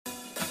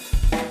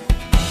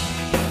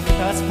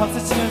같이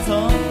박수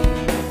치면서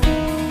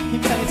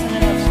힘차게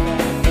찬양합시다.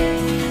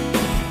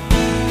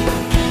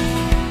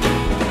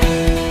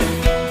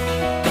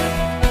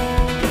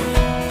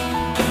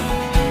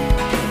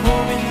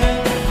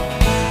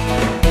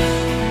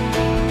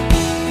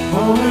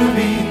 호흡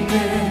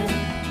있는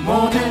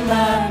모든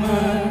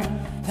만물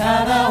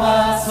다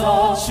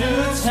나와서 주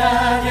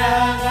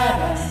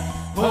찬양하라.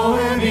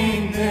 호흡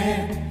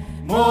있는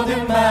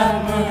모든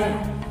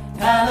만물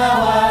다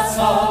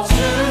나와서 주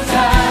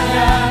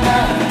찬양하라.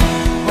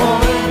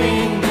 호흡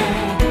있는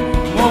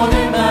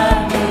모든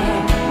만물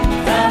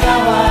다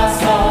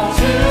나와서 주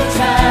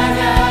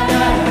찬양하라.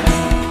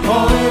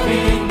 호흡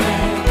있는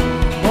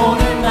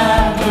모든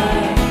만물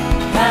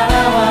다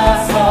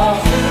나와서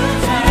주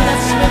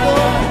찬양하라.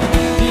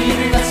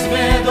 이른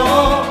아침에도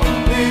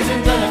늦은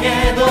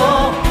저녁에도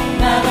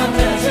난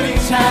언제나 주님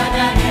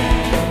찬양해.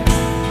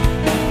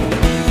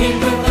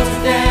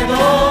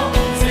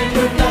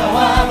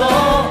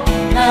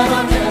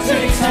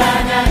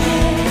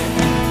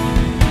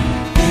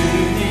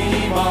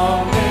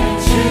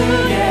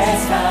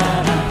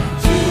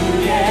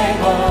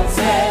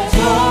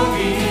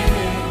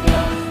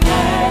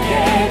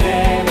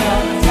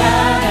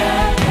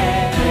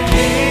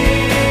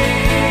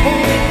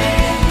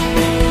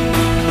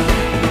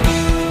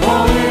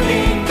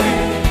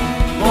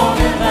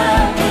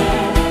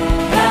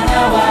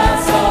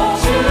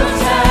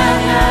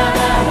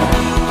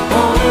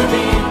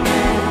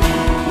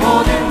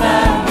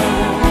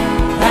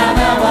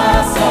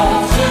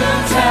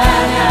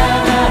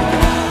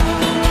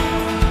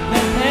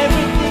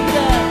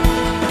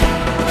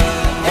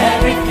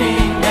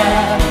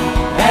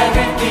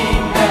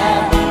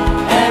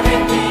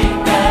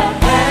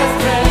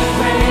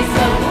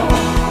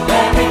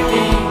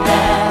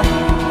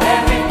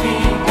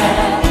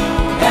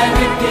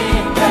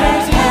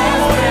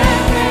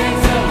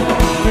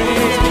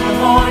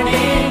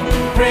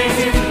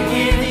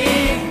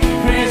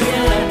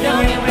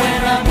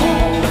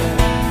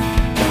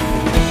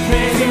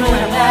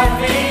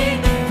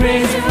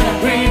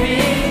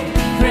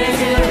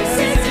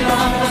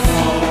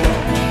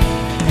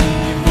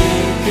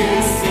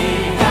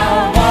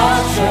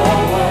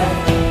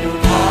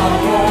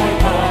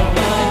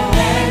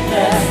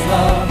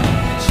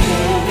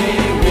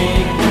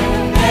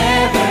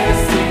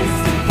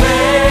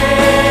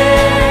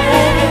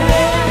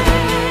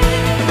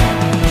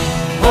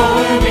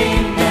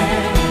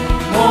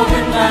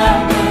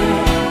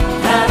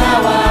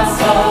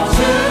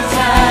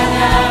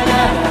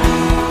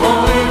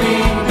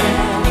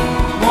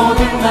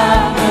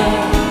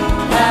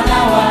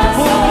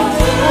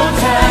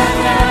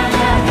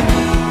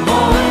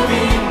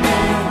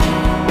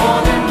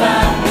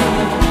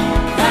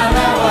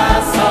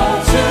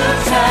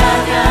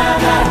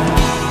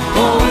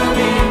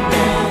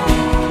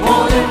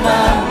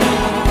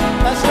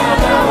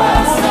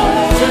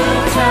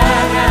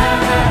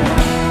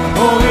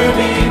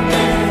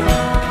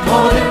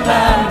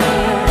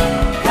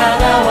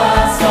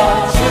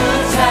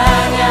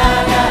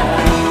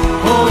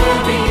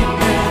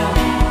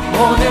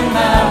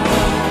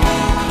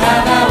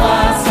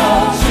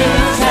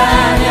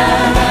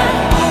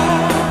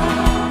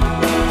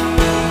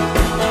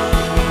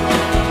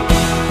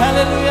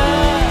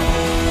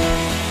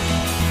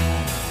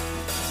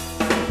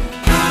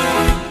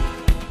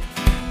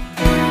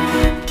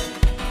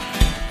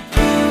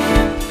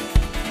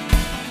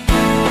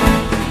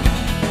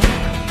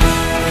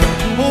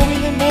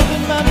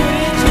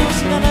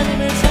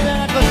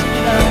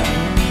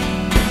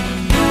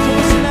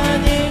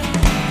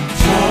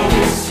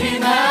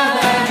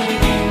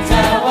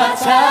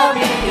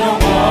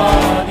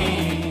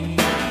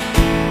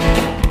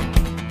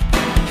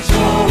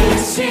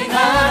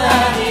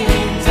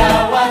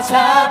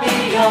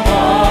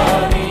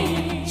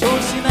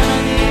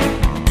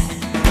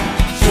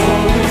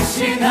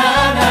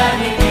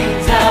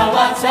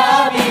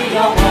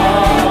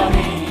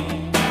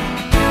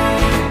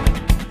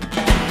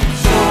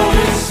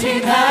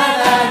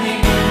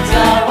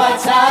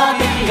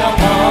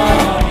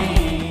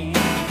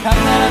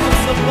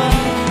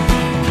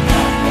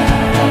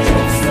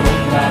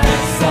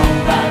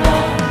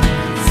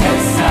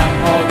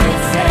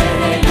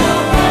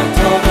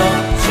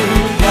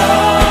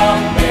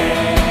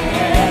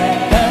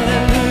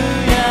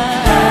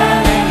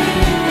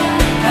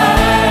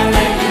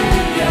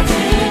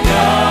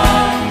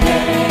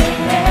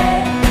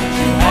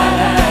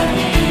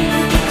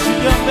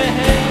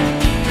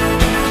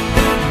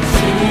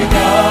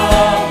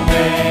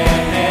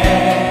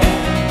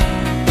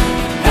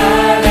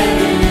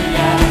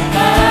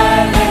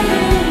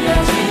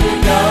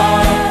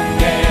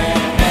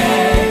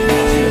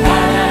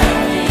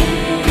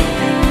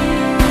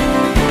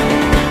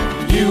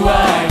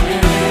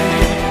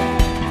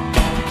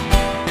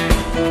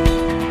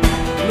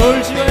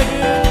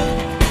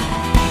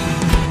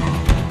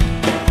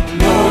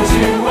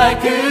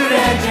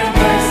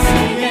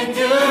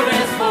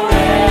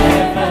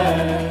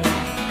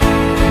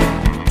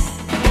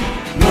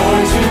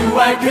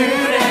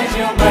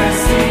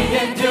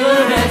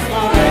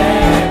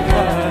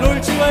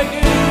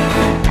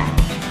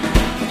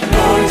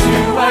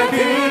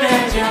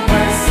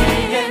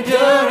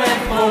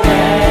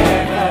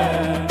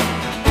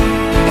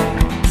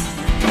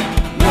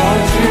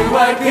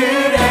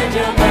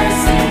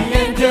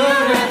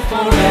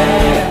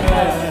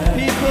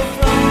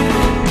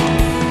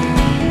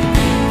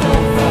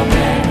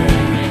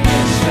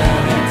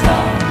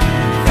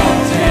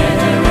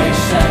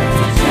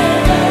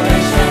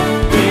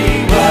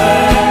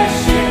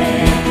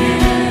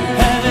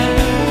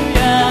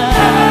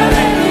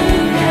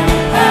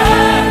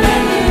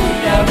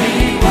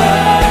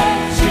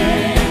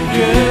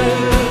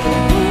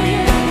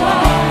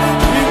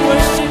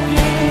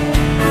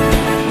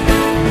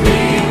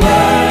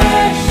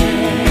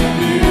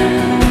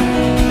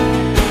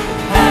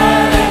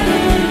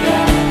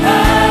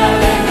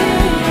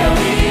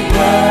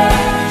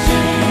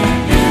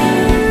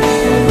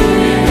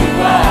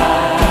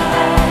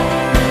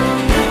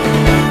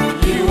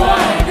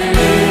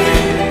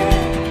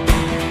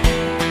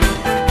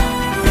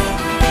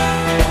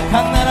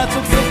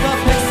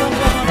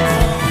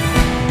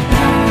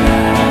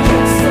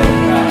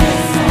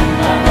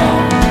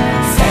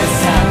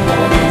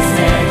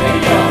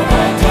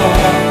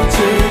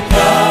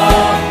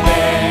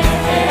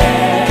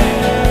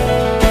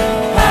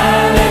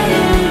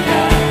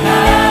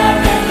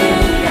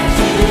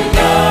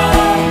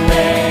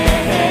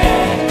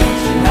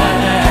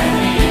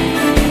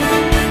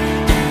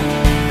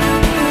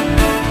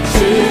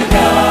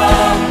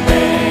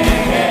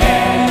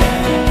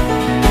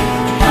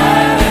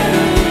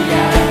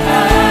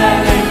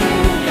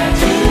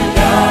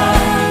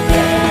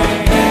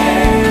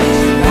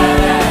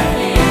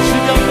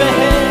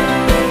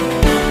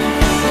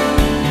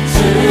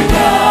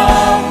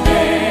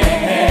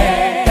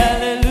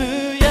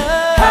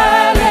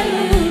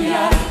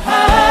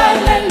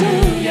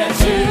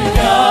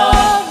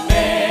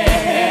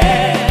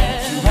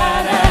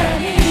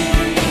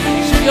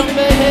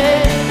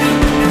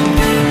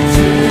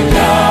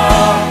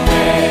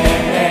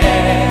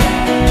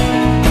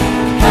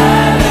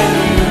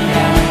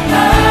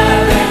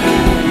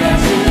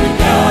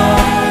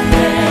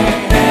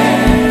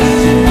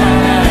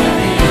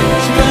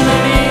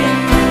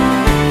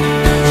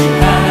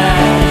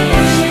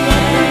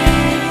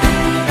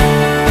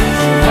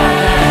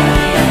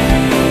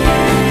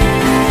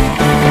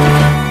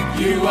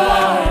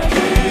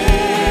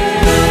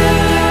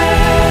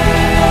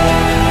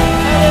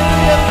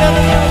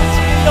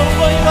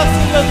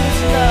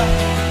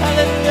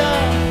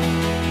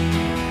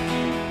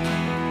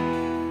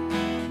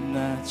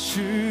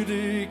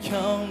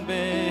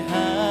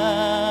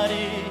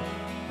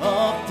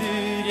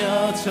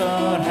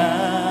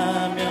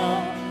 절하며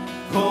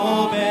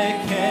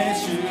고백해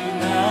주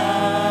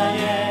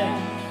나의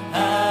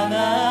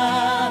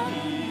하나님.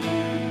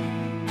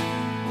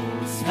 오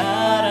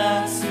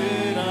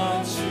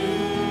사랑스러운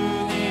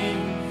주님,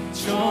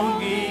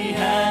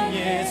 존귀한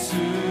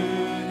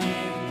예수님,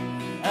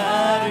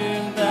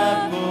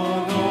 아름답고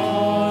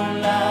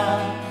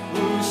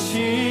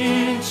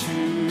놀라우신 주,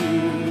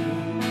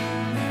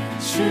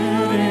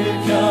 주를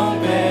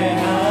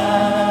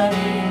경배하니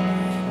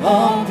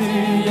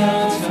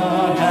엎드려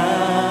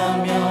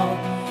절하며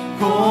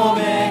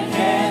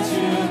고백해 주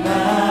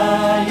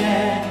나의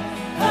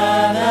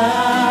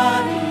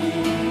하나님.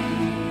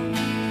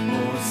 오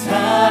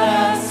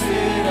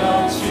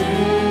사랑스러운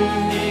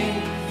주님,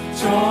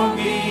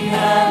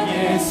 존귀한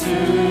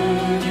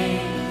예수님,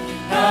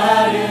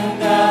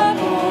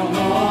 아름답고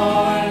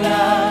놀라우신.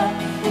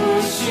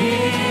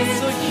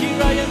 So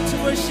here I am to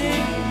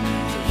worship.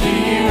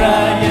 Here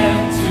I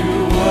am to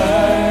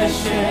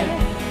worship.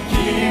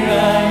 Here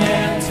I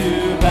am to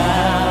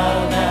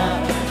bow down.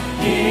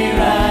 Here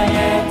I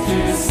am to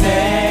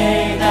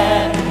say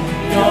that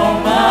you're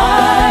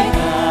my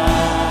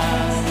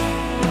God.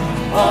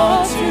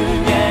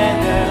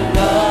 Altogether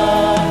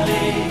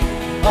lovely,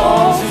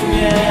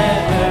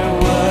 altogether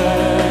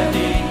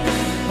worthy,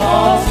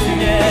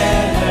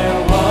 altogether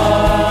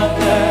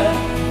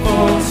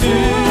wonderful to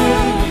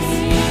me.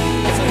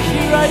 So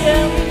here I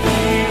am.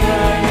 Here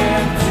I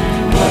am to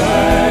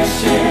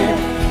worship.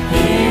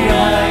 Here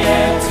I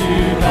am to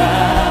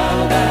bow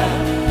down.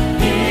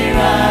 Here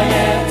I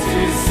am to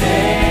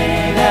say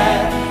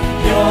that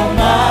you're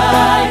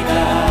my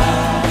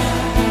God.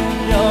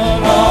 You're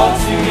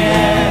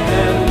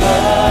altogether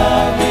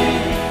lovely,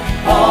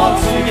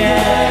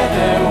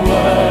 altogether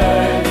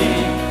worthy,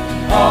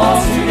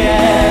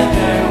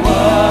 altogether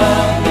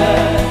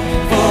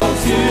wonderful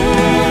to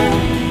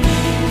me.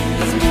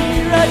 So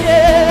here I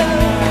am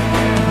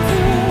to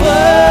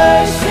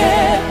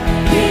worship.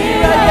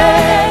 Here I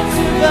am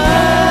to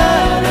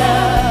bow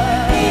down.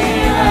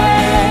 Here I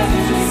am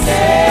to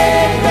say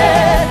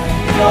that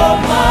you're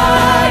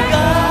my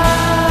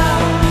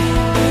God.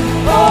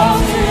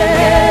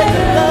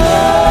 Altogether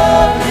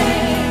lovely,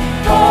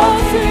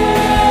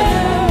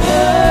 altogether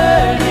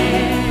worthy,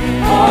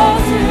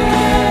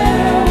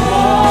 altogether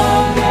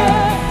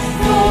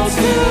wonderful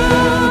to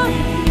me.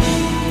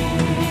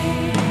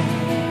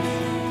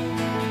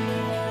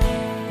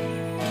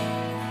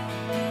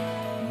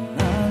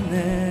 I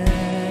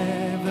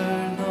never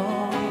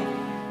know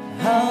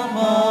how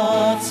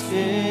much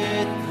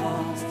it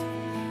cost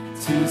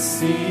to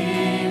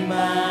see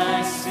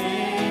my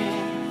sin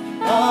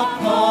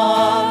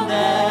upon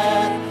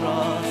that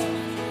cross.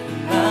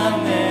 I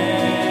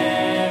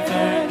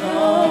never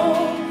know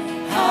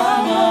how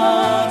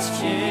much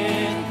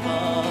it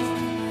cost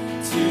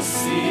to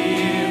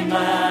see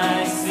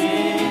my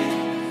sin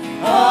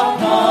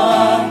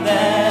upon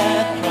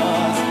that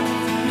cross.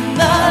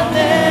 I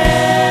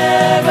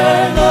never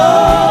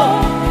know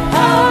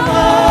how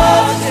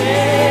much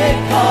it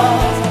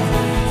cost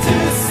to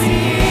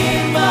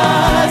see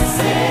my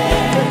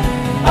sin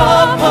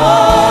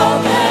upon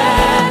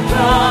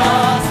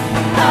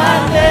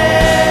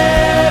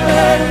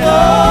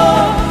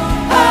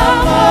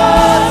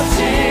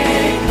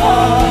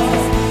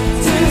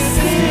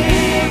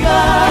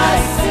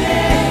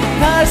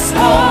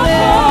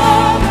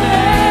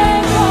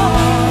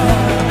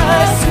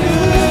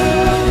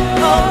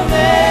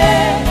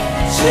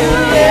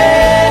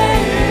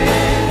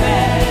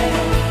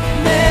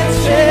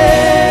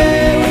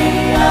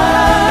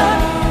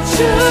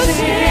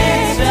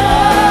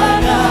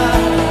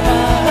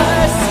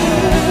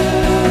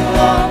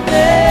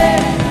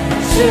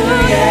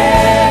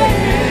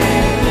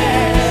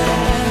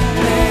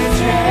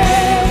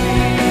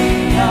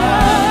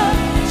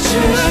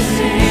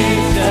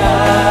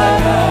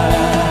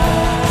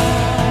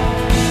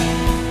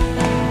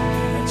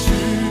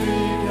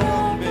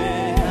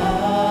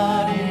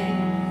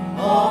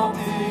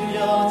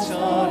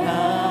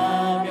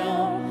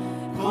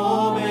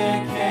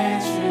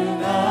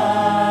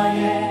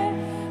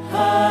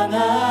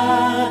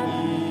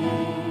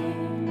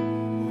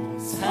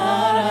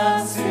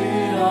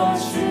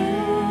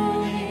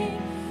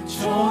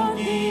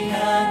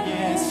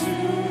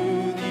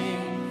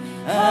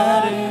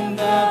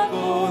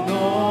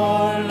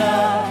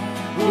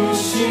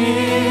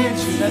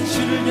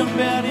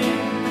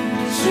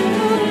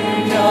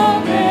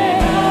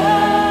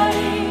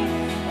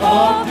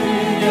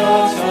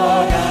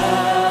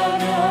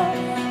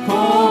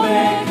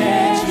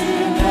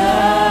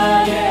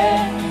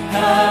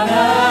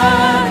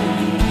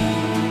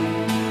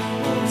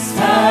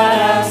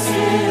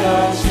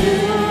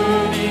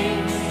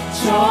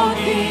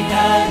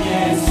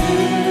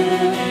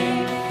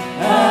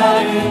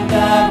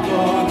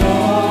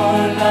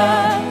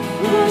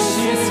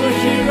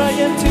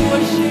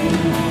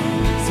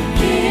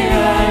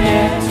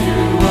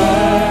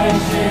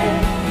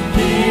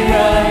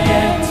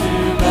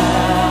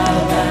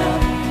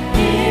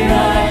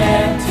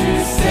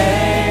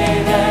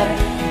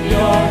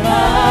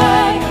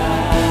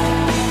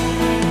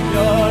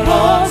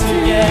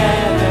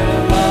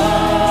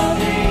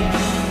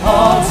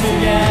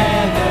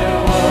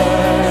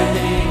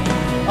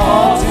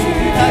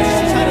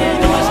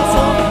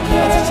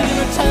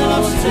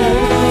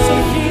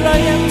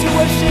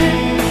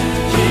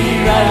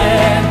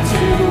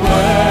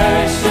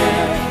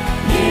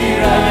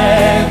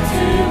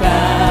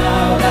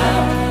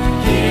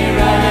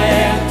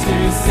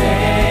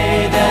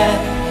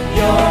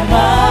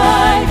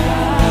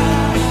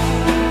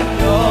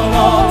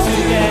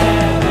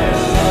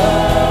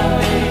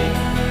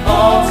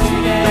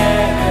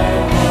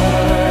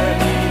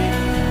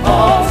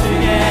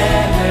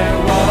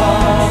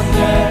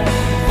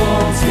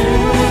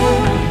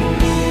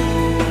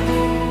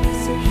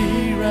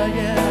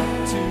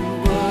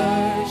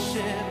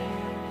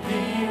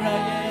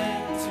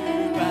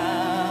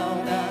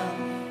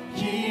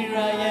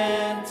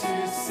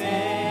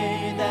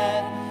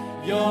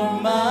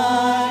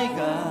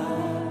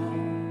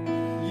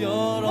You're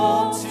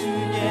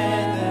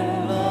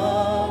altogether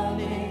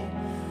lovely,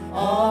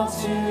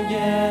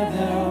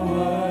 altogether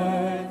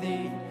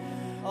worthy,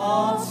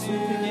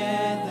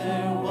 altogether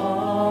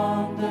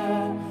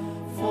wonderful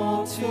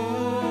to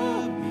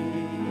me.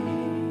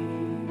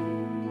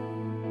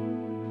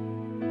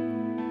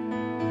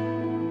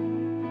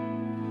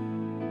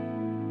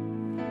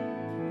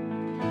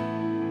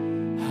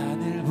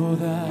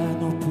 하늘보다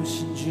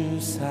높으신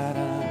주 사랑,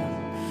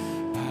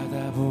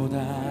 바다보다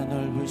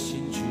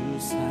넓으신 주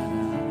사랑,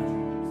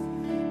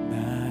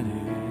 나를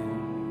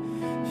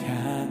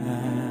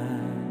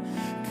향한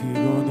크고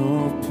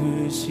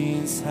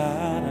높으신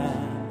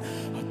사랑,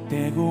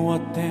 헛되고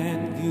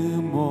헛된 그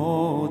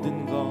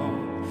모든 것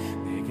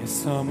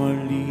내게서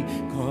멀리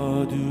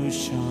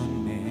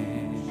거두셨네.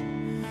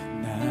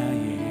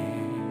 나의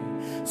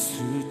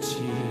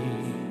수치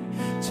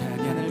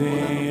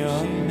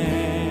찬양되었네.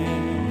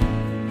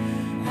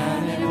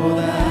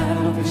 하늘보다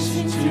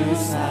높으신 주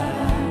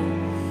사랑,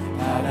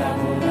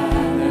 바다보다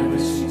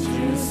넓으신 주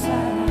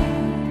사랑,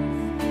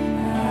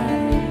 나를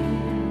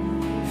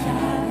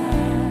향한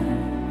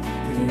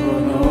크고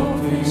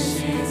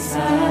높으신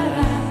사랑,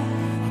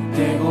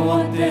 헛되고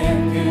헛된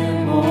그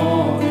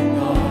모든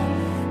것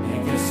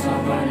내게서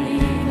멀리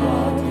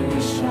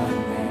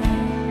거두셨네.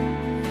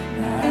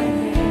 나의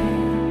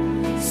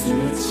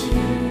수치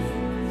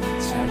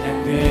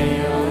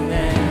찬양되었네.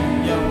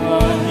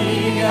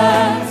 영원히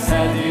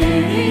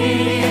감사드리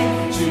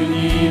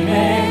주님의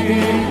그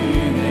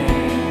은혜,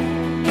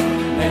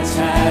 날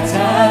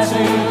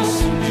찾아주신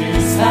그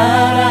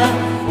사랑,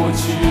 오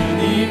주님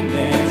내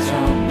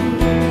전부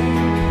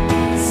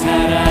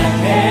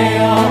사랑해요,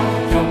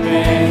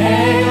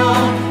 경배해요.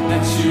 난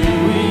주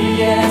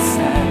위에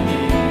살리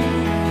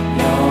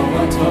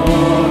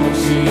영원토록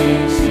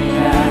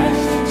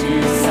싱싱하신 주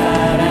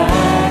사랑.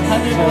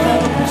 하늘보다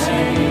높으신,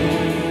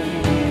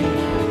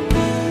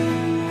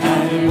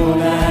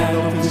 하늘보다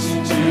높으신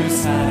주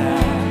사랑,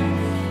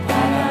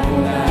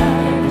 바다보다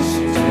넓으신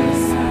주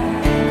사랑,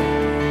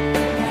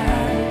 나를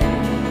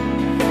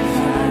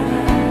향한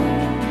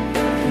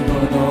크고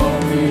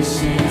높으신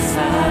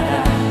사랑,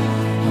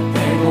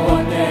 헛되고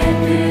헛된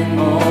그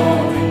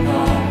모든 것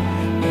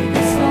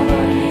내게서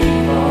멀리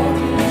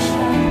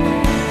거두셨네.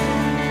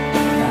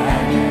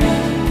 나의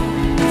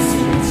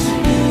수치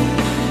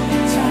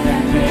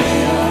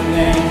찬양되었네.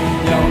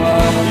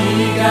 영원히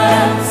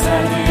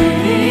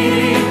감사드리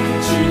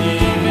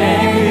주님의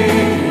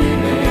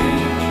은혜,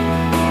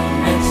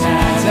 날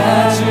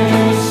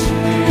찾아주신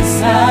그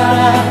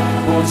사랑,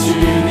 오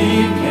주님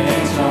내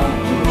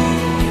전부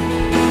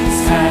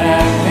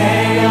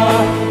사랑해요,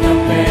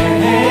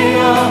 경배해요.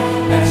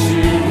 난 주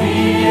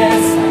위에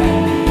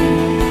살리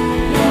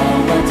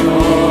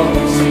영원토록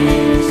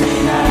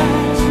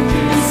싱싱하신 그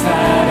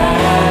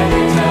사랑을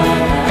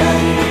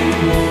전하리.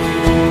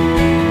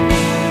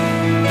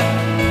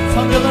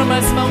 성경으로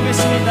말씀하고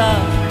계십니다.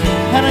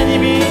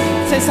 하나님이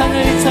세상을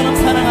이처럼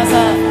사랑하사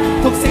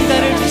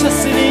독생자를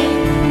주셨으니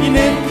이는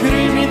그를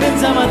믿는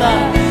자마다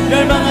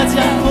멸망하지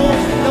않고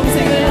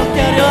영생을 얻게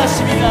하려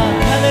하십니다.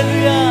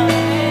 할렐루야.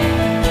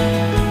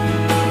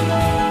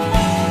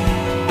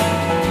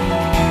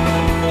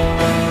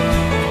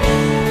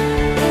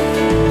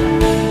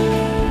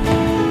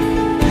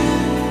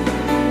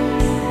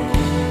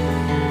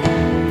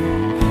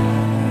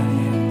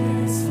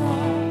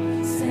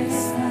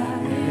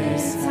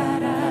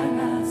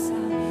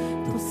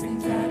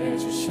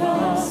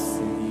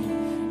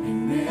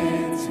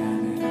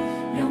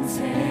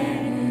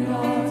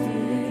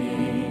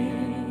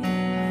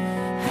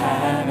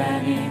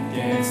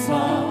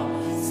 하나님께서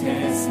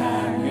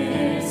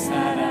세상을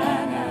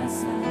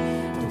사랑하사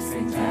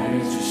독생자를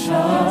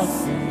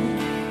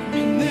주셨으니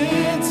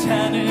믿는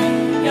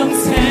자는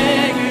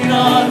영생을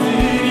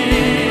얻으리.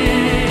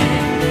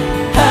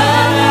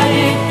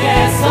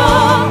 하나님께서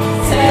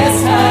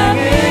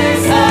세상을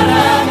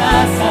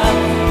사랑하사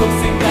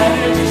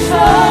독생자를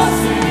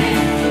주셨으니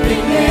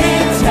믿는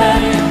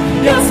자는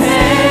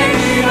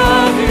영생을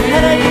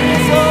얻으리.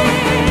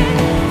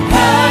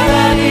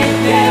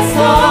 하나님께서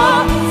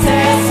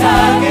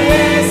세상을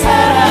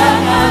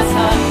사랑하사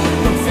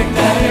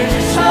독생자를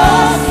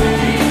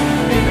주셨으니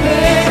믿는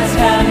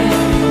자는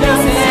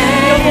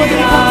영생을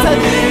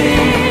얻으리.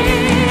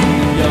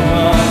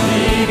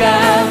 영원히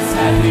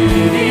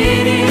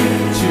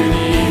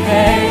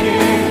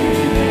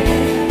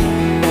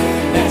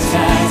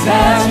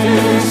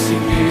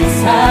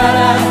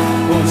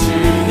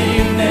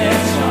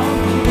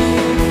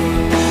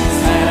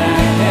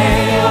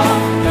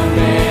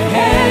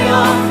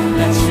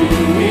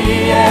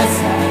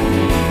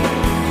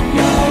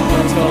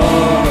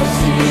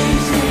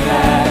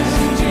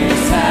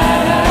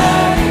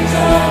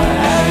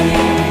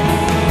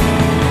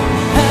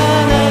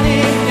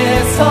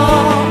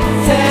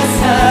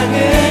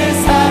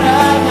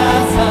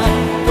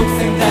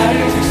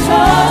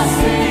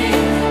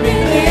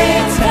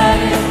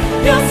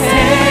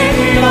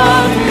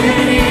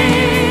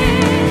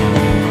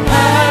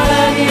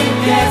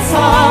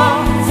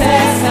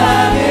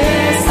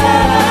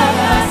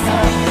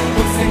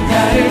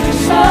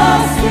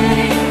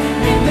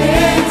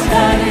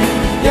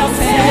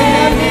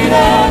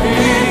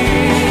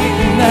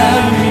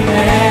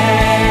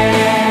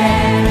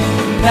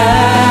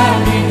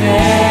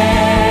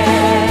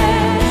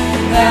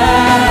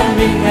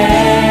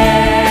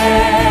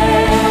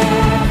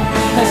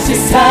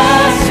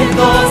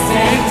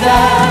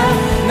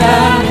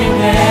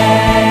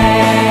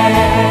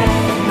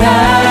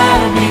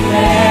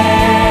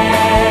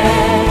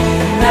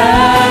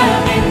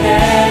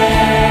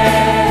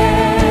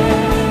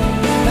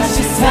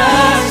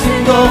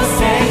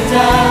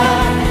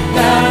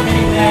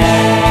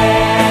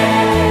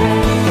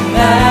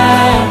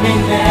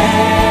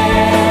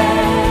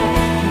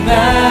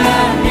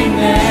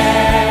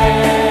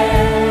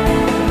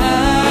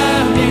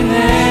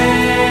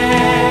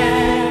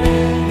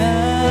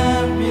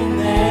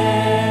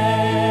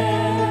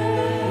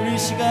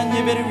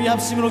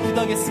합심으로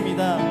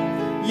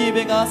기도하겠습니다. 이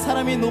예배가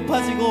사람이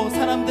높아지고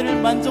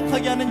사람들을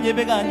만족하게 하는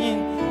예배가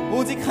아닌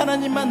오직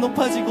하나님만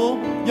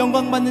높아지고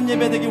영광받는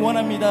예배 되길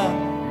원합니다.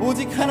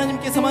 오직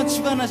하나님께서만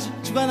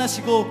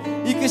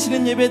주관하시고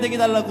이끄시는 예배 되게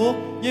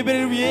달라고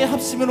예배를 위해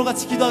합심으로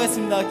같이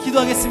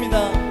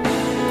기도하겠습니다.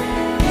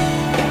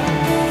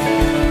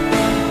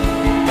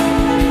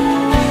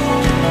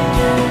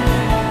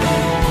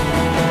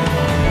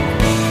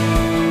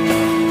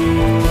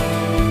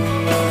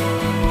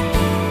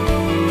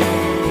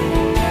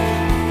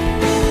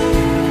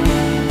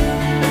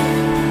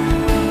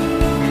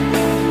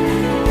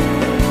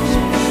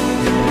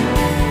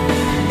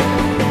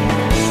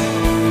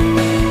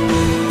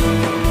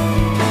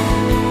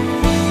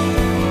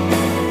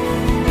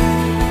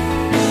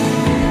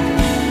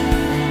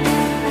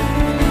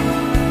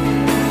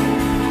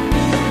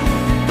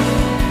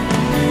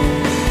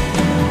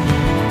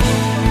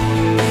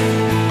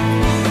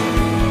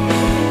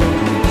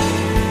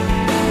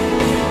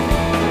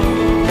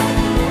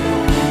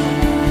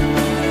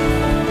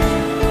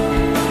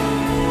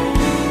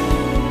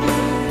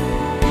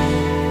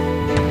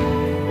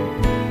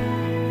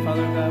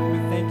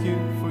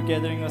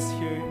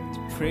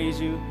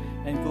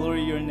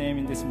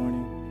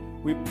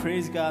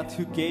 Praise God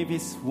who gave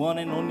His one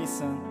and only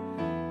Son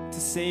to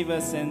save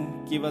us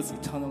and give us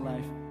eternal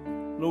life.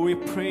 Lord, we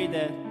pray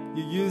that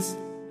you use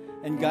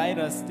and guide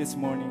us this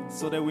morning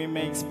so that we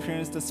may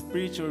experience the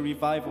spiritual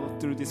revival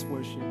through this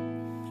worship.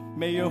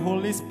 May your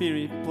Holy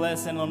Spirit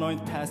bless and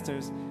anoint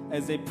pastors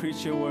as they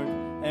preach your word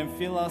and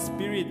fill our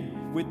spirit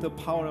with the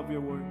power of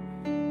your word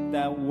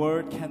that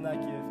word cannot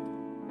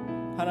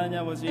give. 하나님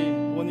아버지,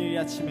 오늘 이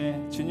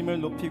아침에 주님을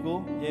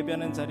높이고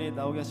예배하는 자리에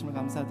나오게 하심을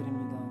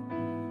감사드립니다.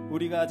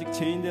 우리가 아직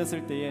죄인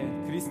되었을 때에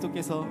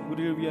그리스도께서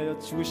우리를 위하여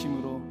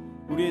죽으심으로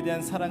우리에 대한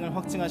사랑을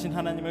확증하신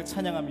하나님을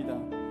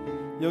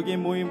찬양합니다. 여기에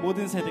모인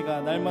모든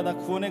세대가 날마다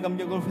구원의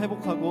감격을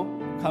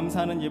회복하고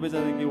감사하는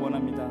예배자 되길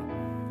원합니다.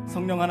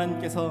 성령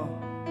하나님께서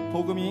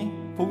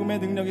복음의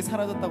능력이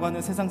사라졌다고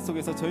하는 세상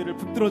속에서 저희를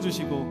붙들어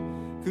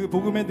주시고 그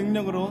복음의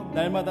능력으로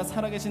날마다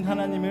살아계신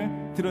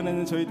하나님을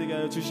드러내는 저희 되게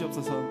하여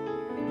주시옵소서.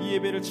 이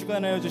예배를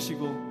주관하여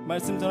주시고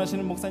말씀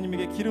전하시는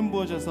목사님에게 기름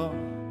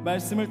부어줘서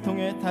말씀을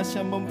통해 다시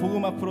한번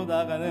복음 앞으로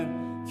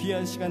나아가는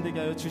귀한 시간 되게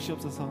하여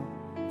주시옵소서.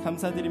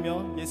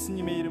 감사드리며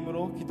예수님의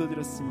이름으로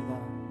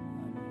기도드렸습니다.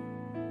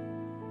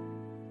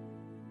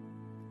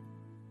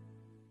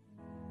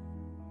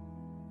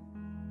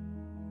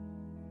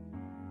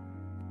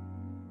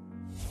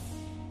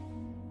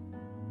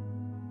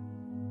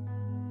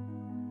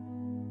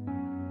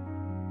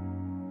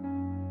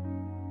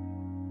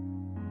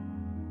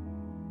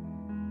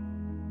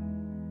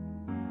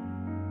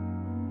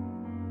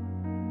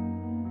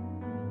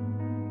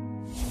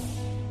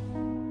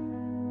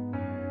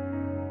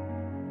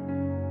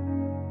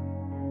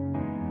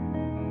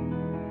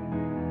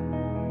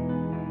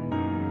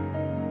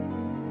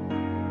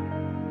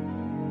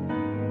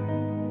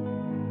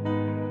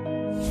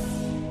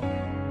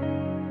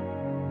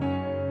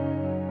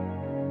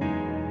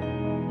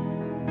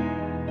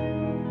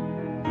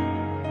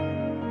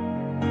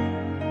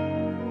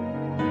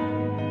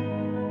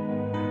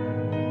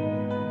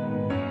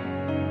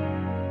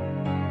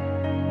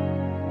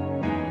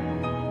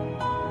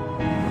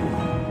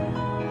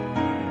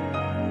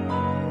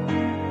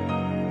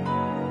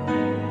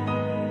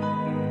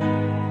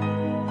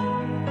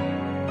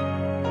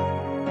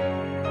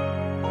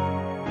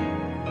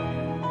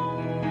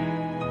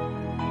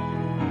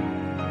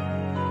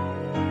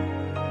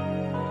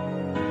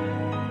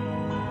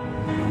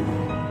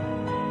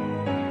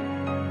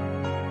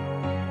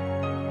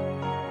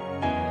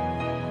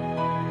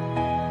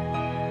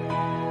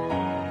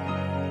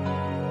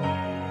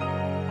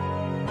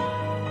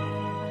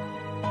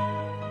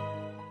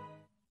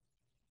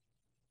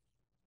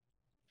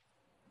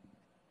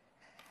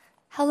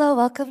 Hello,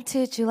 welcome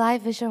to July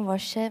Vision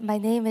Worship. My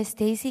name is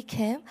Daisy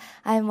Kim.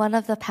 I'm one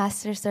of the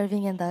pastors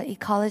serving in the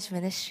e-college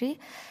ministry.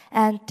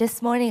 And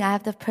this morning I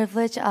have the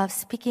privilege of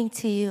speaking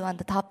to you on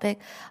the topic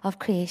of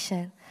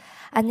creation.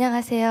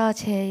 안녕하세요.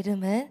 제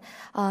이름은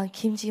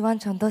김지원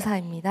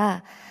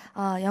전도사입니다.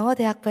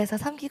 영어대학부에서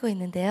섬기고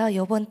있는데요.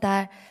 이번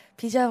달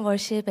비전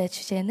월십의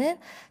주제는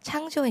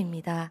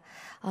창조입니다.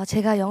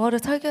 제가 영어로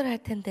설교를 할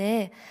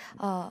텐데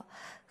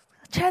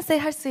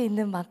트랜스레이트 할 수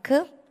있는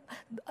만큼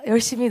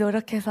열심히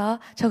노력해서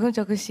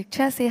조금씩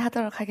트랜스레이트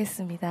하도록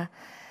하겠습니다.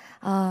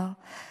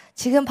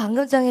 지금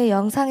방금 전에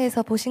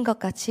영상에서 보신 것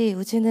같이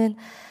우주는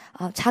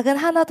작은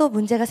하나도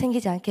문제가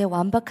생기지 않게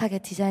완벽하게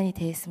디자인이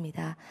되어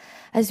있습니다.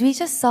 As we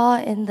just saw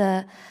in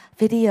the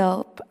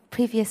video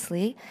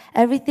previously,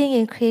 everything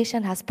in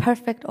creation has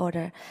perfect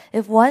order.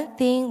 If one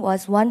thing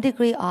was 1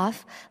 degree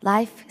off,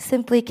 life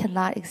simply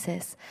cannot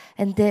exist.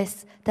 And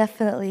this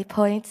definitely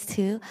points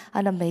to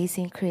an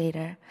amazing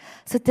creator.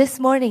 So this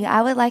morning,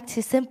 I would like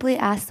to simply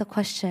ask the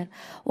question,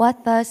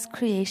 what does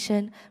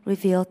creation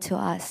reveal to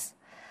us?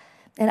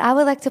 And I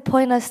would like to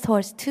point us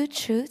towards two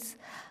truths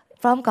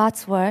from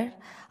God's Word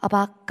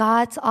about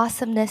God's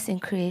awesomeness in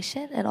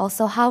creation and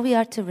also how we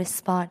are to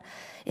respond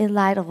in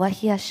light of what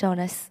He has shown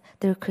us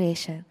through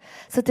creation.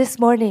 So this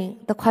morning,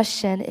 the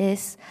question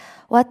is,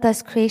 what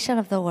does creation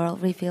of the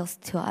world reveals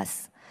to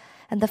us?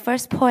 And the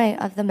first point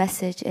of the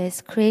message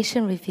is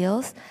creation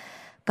reveals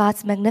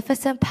God's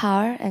magnificent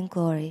power and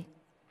glory.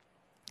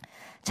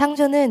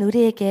 창조는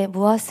우리에게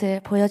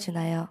무엇을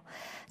보여주나요?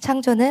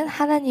 창조는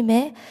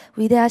하나님의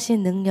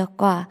위대하신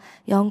능력과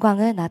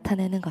영광을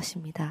나타내는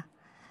것입니다.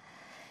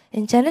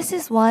 In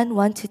Genesis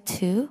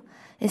 1:1-2,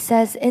 it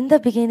says, "In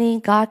the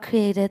beginning God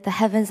created the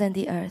heavens and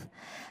the earth.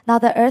 Now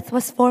the earth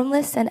was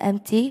formless and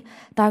empty,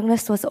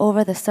 darkness was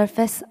over the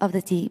surface of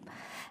the deep,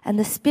 and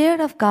the Spirit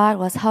of God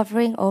was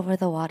hovering over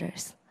the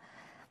waters."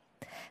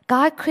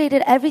 God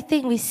created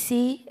everything we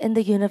see in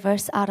the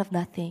universe out of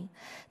nothing.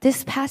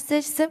 This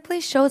passage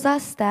simply shows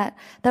us that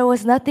there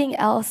was nothing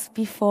else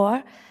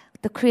before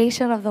the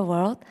creation of the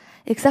world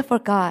except for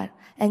God.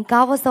 And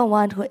God was the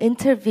one who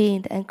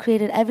intervened and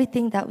created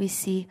everything that we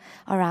see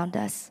around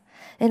us.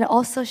 And it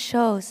also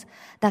shows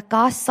that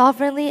God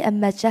sovereignly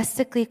and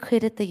majestically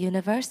created the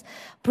universe,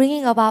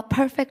 bringing about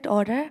perfect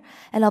order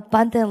and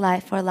abundant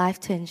life for life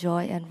to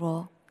enjoy and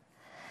rule.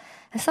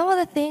 And some of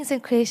the things in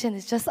creation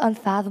is just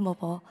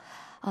unfathomable.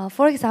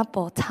 For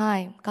example,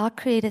 time. God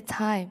created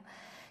time.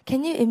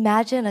 Can you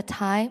imagine a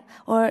time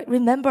or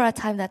remember a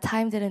time that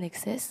time didn't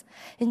exist?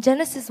 In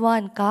Genesis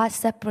 1, God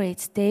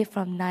separates day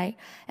from night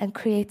and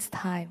creates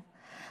time.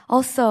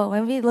 Also,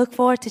 when we look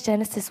forward to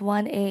Genesis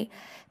 1:8,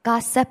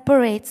 God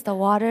separates the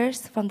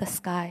waters from the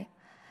sky.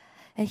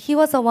 And He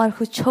was the one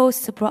who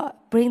chose to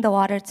bring the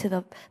water to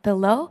the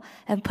below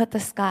and put the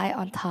sky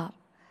on top.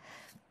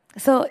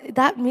 So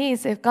that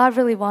means if God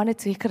really wanted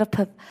to, He could have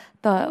put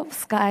the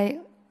sky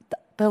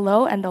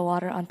below and the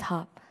water on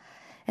top.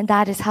 And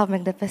that is how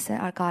magnificent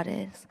our God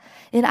is.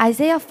 In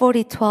Isaiah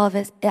 40:12,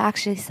 it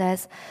actually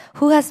says,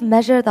 "Who has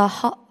measured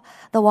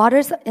the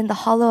waters in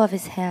the hollow of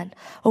his hand,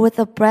 or with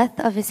the breadth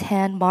of his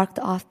hand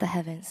marked off the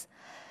heavens?"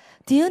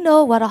 Do you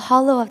know what a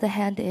hollow of the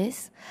hand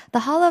is?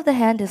 The hollow of the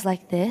hand is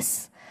like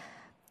this.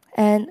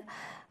 And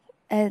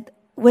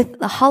with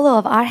the hollow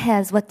of our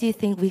hands, what do you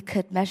think we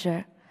could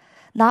measure?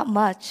 Not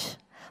much.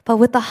 But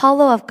with the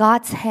hollow of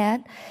God's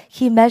hand,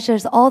 He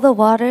measures all the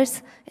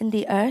waters in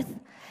the earth,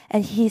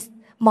 and He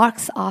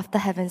marks off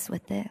the heavens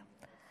with it.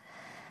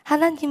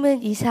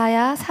 하나님은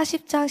이사야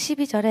 40장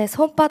 12절에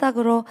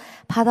손바닥으로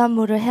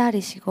바닷물을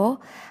헤아리시고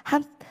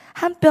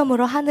한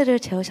뼘으로 하늘을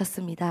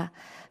재우셨습니다.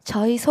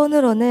 저희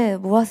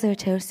손으로는 무엇을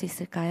재울 수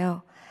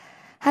있을까요?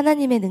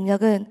 하나님의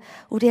능력은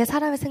우리의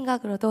사람의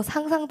생각으로도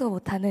상상도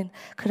못하는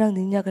그런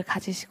능력을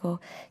가지시고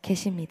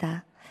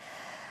계십니다.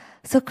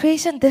 So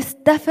creation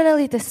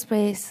definitely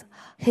displays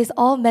His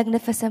all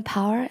magnificent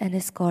power and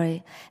His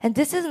glory. And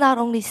this is not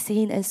only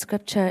seen in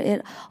scripture,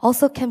 it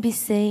also can be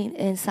seen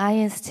in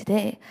science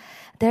today.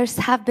 There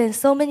have been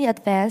so many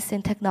advances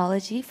in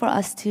technology for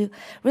us to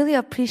really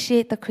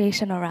appreciate the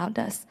creation around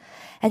us.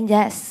 And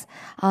yes,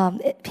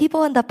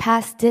 people in the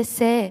past did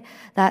say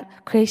that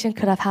creation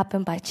could have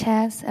happened by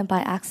chance and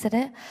by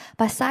accident,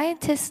 but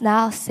scientists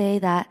now say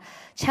that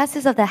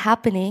chances of that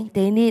happening,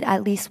 they need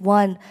at least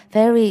one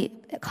very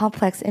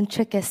complex,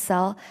 intricate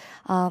cell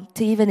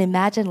to even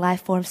imagine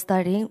life forms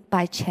starting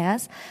by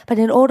chance. But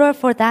in order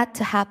for that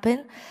to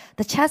happen,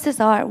 the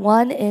chances are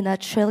 1 in a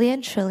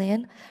trillion.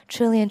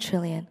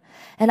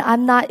 And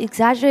I'm not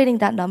exaggerating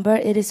that number.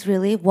 It is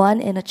really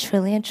 1 in a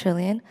trillion.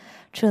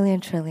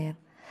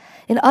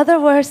 In other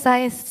words,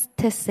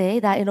 scientists say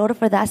that in order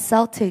for that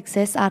cell to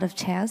exist out of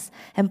chance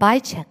and by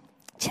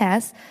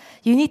chance,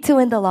 you need to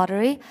win the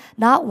lottery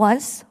not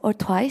once or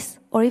twice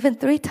or even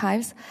 3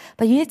 times,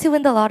 but you need to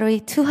win the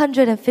lottery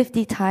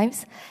 250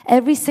 times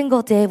every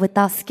single day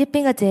without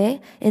skipping a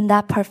day in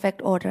that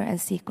perfect order and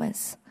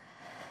sequence.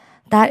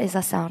 That is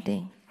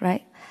astounding,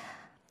 right?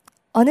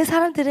 어느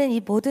사람들은 이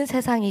모든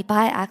세상이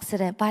by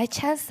accident, by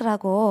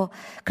chance라고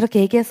그렇게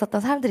얘기했었던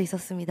사람들이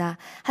있었습니다.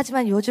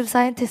 하지만 요즘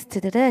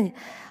사이언티스트들은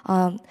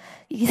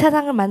이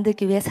세상을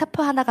만들기 위해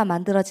세포 하나가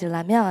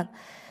만들어지려면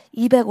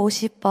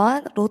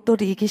 250번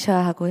로또를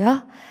이기셔야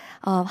하고요.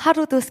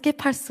 하루도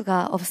스킵할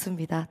수가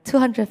없습니다.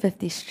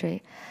 250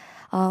 straight.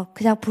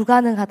 그냥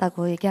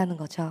불가능하다고 얘기하는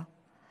거죠.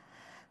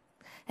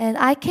 And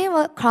I came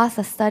across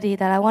a study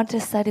that I want to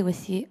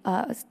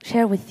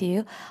share with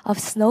you of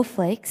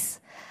snowflakes.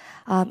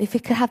 If we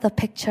could have the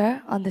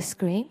picture on the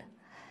screen.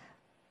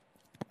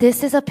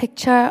 This is a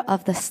picture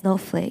of the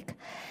snowflake.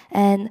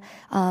 And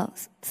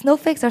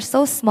snowflakes are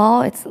so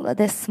small, it's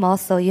this small,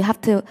 so you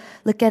have to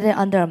look at it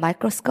under a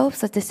microscope.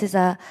 So this is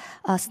a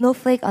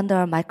snowflake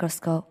under a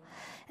microscope.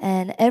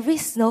 And every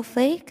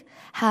snowflake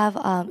have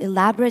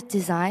elaborate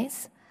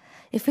designs.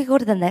 If we go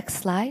to the next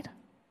slide.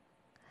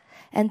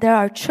 And there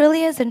are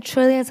trillions and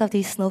trillions of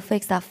these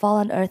snowflakes that fall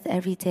on Earth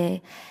every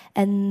day.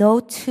 And no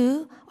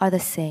two are the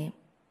same.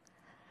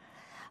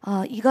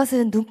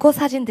 이것은 눈꽃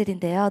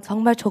사진들인데요.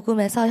 정말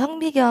조금해서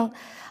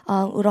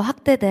현미경으로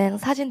확대된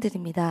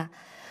사진들입니다.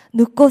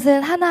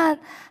 눈꽃은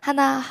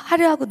하나하나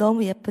화려하고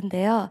너무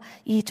예쁜데요.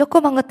 이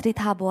조그만 것들이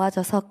다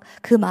모아져서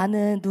그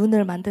많은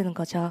눈을 만드는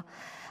거죠.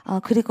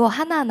 그리고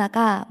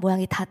하나하나가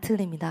모양이 다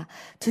틀립니다.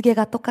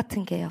 2개가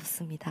똑같은 게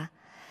없습니다.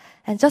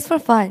 And just for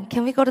fun,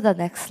 can we go to the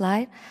next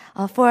slide?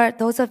 For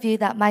those of you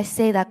that might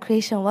say that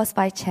creation was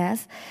by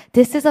chance,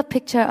 this is a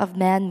picture of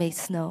man-made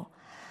snow.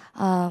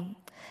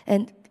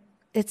 And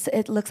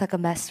it looks like a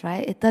mess,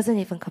 right? It doesn't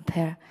even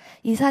compare.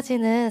 이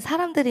사진은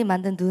사람들이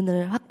만든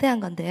눈을 확대한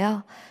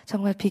건데요.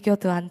 정말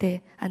비교도 안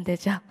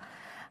되죠.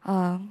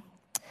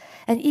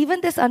 And even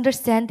this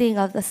understanding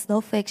of the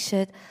snowflake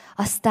should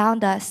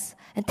astound us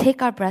and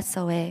take our breaths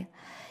away.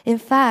 In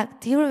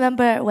fact, do you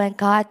remember when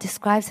God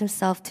describes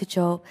himself to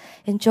Job?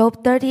 In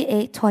Job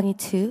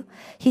 38:22,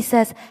 he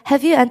says,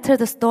 "Have you entered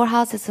the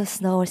storehouses of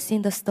snow or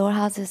seen the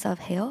storehouses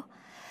of hail?"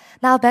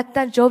 Now, back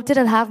then, Job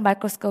didn't have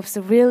microscopes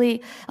to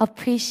really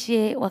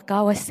appreciate what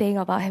God was saying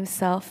about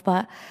himself.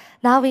 But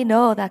now we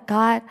know that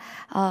God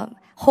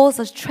holds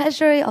a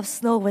treasury of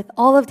snow with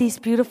all of these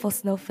beautiful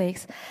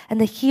snowflakes,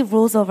 and that he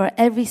rules over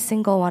every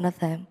single one of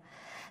them.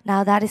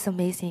 Now, that is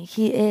amazing.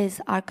 He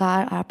is our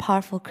God, our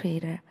powerful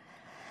creator.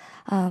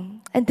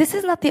 And this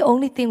is not the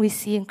only thing we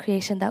see in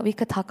creation that we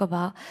could talk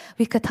about.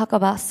 We could talk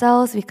about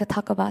cells, we could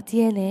talk about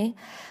DNA.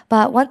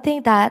 But one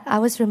thing that I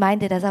was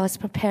reminded as I was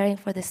preparing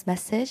for this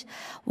message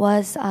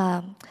was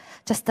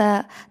just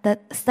the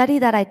study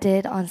that I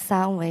did on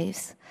sound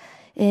waves.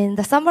 In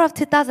the summer of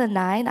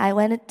 2009, I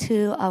went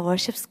to a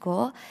worship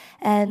school,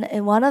 and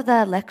in one of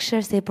the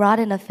lectures, they brought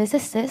in a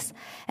physicist,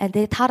 and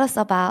they taught us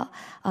about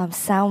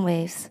sound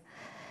waves.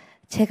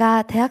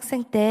 제가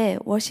대학생 때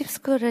워십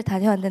스쿨을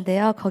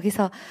다녀왔는데요.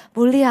 거기서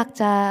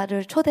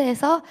물리학자를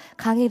초대해서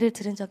강의를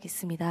들은 적이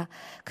있습니다.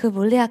 그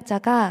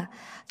물리학자가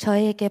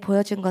저희에게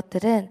보여준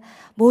것들은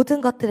모든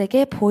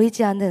것들에게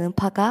보이지 않는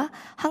음파가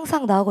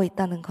항상 나오고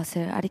있다는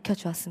것을 가르쳐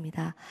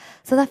주었습니다.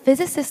 So the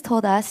physicist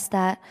told us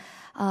that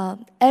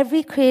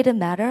every created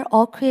matter,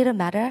 all created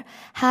matter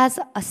has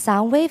a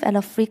sound wave and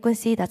a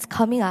frequency that's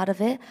coming out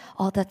of it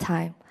all the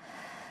time.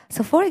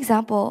 So for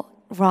example,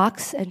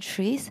 rocks and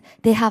trees,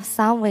 they have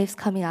sound waves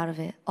coming out of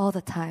it all the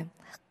time.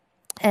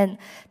 And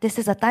this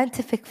is a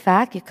scientific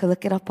fact. You could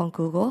look it up on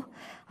Google.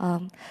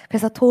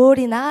 그래서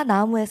돌이나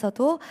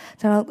나무에서도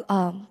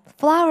저런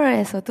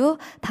flower에서도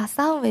다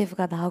sound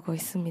wave가 나오고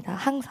있습니다.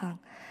 항상.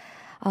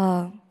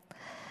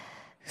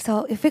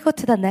 So if we go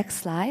to the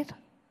next slide,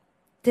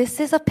 this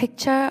is a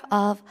picture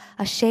of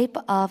a shape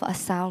of a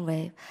sound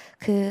wave.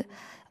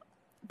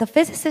 The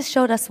physicist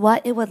showed us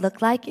what it would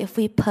look like if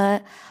we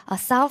put a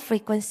sound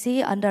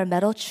frequency under a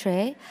metal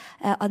tray,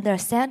 under a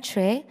sand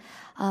tray,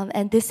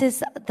 and this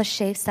is the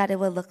shapes that it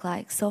would look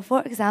like. So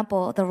for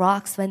example, the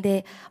rocks, when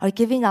they are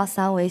giving out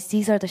sound waves,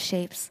 these are the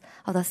shapes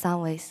of the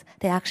sound waves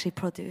they actually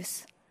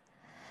produce.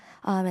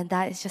 And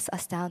that is just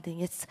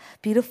astounding. It's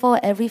beautiful.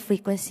 Every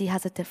frequency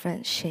has a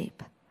different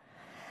shape.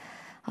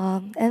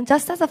 And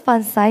just as a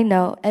fun side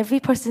note, every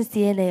person's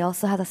DNA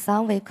also has a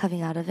sound wave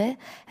coming out of it,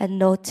 and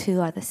no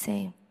two are the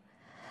same.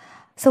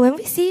 So when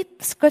we see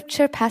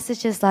scripture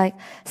passages like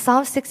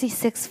Psalm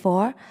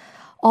 66:4,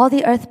 all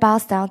the earth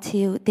bows down to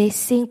you, they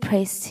sing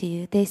praise to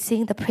you, they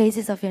sing the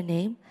praises of your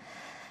name.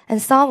 And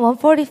Psalm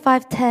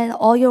 145:10,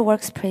 all your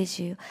works praise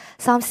you.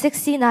 Psalm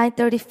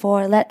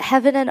 69:34, let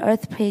heaven and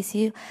earth praise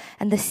you,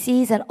 and the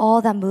seas and all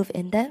that move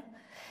in them.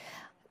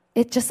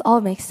 It just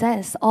all makes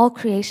sense. All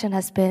creation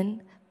has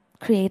been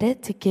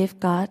created to give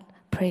God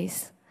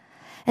praise.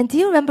 And do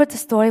you remember the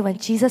story when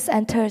Jesus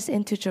enters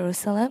into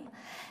Jerusalem?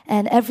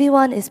 And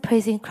everyone is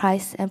praising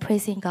Christ and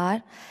praising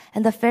God.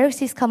 And the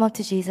Pharisees come up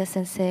to Jesus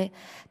and say,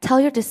 tell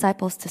your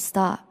disciples to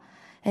stop.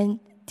 And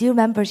do you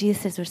remember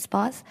Jesus'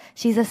 response?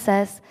 Jesus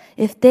says,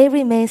 if they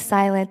remain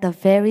silent, the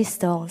very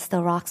stones,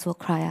 the rocks will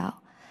cry out.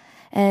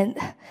 And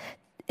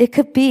it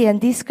could be,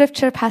 and these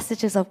scripture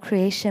passages of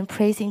creation,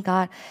 praising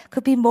God,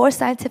 could be more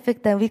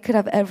scientific than we could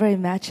have ever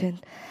imagined.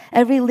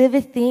 Every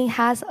living thing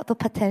has the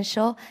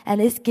potential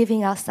and is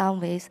giving out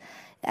sound waves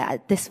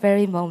at this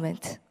very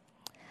moment.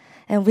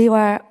 And we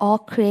were all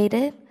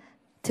created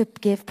to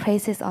give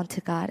praises unto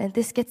God. And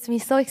this gets me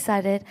so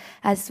excited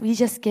as we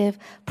just give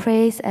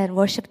praise and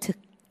worship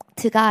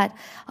to God.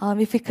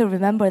 If we could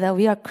remember that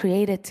we are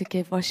created to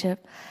give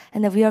worship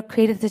and that we are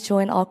created to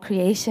join all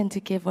creation to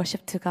give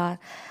worship to God.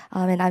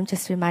 And I'm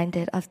just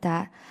reminded of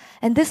that.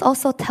 And this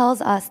also tells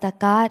us that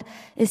God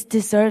is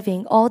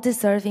deserving, all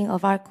deserving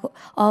of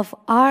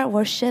our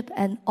worship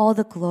and all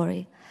the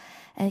glory.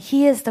 And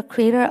He is the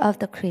creator of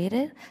the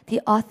created,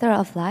 the author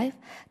of life.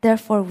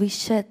 Therefore, we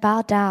should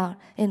bow down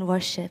in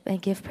worship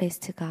and give praise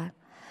to God.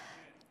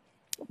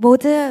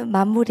 모든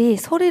만물이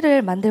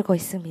소리를 만들고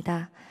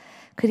있습니다.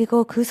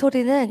 그리고 그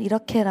소리는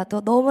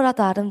이렇게라도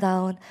너무나도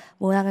아름다운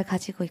모양을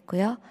가지고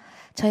있고요.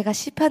 저희가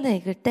시편을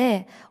읽을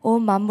때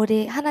온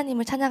만물이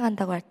하나님을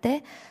찬양한다고 할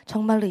때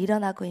정말로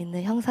일어나고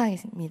있는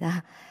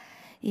형상입니다.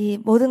 이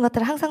모든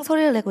것들은 항상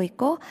소리를 내고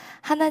있고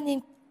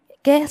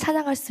하나님께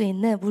찬양할 수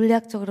있는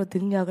물리학적으로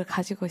능력을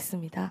가지고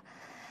있습니다.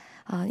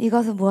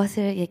 이것은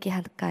무엇을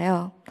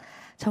얘기할까요?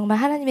 정말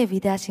하나님의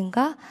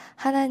위대하심과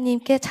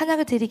하나님께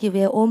찬양을 드리기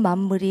위해 온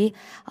만물이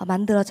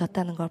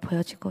만들어졌다는 걸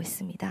보여주고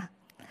있습니다.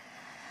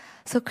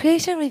 So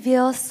creation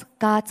reveals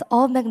God's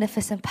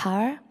all-magnificent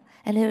power,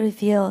 and it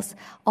reveals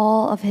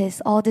all of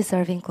His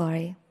all-deserving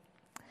glory.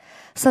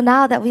 So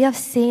now that we have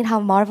seen how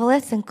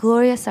marvelous and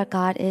glorious our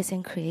God is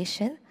in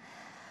creation,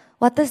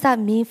 what does that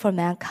mean for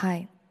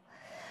mankind?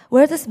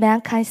 Where does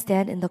mankind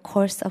stand in the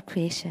course of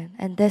creation?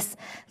 And this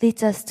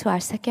leads us to our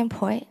second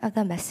point of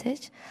the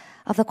message,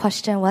 of the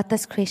question, what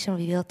does creation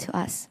reveal to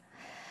us?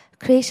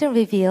 Creation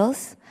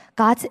reveals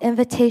God's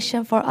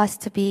invitation for us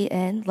to be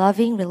in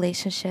loving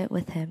relationship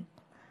with Him.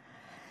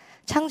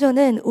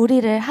 창조는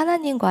우리를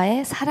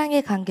하나님과의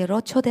사랑의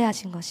관계로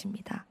초대하신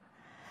것입니다.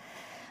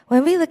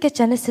 When we look at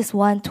Genesis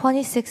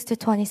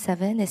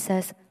 1:26-27, it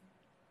says,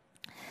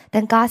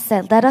 Then God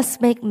said, Let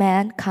us make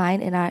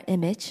mankind in our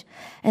image,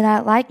 in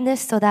our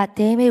likeness, so that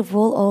they may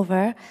rule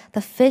over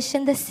the fish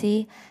in the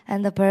sea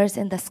and the birds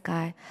in the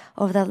sky,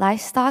 over the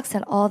livestock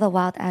and all the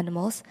wild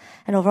animals,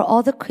 and over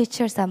all the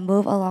creatures that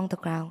move along the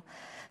ground.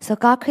 So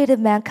God created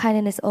mankind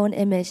in His own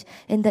image.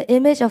 In the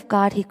image of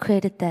God, He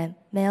created them.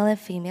 Male and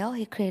female,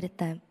 He created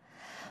them.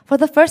 For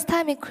the first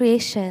time in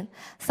creation,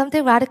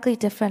 something radically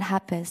different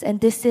happens, and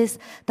this is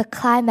the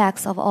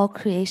climax of all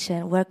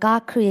creation, where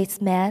God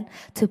creates man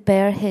to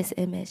bear His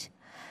image.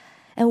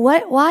 And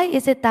why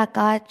is it that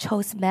God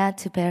chose man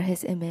to bear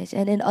His image?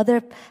 And in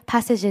other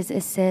passages,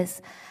 it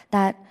says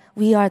that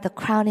we are the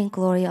crowning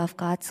glory of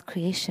God's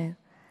creation.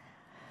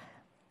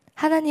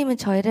 하나님은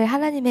저희를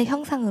하나님의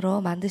형상으로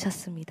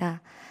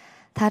만드셨습니다.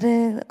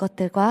 다른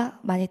것들과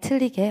많이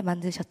틀리게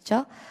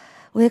만드셨죠?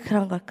 왜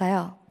그런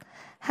걸까요?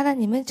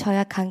 하나님은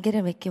저희와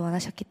관계를 맺기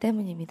원하셨기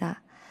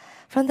때문입니다.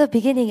 From the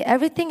beginning,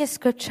 everything in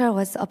Scripture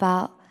was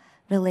about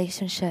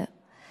relationship.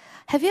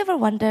 Have you ever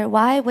wondered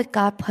why would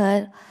God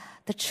put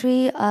the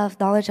tree of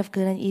knowledge of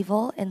good and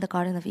evil in the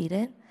Garden of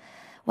Eden?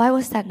 Why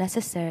was that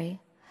necessary?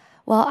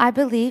 Well, I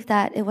believe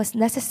that it was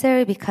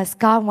necessary because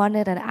God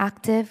wanted an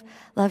active,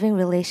 loving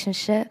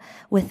relationship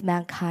with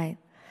mankind.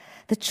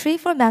 The tree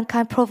for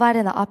mankind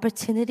provided an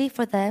opportunity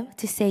for them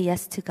to say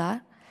yes to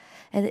God.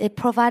 And it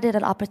provided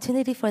an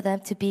opportunity for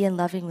them to be in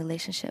loving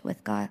relationship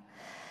with God.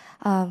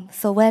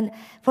 So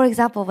for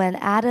example, when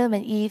Adam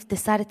and Eve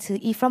decided to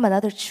eat from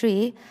another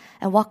tree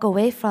and walk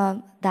away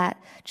from that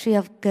tree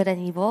of good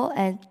and evil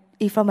and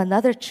eat from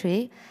another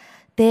tree,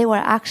 they were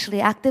actually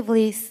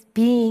actively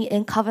being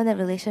in covenant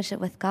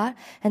relationship with God,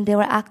 and they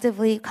were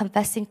actively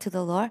confessing to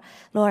the Lord,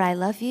 Lord, I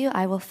love you,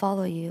 I will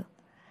follow you.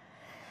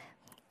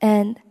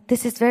 And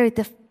this is very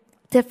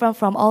different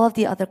from all of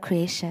the other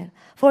creation.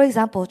 For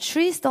example,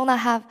 trees do not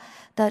have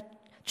the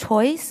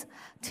choice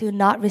to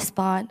not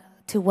respond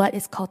to what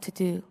it's called to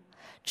do.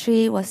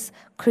 Tree was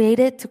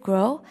created to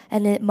grow,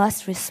 and it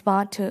must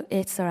respond to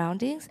its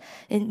surroundings.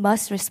 It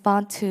must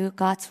respond to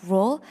God's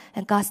role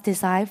and God's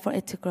design for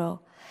it to grow.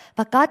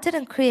 But God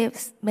didn't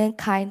create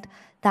mankind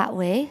that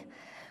way.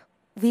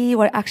 We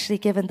were actually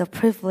given the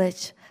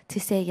privilege to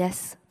say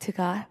yes to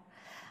God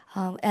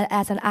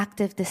as an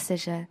active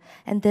decision.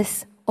 And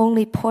this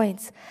only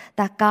points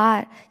that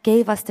God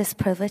gave us this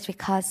privilege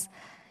because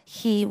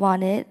He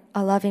wanted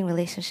a loving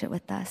relationship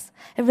with us.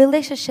 A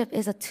relationship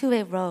is a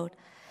two-way road.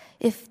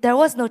 If there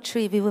was no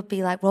tree, we would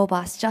be like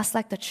robots, just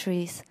like the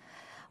trees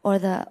or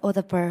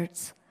the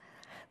birds.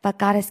 But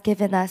God has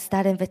given us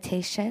that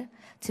invitation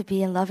to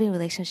be in loving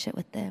relationship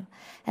with them.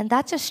 And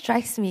that just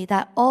strikes me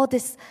that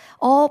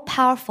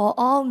all-powerful,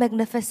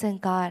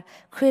 all-magnificent God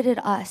created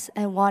us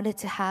and wanted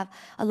to have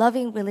a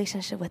loving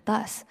relationship with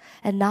us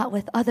and not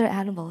with other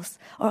animals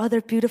or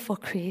other beautiful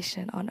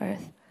creation on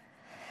earth.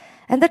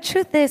 And the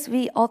truth is,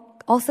 we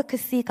also could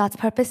see God's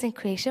purpose in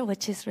creation,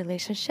 which is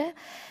relationship,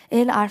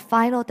 in our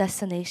final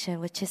destination,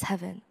 which is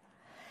heaven.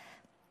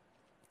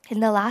 In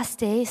the last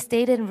days,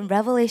 stated in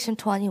Revelation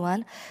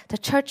 21, the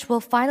church will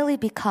finally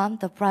become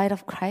the bride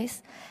of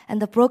Christ,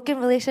 and the broken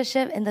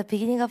relationship in the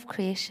beginning of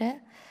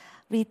creation,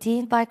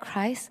 redeemed by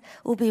Christ,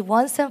 will be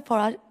once and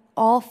for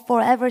all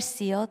forever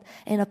sealed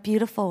in a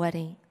beautiful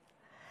wedding.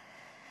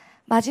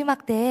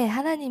 마지막 때에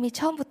하나님이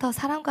처음부터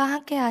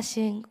사람과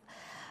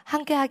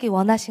함께하기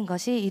원하신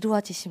것이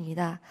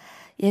이루어지십니다.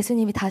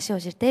 예수님이 다시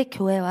오실 때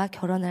교회와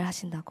결혼을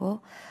하신다고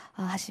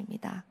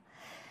하십니다.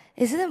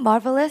 Isn't it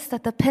marvelous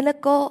that the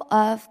pinnacle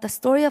of the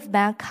story of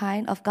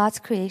mankind, of God's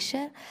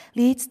creation,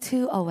 leads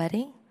to a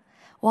wedding?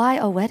 Why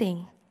a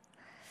wedding?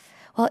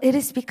 Well, it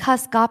is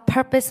because God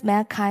purposed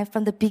mankind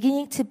from the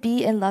beginning to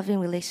be in loving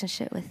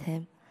relationship with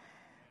Him.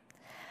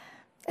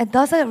 And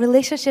does a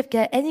relationship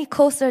get any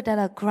closer than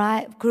a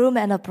groom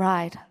and a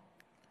bride?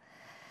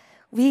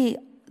 We,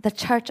 the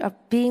church, are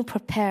being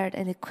prepared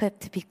and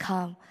equipped to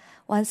become,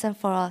 once and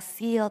for all,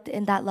 sealed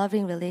in that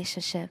loving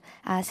relationship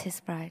as His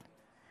bride.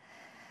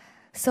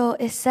 So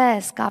it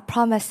says, God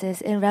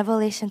promises in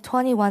Revelation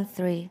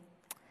 21:3,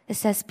 it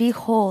says,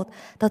 Behold,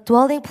 the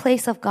dwelling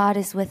place of God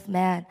is with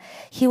man.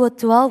 He will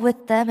dwell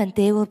with them and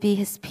they will be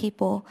His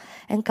people.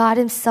 And God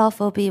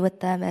Himself will be with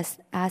them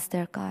as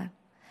their God.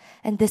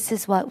 And this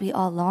is what we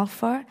all long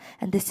for,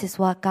 and this is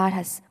what God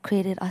has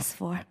created us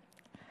for.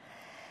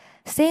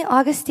 St.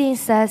 Augustine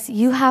says,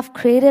 You have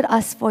created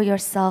us for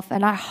yourself,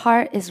 and our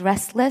heart is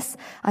restless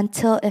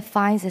until it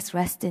finds its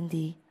rest in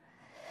Thee.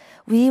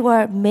 We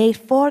were made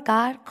for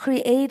God,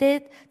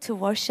 created to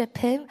worship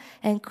Him,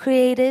 and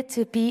created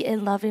to be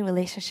in loving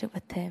relationship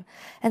with Him.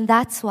 And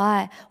that's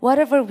why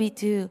whatever we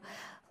do,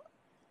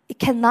 it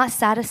cannot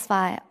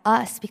satisfy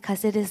us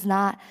because it is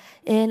not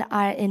in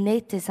our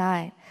innate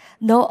design.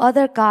 No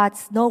other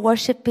gods, no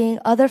worshiping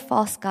other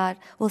false god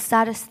will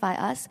satisfy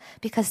us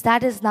because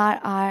that is not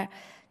our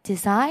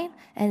design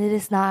and it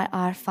is not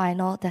our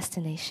final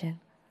destination.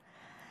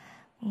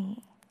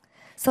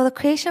 So the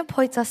creation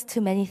points us to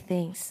many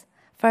things.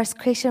 First,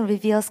 creation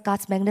reveals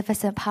God's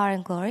magnificent power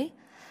and glory.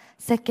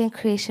 Second,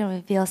 creation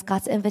reveals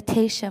God's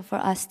invitation for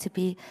us to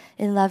be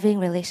in loving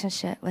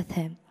relationship with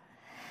Him.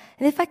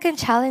 And if I can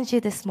challenge you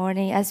this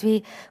morning as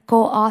we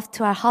go off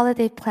to our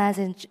holiday plans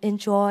and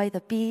enjoy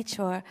the beach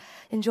or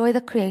enjoy the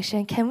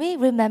creation, can we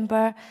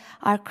remember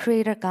our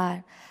Creator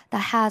God that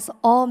has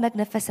all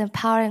magnificent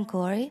power and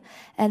glory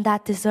and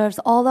that deserves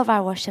all of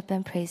our worship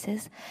and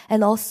praises,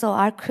 and also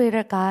our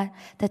Creator God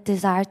that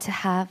desires to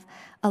have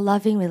a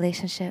loving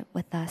relationship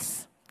with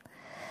us.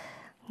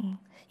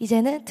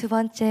 이제는 두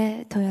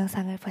번째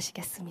동영상을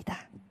보시겠습니다.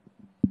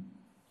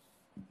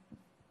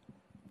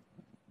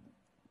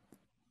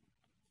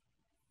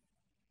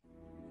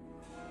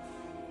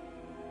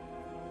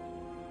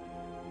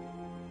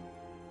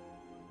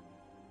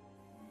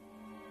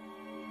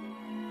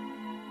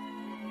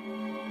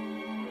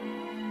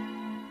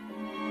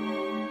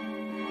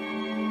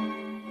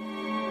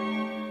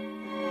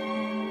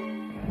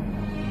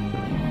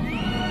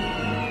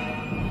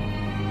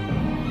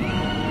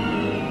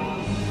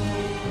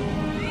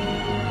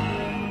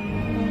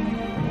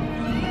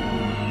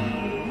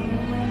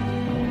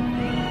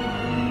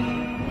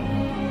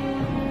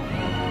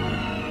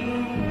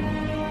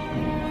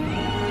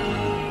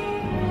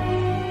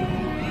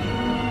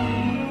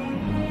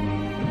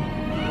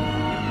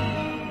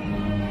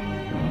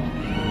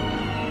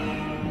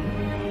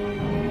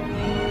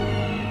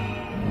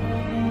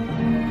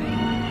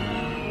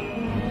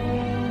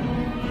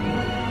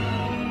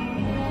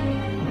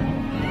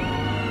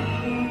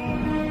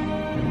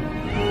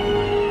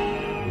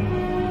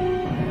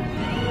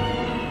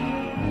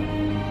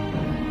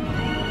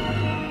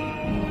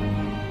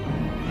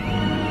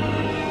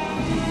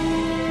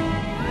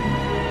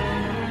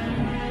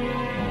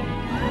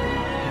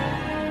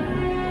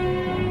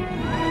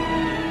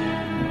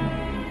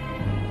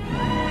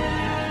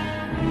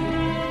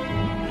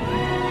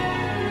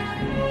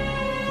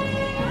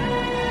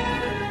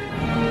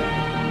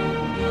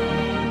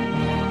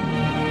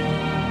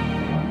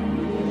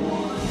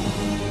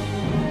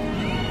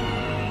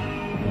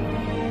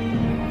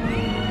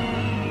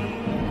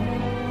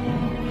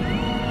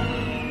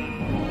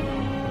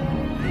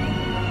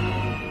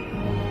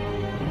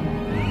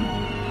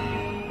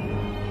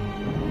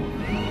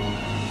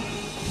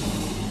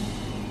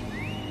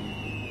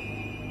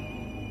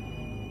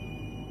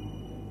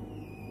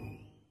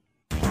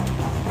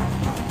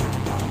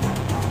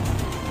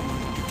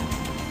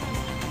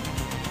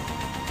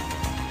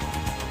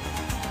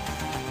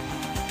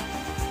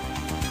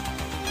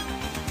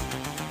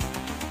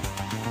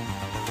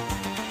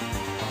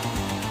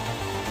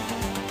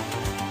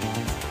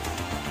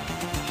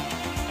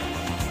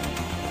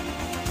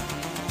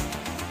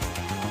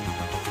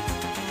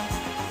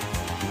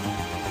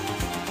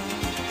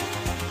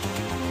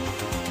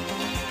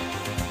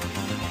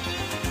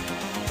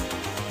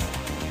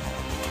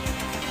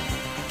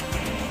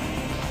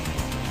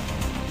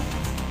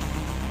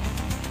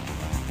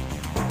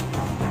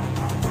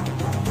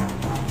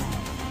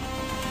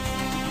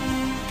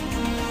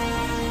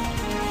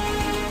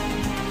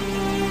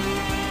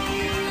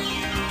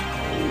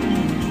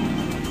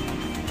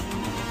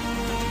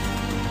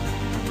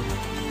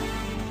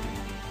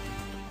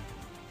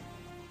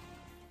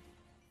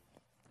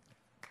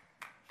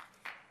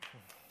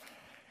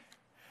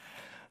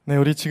 네,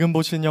 우리 지금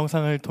보신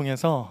영상을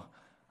통해서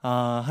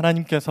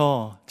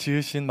하나님께서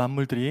지으신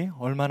만물들이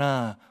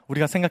얼마나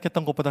우리가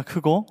생각했던 것보다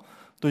크고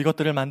또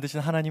이것들을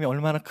만드신 하나님이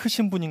얼마나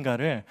크신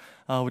분인가를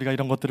우리가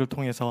이런 것들을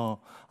통해서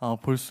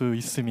볼 수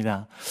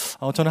있습니다.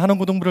 저는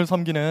한원고등부를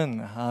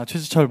섬기는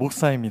최지철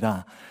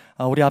목사입니다.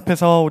 우리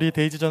앞에서 우리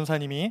데이지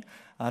전사님이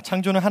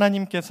창조는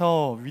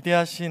하나님께서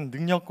위대하신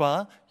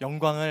능력과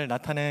영광을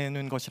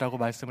나타내는 것이라고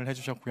말씀을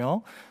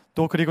해주셨고요.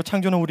 또 그리고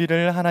창조는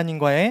우리를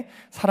하나님과의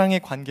사랑의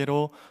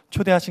관계로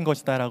초대하신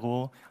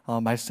것이다라고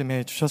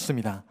말씀해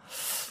주셨습니다.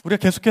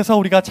 우리가 계속해서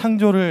우리가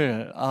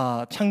창조를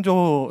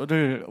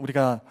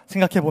우리가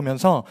생각해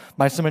보면서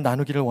말씀을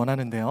나누기를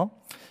원하는데요.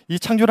 이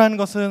창조라는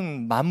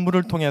것은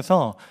만물을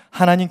통해서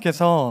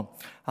하나님께서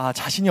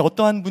자신이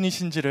어떠한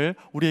분이신지를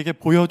우리에게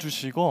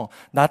보여주시고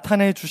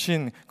나타내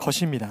주신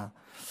것입니다.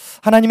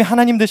 하나님이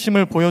하나님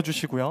되심을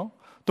보여주시고요.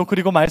 또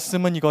그리고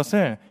말씀은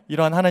이것을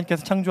이러한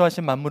하나님께서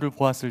창조하신 만물을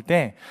보았을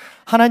때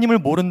하나님을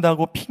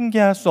모른다고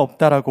핑계할 수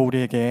없다라고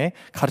우리에게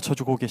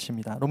가르쳐주고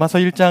계십니다. 로마서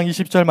 1장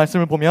 20절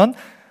말씀을 보면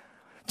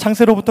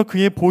창세로부터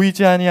그의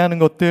보이지 아니하는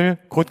것들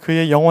곧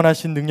그의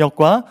영원하신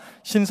능력과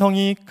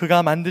신성이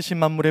그가 만드신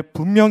만물에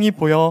분명히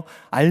보여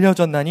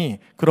알려졌나니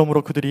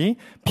그러므로 그들이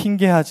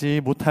핑계하지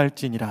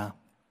못할지니라.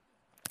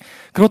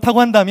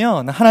 그렇다고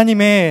한다면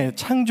하나님의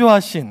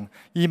창조하신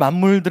이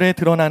만물들에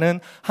드러나는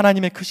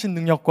하나님의 크신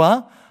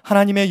능력과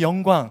하나님의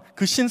영광,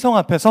 그 신성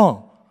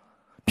앞에서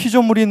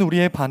피조물인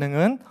우리의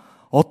반응은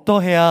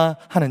어떠해야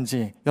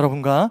하는지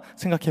여러분과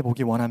생각해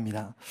보기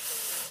원합니다.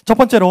 첫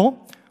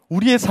번째로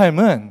우리의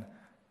삶은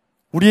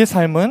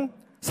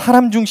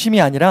사람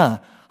중심이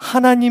아니라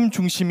하나님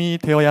중심이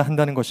되어야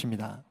한다는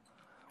것입니다.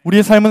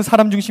 우리의 삶은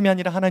사람 중심이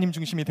아니라 하나님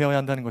중심이 되어야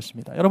한다는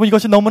것입니다. 여러분,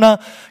 이것이 너무나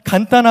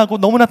간단하고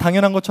너무나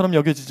당연한 것처럼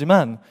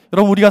여겨지지만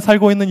여러분, 우리가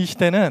살고 있는 이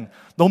시대는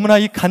너무나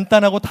이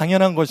간단하고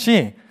당연한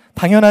것이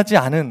당연하지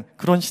않은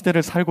그런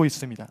시대를 살고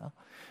있습니다.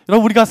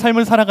 여러분, 우리가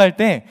삶을 살아갈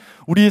때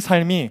우리의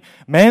삶이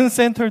man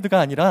centered가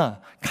아니라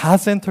God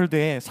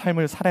centered의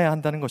삶을 살아야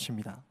한다는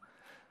것입니다.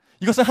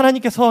 이것은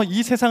하나님께서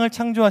이 세상을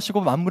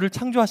창조하시고 만물을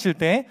창조하실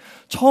때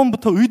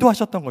처음부터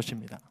의도하셨던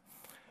것입니다.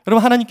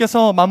 여러분,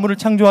 하나님께서 만물을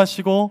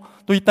창조하시고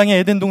또 이 땅에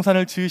에덴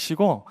동산을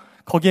지으시고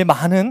거기에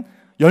많은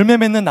열매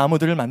맺는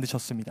나무들을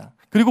만드셨습니다.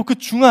 그리고 그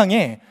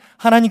중앙에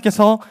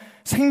하나님께서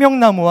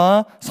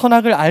생명나무와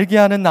선악을 알게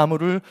하는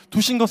나무를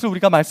두신 것을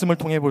우리가 말씀을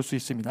통해 볼 수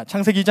있습니다.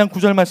 창세기 2장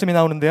 9절 말씀이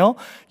나오는데요.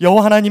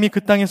 여호와 하나님이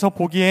그 땅에서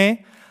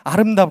보기에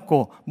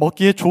아름답고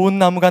먹기에 좋은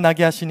나무가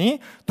나게 하시니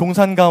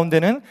동산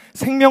가운데는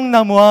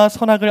생명나무와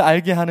선악을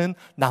알게 하는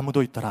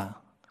나무도 있더라.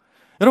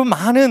 여러분,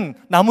 많은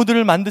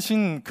나무들을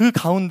만드신 그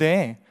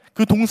가운데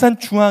그 동산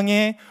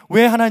중앙에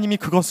왜 하나님이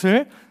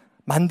그것을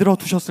만들어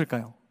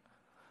두셨을까요?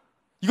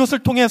 이것을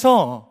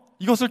통해서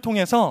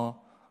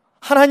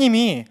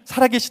하나님이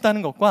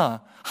살아계시다는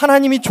것과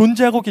하나님이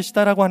존재하고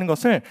계시다라고 하는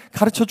것을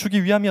가르쳐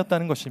주기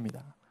위함이었다는 것입니다.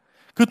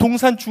 그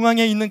동산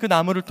중앙에 있는 그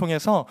나무를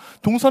통해서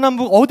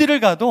동서남북 어디를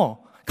가도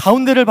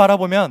가운데를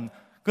바라보면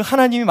그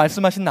하나님이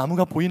말씀하신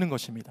나무가 보이는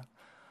것입니다.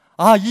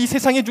 아, 이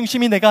세상의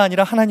중심이 내가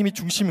아니라 하나님이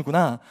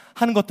중심이구나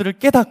하는 것들을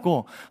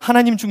깨닫고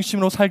하나님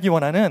중심으로 살기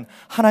원하는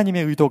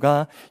하나님의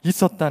의도가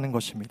있었다는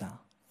것입니다.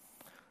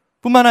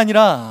 뿐만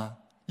아니라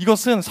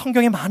이것은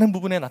성경의 많은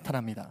부분에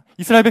나타납니다.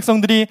 이스라엘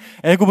백성들이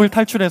애굽을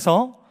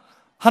탈출해서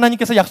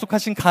하나님께서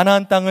약속하신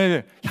가나안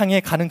땅을 향해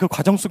가는 그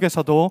과정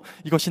속에서도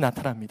이것이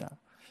나타납니다.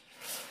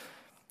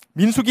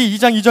 민수기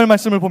 2장 2절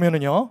말씀을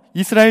보면은요,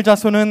 이스라엘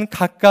자손은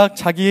각각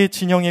자기의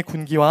진영의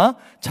군기와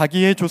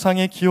자기의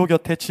조상의 기호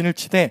곁에 진을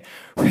치되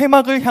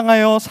회막을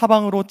향하여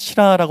사방으로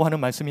치라라고 하는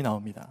말씀이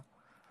나옵니다.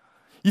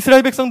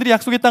 이스라엘 백성들이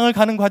약속의 땅을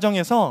가는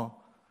과정에서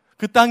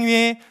그 땅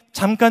위에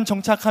잠깐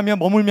정착하며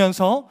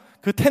머물면서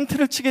그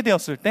텐트를 치게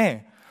되었을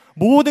때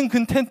모든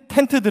그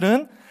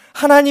텐트들은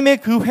하나님의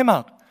그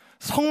회막,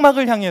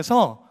 성막을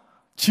향해서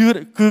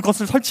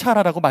그것을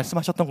설치하라라고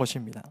말씀하셨던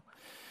것입니다.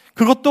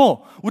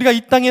 그것도 우리가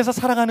이 땅에서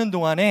살아가는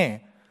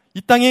동안에,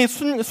 이 땅의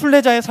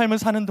순례자의 삶을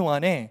사는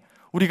동안에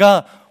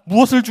우리가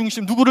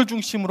누구를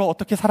중심으로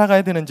어떻게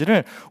살아가야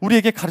되는지를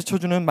우리에게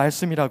가르쳐주는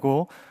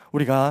말씀이라고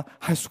우리가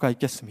할 수가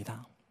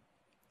있겠습니다.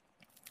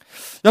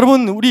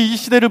 여러분, 우리 이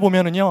시대를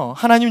보면은요,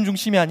 하나님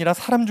중심이 아니라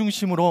사람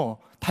중심으로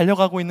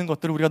달려가고 있는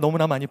것들을 우리가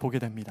너무나 많이 보게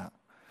됩니다.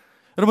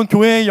 여러분,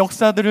 교회의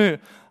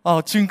역사들을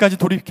지금까지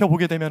돌이켜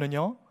보게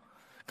되면은요,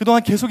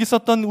 그동안 계속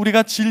있었던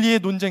우리가 진리의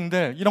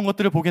논쟁들, 이런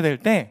것들을 보게 될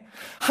때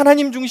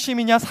하나님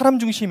중심이냐 사람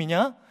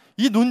중심이냐,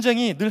 이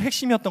논쟁이 늘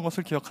핵심이었던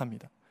것을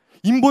기억합니다.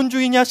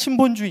 인본주의냐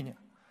신본주의냐,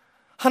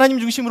 하나님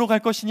중심으로 갈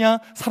것이냐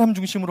사람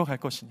중심으로 갈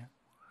것이냐.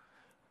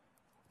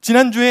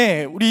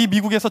 지난주에 우리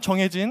미국에서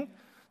정해진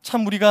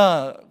참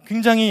우리가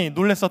굉장히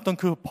놀랐었던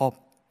그 법,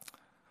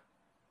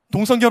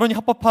 동성결혼이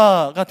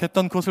합법화가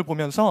됐던 그것을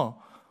보면서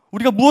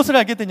우리가 무엇을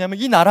알게 되냐면,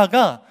 이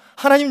나라가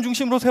하나님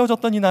중심으로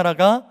세워졌던 이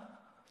나라가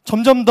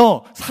점점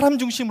더 사람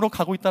중심으로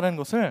가고 있다는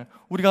것을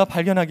우리가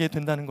발견하게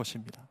된다는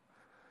것입니다.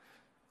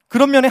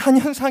 그런 면의 한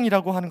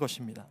현상이라고 하는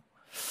것입니다.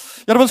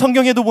 여러분,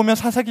 성경에도 보면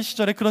사사기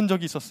시절에 그런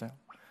적이 있었어요.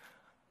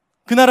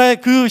 그 나라에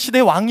그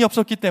시대에 왕이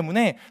없었기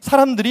때문에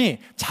사람들이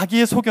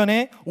자기의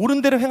소견에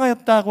옳은 대로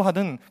행하였다고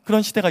하던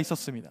그런 시대가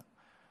있었습니다.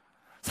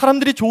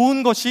 사람들이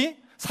좋은 것이,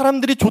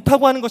 사람들이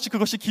좋다고 하는 것이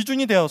그것이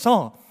기준이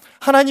되어서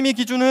하나님의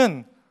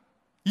기준은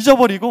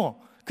잊어버리고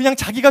그냥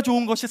자기가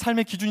좋은 것이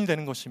삶의 기준이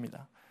되는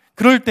것입니다.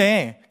 그럴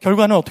때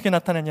결과는 어떻게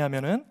나타나냐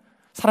하면은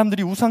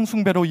사람들이 우상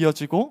숭배로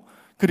이어지고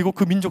그리고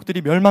그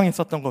민족들이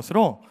멸망했었던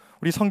것으로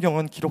우리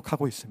성경은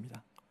기록하고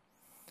있습니다.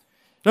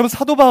 여러분,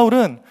 사도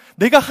바울은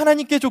내가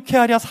하나님께 좋게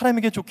하랴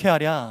사람에게 좋게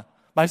하랴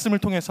말씀을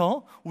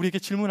통해서 우리에게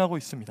질문하고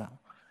있습니다.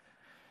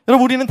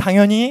 여러분, 우리는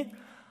당연히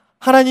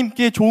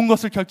하나님께 좋은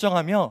것을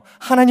결정하며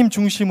하나님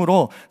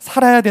중심으로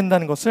살아야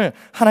된다는 것을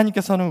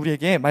하나님께서는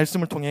우리에게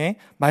말씀을 통해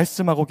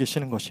말씀하고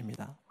계시는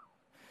것입니다.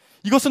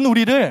 이것은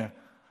우리를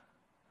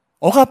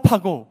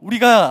억압하고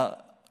우리가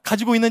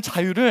가지고 있는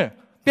자유를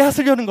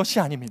빼앗으려는 것이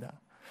아닙니다.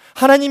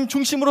 하나님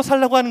중심으로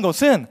살라고 하는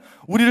것은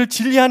우리를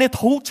진리 안에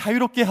더욱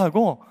자유롭게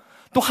하고,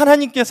 또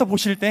하나님께서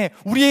보실 때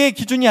우리의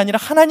기준이 아니라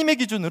하나님의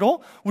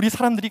기준으로 우리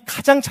사람들이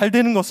가장 잘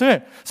되는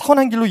것을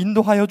선한 길로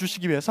인도하여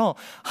주시기 위해서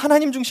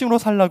하나님 중심으로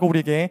살라고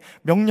우리에게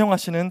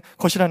명령하시는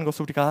것이라는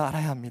것을 우리가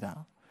알아야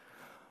합니다.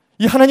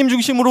 이 하나님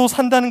중심으로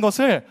산다는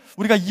것을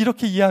우리가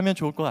이렇게 이해하면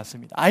좋을 것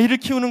같습니다. 아이를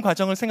키우는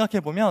과정을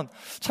생각해 보면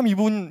참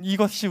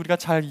이것이 우리가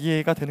잘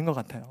이해가 되는 것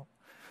같아요.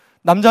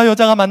 남자와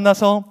여자가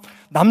만나서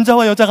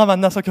남자와 여자가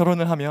만나서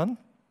결혼을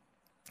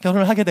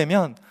하게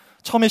되면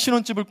처음에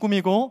신혼집을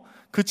꾸미고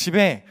그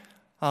집에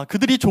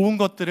그들이 좋은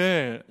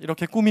것들을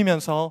이렇게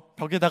꾸미면서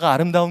벽에다가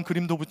아름다운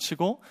그림도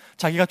붙이고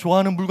자기가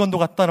좋아하는 물건도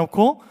갖다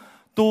놓고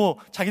또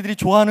자기들이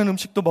좋아하는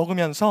음식도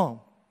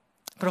먹으면서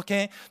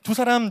그렇게 두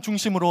사람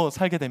중심으로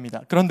살게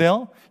됩니다.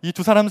 그런데요, 이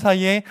두 사람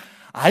사이에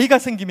아이가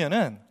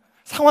생기면은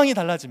상황이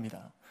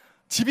달라집니다.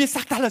 집이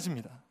싹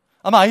달라집니다.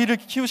 아마 아이를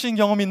키우신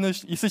경험이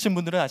있으신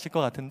분들은 아실 것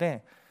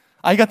같은데,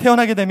 아이가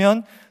태어나게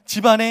되면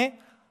집안에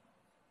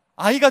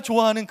아이가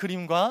좋아하는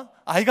그림과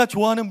아이가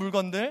좋아하는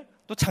물건들,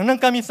 또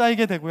장난감이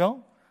쌓이게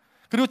되고요.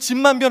 그리고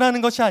집만 변하는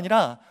것이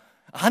아니라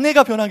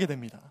아내가 변하게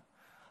됩니다.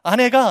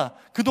 아내가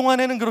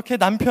그동안에는 그렇게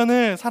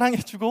남편을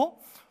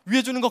사랑해주고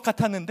위해주는 것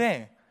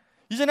같았는데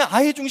이제는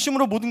아이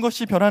중심으로 모든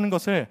것이 변하는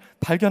것을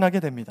발견하게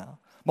됩니다.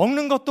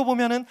 먹는 것도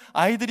보면은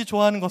아이들이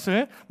좋아하는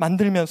것을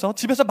만들면서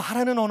집에서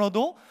말하는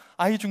언어도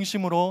아이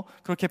중심으로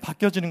그렇게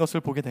바뀌어지는 것을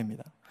보게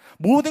됩니다.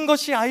 모든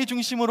것이 아이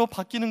중심으로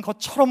바뀌는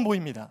것처럼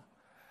보입니다.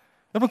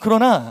 여러분,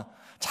 그러나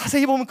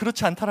자세히 보면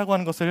그렇지 않다라고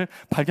하는 것을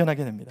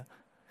발견하게 됩니다.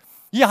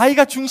 이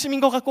아이가 중심인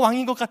것 같고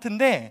왕인 것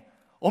같은데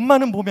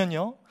엄마는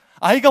보면요,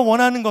 아이가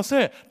원하는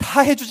것을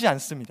다 해주지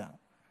않습니다.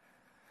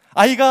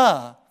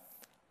 아이가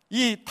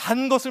이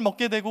단 것을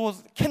먹게 되고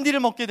캔디를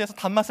먹게 돼서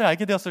단맛을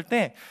알게 되었을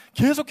때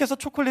계속해서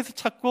초콜릿을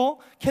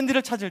찾고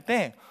캔디를 찾을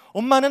때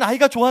엄마는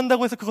아이가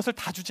좋아한다고 해서 그것을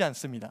다 주지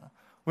않습니다.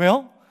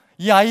 왜요?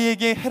 이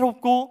아이에게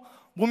해롭고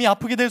몸이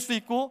아프게 될 수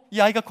있고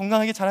이 아이가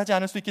건강하게 자라지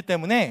않을 수 있기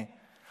때문에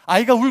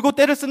아이가 울고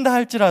떼를 쓴다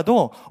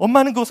할지라도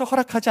엄마는 그것을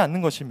허락하지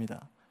않는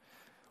것입니다.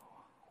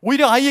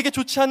 오히려 아이에게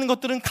좋지 않은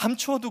것들은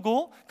감추어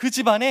두고 그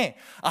집안에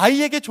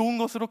아이에게 좋은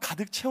것으로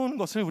가득 채우는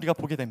것을 우리가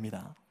보게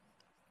됩니다.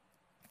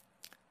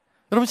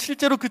 여러분,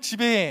 실제로 그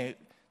집의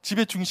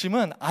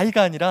중심은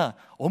아이가 아니라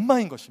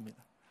엄마인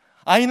것입니다.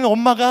 아이는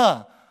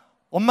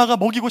엄마가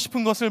먹이고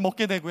싶은 것을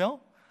먹게 되고요.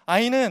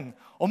 아이는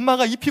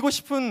엄마가 입히고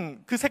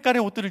싶은 그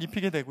색깔의 옷들을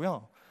입히게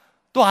되고요.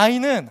 또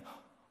아이는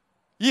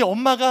이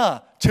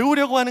엄마가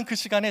재우려고 하는 그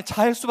시간에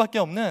잘 수밖에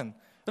없는,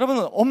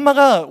 여러분,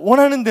 엄마가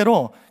원하는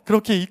대로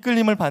그렇게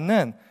이끌림을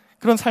받는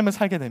그런 삶을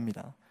살게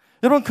됩니다.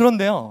 여러분,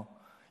 그런데요,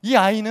 이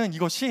아이는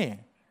이것이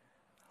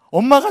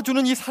엄마가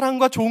주는 이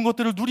사랑과 좋은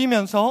것들을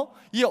누리면서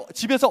이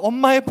집에서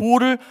엄마의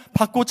보호를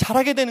받고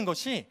자라게 되는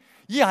것이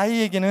이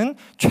아이에게는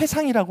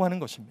최상이라고 하는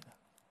것입니다.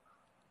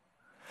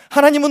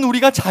 하나님은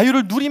우리가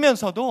자유를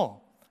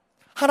누리면서도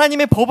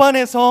하나님의 법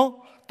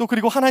안에서 또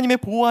그리고 하나님의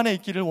보호 안에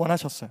있기를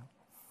원하셨어요.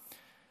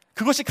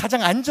 그것이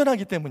가장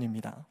안전하기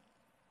때문입니다.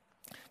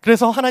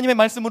 그래서 하나님의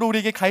말씀으로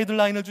우리에게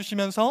가이드라인을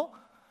주시면서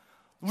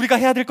우리가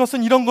해야 될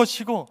것은 이런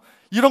것이고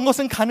이런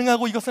것은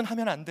가능하고 이것은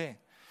하면 안 돼.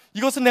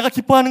 이것은 내가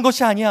기뻐하는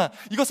것이 아니야.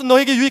 이것은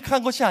너에게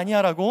유익한 것이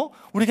아니야 라고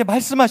우리에게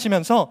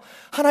말씀하시면서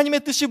하나님의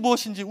뜻이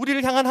무엇인지,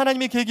 우리를 향한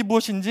하나님의 계획이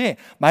무엇인지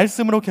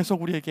말씀으로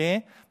계속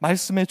우리에게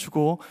말씀해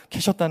주고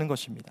계셨다는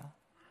것입니다.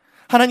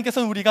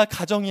 하나님께서는 우리가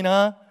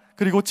가정이나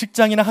그리고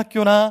직장이나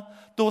학교나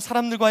또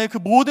사람들과의 그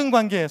모든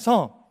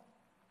관계에서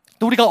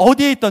또 우리가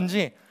어디에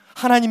있든지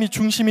하나님이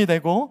중심이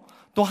되고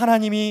또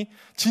하나님이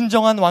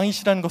진정한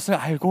왕이시라는 것을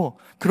알고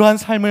그러한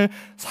삶을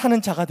사는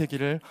자가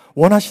되기를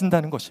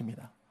원하신다는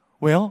것입니다.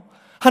 왜요?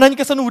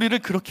 하나님께서는 우리를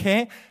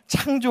그렇게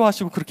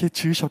창조하시고 그렇게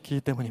지으셨기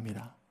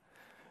때문입니다.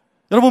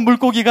 여러분,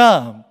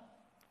 물고기가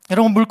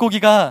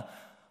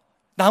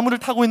나무를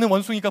타고 있는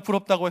원숭이가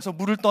부럽다고 해서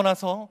물을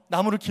떠나서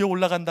나무를 기어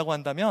올라간다고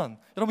한다면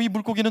여러분, 이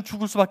물고기는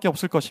죽을 수밖에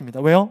없을 것입니다.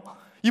 왜요?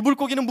 이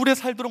물고기는 물에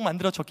살도록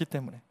만들어졌기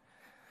때문에.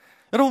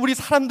 여러분, 우리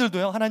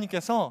사람들도요,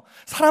 하나님께서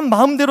사람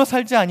마음대로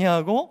살지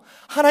아니하고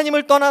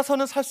하나님을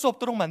떠나서는 살 수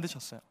없도록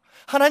만드셨어요.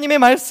 하나님의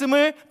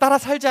말씀을 따라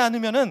살지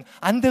않으면은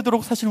안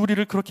되도록 사실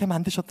우리를 그렇게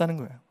만드셨다는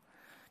거예요.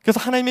 그래서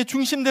하나님의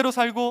중심대로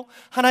살고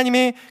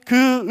하나님의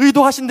그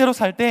의도하신 대로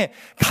살 때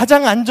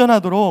가장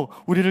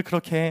안전하도록 우리를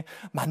그렇게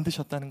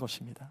만드셨다는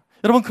것입니다.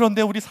 여러분,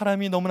 그런데 우리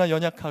사람이 너무나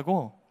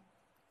연약하고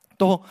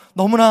또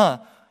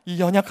너무나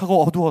이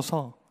연약하고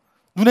어두워서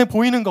눈에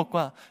보이는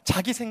것과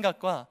자기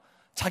생각과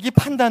자기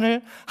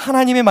판단을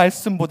하나님의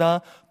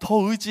말씀보다 더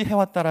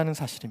의지해왔다라는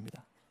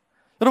사실입니다.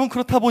 여러분,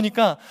 그렇다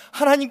보니까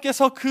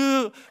하나님께서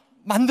그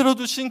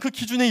만들어두신 그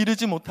기준에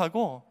이르지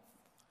못하고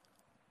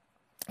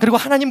그리고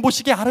하나님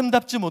보시기에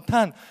아름답지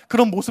못한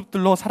그런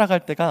모습들로 살아갈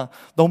때가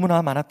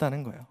너무나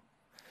많았다는 거예요.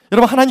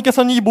 여러분,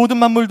 하나님께서는 이 모든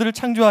만물들을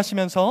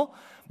창조하시면서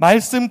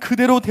말씀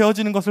그대로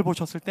되어지는 것을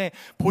보셨을 때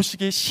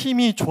보시기에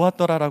심히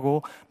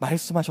좋았더라라고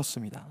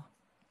말씀하셨습니다.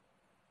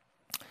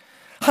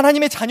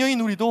 하나님의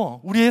자녀인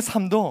우리의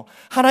삶도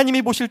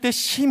하나님이 보실 때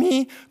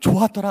심히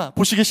좋았더라,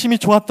 보시기에 심히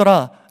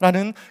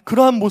좋았더라라는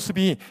그러한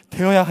모습이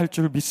되어야 할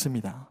줄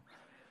믿습니다.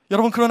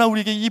 여러분, 그러나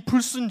우리에게 이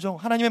불순종,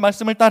 하나님의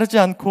말씀을 따르지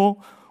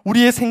않고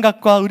우리의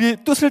생각과 우리의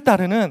뜻을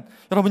따르는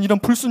여러분, 이런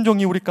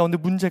불순종이 우리 가운데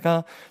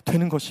문제가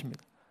되는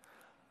것입니다.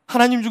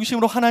 하나님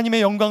중심으로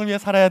하나님의 영광을 위해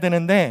살아야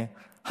되는데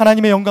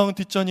하나님의 영광은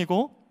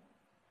뒷전이고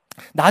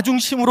나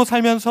중심으로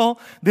살면서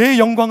내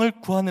영광을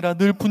구하느라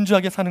늘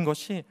분주하게 사는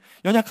것이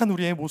연약한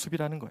우리의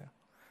모습이라는 거예요.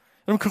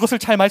 여러분 그것을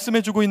잘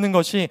말씀해 주고 있는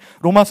것이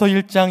로마서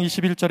 1장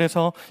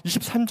 21절에서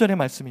 23절의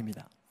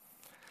말씀입니다.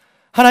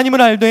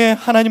 하나님을 알되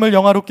하나님을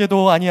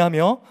영화롭게도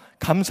아니하며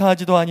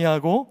감사하지도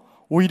아니하고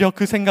오히려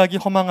그 생각이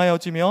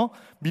허망하여지며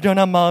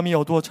미련한 마음이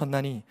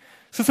어두워졌나니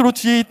스스로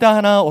지혜 있다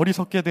하나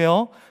어리석게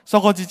되어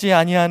썩어지지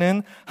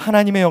아니하는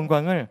하나님의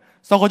영광을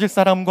썩어질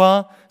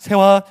사람과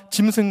새와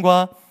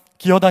짐승과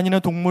기어다니는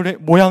동물의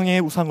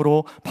모양의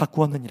우상으로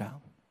바꾸었느니라.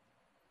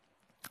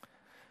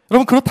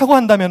 여러분 그렇다고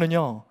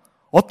한다면은요,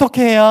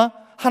 어떻게 해야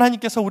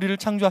하나님께서 우리를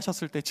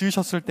창조하셨을 때,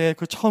 지으셨을 때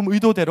그 처음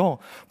의도대로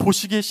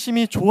보시기에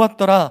심히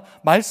좋았더라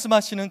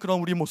말씀하시는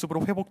그런 우리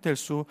모습으로 회복될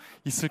수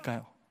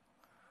있을까요?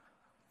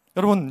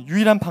 여러분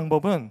유일한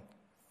방법은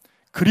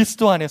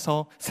그리스도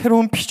안에서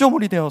새로운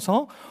피조물이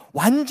되어서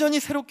완전히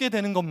새롭게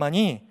되는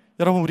것만이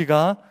여러분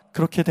우리가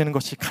그렇게 되는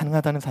것이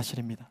가능하다는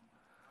사실입니다.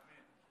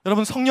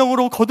 여러분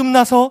성령으로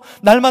거듭나서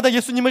날마다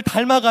예수님을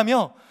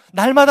닮아가며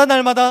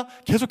날마다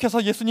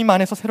계속해서 예수님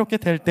안에서 새롭게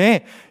될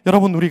때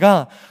여러분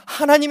우리가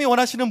하나님이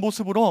원하시는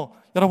모습으로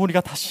여러분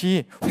우리가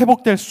다시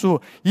회복될 수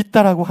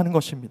있다라고 하는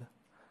것입니다.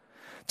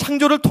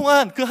 창조를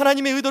통한 그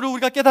하나님의 의도를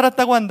우리가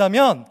깨달았다고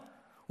한다면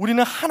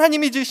우리는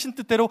하나님이 지으신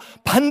뜻대로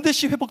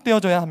반드시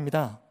회복되어져야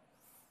합니다.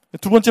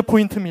 두 번째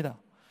포인트입니다.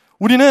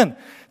 우리는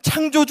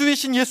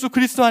창조주이신 예수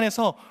그리스도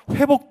안에서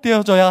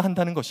회복되어져야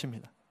한다는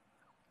것입니다.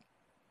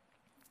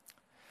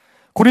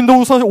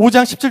 고린도후서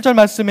 5장 17절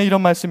말씀에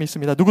이런 말씀이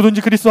있습니다. 누구든지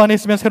그리스도 안에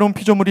있으면 새로운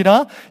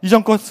피조물이라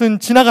이전 것은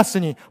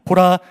지나갔으니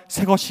보라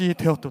새 것이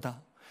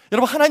되었도다.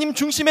 여러분 하나님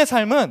중심의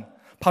삶은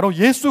바로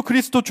예수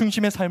그리스도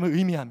중심의 삶을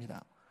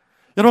의미합니다.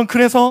 여러분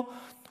그래서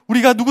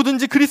우리가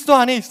누구든지 그리스도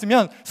안에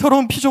있으면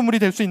새로운 피조물이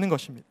될 수 있는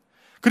것입니다.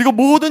 그리고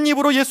모든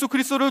입으로 예수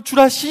그리스도를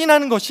주라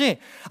시인하는 것이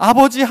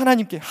아버지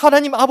하나님께,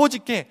 하나님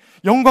아버지께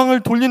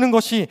영광을 돌리는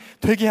것이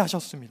되게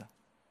하셨습니다.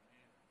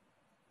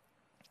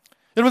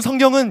 여러분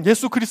성경은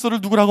예수 그리스도를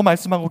누구라고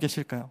말씀하고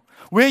계실까요?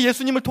 왜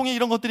예수님을 통해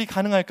이런 것들이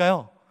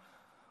가능할까요?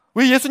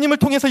 왜 예수님을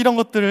통해서 이런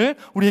것들을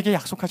우리에게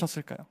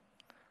약속하셨을까요?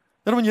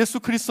 여러분 예수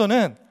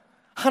그리스도는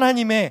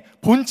하나님의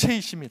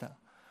본체이십니다.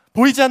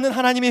 보이지 않는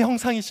하나님의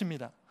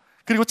형상이십니다.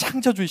 그리고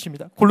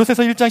창조주이십니다.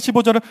 골로새서 1장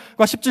 15절과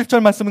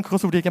 17절 말씀은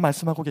그것을 우리에게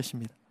말씀하고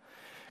계십니다.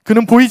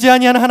 그는 보이지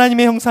아니하는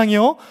하나님의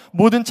형상이요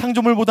모든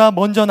창조물보다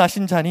먼저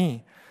나신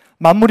자니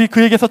만물이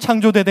그에게서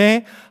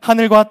창조되되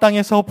하늘과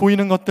땅에서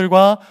보이는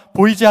것들과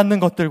보이지 않는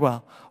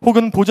것들과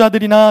혹은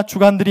보좌들이나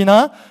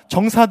주관들이나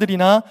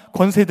정사들이나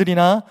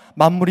권세들이나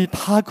만물이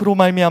다 그로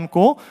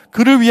말미암고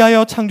그를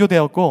위하여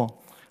창조되었고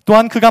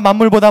또한 그가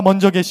만물보다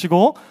먼저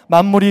계시고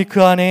만물이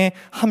그 안에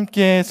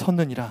함께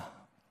섰느니라.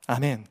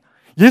 아멘.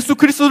 예수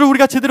그리스도를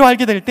우리가 제대로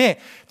알게 될 때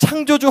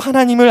창조주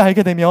하나님을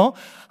알게 되며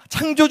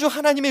창조주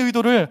하나님의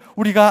의도를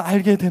우리가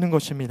알게 되는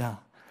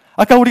것입니다.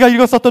 아까 우리가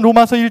읽었었던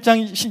로마서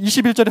 1장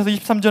 21절에서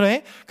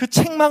 23절에 그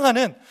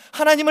책망하는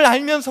하나님을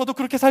알면서도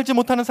그렇게 살지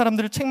못하는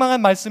사람들을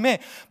책망한 말씀에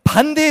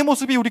반대의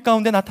모습이 우리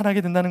가운데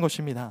나타나게 된다는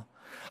것입니다.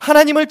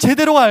 하나님을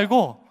제대로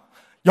알고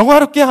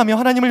영화롭게 하며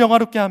하나님을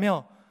영화롭게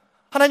하며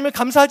하나님을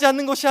감사하지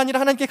않는 것이 아니라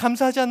하나님께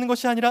감사하지 않는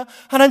것이 아니라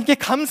하나님께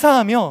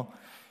감사하며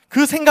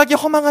그 생각이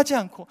허망하지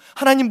않고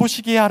하나님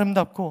보시기에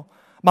아름답고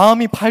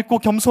마음이 밝고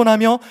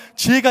겸손하며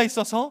지혜가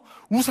있어서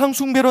우상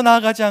숭배로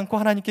나아가지 않고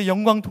하나님께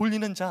영광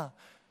돌리는 자,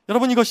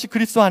 여러분 이것이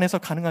그리스도 안에서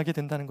가능하게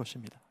된다는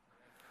것입니다.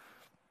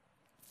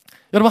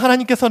 여러분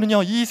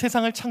하나님께서는요 이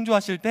세상을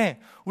창조하실 때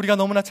우리가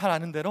너무나 잘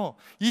아는 대로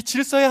이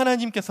질서의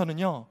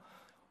하나님께서는요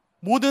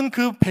모든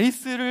그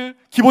베이스를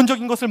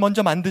기본적인 것을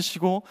먼저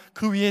만드시고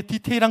그 위에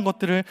디테일한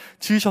것들을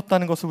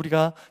지으셨다는 것을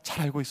우리가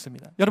잘 알고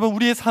있습니다. 여러분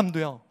우리의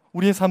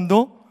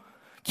삶도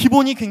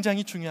기본이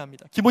굉장히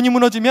중요합니다. 기본이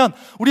무너지면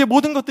우리의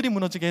모든 것들이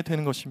무너지게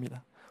되는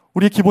것입니다.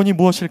 우리의 기본이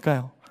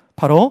무엇일까요?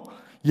 바로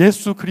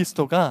예수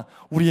그리스도가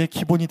우리의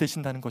기본이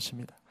되신다는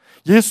것입니다.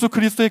 예수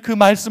그리스도의 그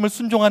말씀을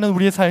순종하는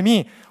우리의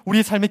삶이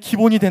우리의 삶의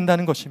기본이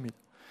된다는 것입니다.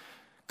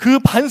 그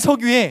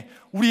반석 위에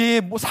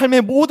우리의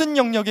삶의 모든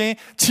영역에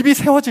집이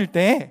세워질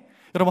때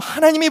여러분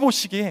하나님이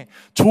보시기에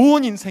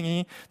좋은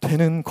인생이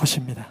되는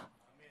것입니다.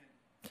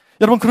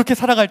 여러분 그렇게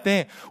살아갈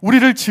때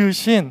우리를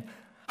지으신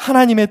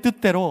하나님의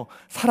뜻대로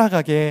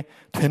살아가게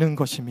되는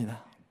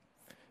것입니다.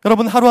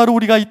 여러분 하루하루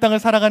우리가 이 땅을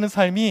살아가는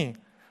삶이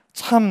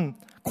참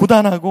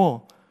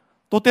고단하고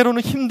또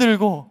때로는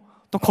힘들고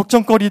또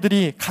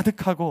걱정거리들이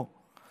가득하고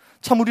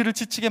참 우리를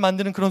지치게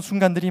만드는 그런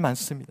순간들이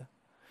많습니다.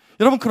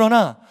 여러분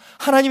그러나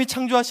하나님이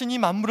창조하신 이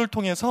만물을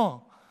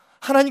통해서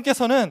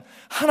하나님께서는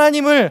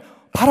하나님을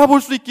바라볼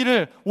수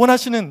있기를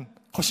원하시는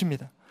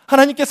것입니다.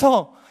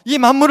 하나님께서 이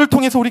만물을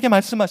통해서 우리에게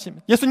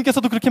말씀하십니다.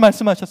 예수님께서도 그렇게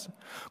말씀하셨어요.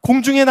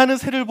 공중에 나는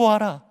새를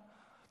보아라.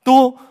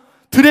 또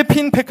들에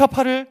핀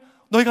백합화를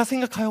너희가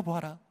생각하여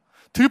보아라.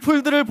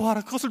 들풀들을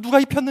보아라. 그것을 누가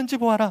입혔는지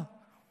보아라.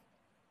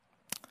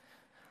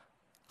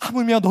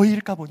 하물며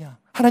너희일까 보냐.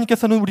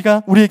 하나님께서는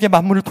우리에게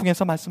만물을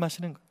통해서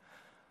말씀하시는 거예요.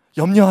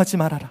 염려하지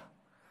말아라.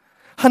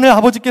 하늘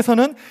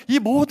아버지께서는 이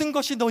모든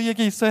것이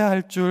너희에게 있어야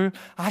할 줄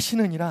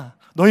아시느니라.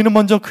 너희는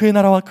먼저 그의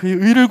나라와 그의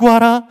의를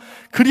구하라.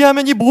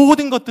 그리하면 이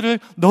모든 것들을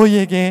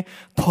너희에게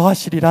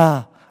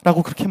더하시리라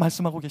라고 그렇게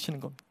말씀하고 계시는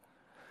겁니다.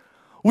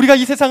 우리가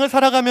이 세상을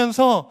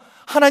살아가면서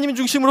하나님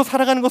중심으로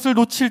살아가는 것을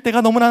놓칠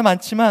때가 너무나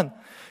많지만,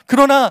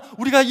 그러나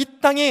우리가 이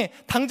땅에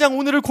당장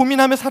오늘을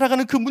고민하며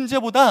살아가는 그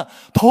문제보다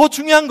더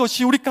중요한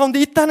것이 우리 가운데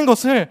있다는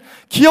것을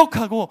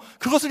기억하고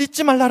그것을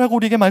잊지 말라라고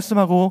우리에게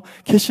말씀하고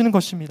계시는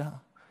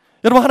것입니다.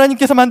 여러분,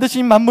 하나님께서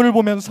만드신 만물을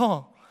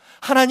보면서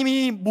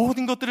하나님이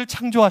모든 것들을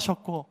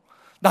창조하셨고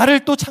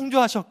나를 또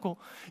창조하셨고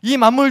이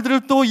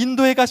만물들을 또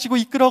인도해 가시고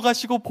이끌어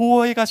가시고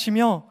보호해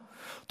가시며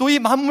또 이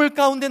만물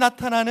가운데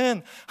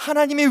나타나는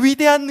하나님의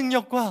위대한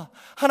능력과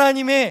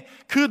하나님의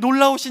그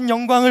놀라우신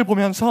영광을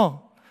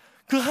보면서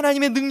그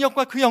하나님의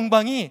능력과 그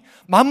영광이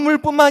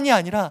만물뿐만이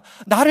아니라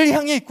나를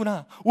향해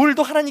있구나,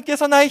 오늘도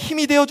하나님께서 나의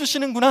힘이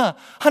되어주시는구나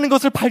하는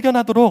것을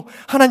발견하도록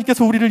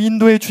하나님께서 우리를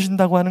인도해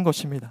주신다고 하는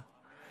것입니다.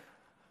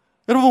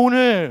 여러분,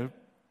 오늘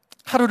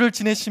하루를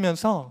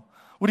지내시면서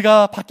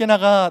우리가 밖에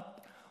나가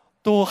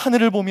또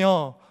하늘을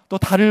보며 또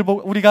달을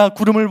보고, 우리가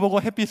구름을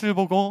보고 햇빛을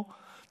보고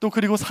또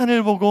그리고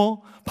산을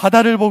보고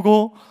바다를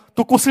보고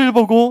또 꽃을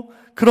보고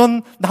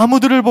그런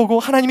나무들을 보고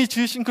하나님이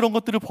지으신 그런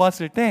것들을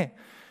보았을 때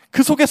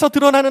그 속에서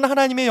드러나는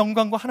하나님의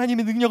영광과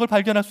하나님의 능력을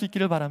발견할 수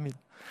있기를 바랍니다.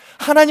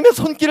 하나님의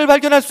손길을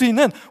발견할 수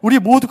있는 우리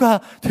모두가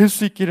될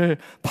수 있기를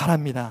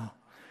바랍니다.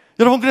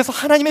 여러분, 그래서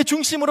하나님의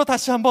중심으로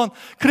다시 한번,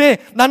 그래,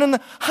 나는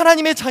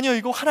하나님의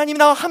자녀이고 하나님이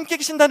나와 함께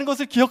계신다는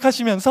것을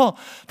기억하시면서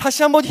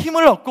다시 한번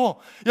힘을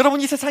얻고,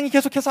 여러분, 이 세상이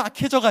계속해서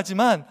악해져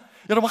가지만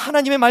여러분,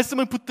 하나님의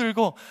말씀을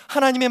붙들고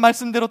하나님의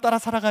말씀대로 따라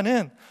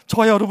살아가는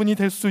저와 여러분이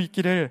될 수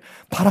있기를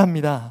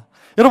바랍니다.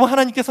 여러분,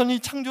 하나님께서는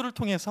이 창조를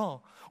통해서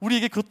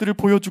우리에게 그것들을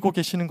보여주고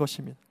계시는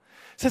것입니다.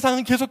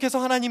 세상은 계속해서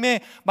하나님의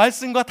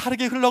말씀과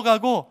다르게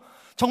흘러가고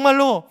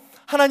정말로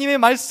하나님의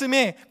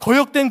말씀에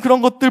거역된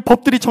그런 것들,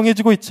 법들이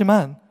정해지고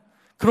있지만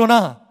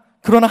그러나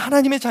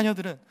하나님의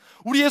자녀들은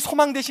우리의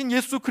소망 되신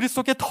예수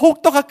그리스도께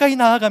더욱더 가까이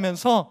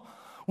나아가면서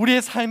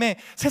우리의 삶에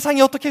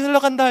세상이 어떻게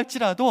흘러간다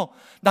할지라도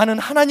나는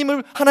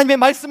하나님의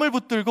말씀을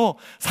붙들고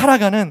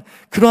살아가는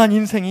그러한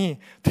인생이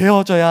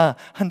되어져야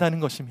한다는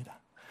것입니다.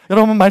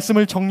 여러분,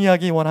 말씀을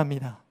정리하기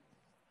원합니다.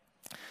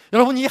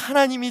 여러분, 이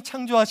하나님이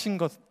창조하신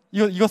것,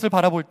 이것을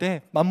바라볼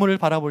때, 만물을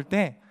바라볼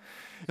때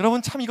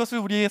여러분, 참 이것을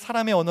우리의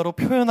사람의 언어로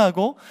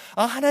표현하고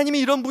하나님이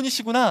이런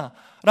분이시구나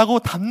라고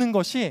담는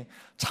것이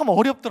참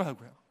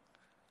어렵더라고요.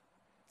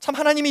 참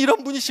하나님이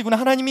이런 분이시구나,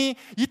 하나님이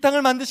이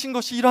땅을 만드신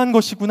것이 이러한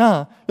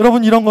것이구나,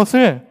 여러분, 이런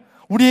것을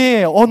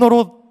우리의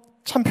언어로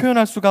참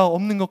표현할 수가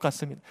없는 것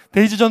같습니다.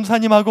 데이지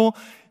전사님하고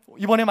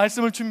이번에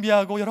말씀을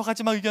준비하고 여러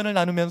가지 의견을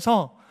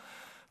나누면서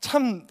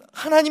참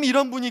하나님이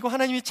이런 분이고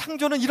하나님이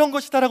창조는 이런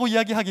것이다라고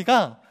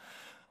이야기하기가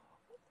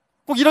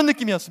꼭 이런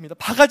느낌이었습니다.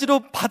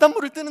 바가지로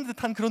바닷물을 뜨는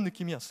듯한 그런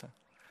느낌이었어요.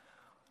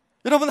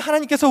 여러분,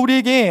 하나님께서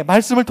우리에게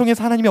말씀을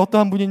통해서 하나님이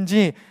어떠한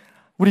분인지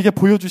우리에게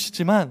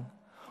보여주시지만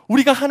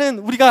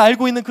우리가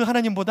알고 있는 그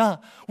하나님보다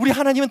우리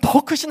하나님은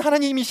더 크신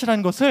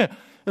하나님이시라는 것을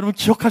여러분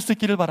기억할 수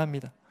있기를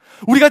바랍니다.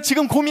 우리가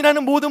지금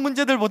고민하는 모든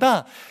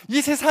문제들보다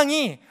이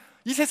세상이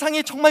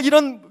정말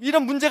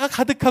이런 문제가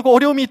가득하고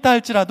어려움이 있다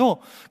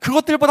할지라도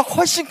그것들보다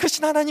훨씬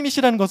크신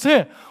하나님이시라는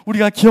것을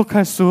우리가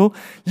기억할 수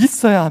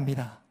있어야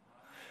합니다.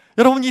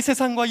 여러분, 이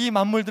세상과 이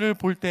만물들을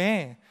볼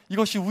때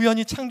이것이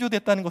우연히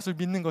창조됐다는 것을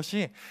믿는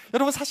것이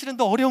여러분 사실은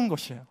더 어려운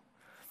것이에요.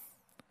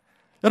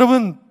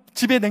 여러분,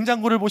 집에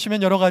냉장고를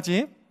보시면 여러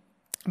가지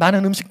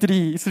많은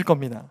음식들이 있을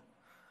겁니다.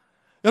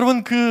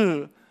 여러분,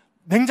 그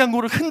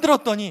냉장고를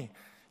흔들었더니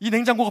이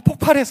냉장고가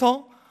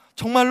폭발해서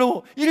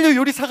정말로 인류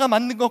요리사가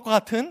만든 것과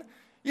같은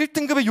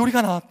 1등급의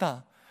요리가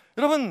나왔다.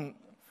 여러분,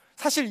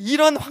 사실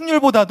이런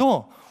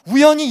확률보다도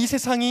우연히 이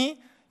세상이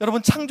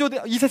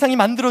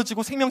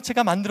만들어지고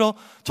생명체가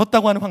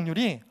만들어졌다고 하는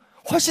확률이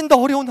훨씬 더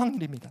어려운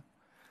확률입니다.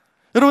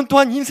 여러분,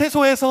 또한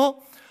인쇄소에서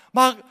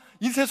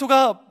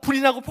인쇄소가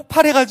불이 나고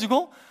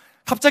폭발해가지고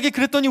갑자기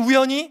그랬더니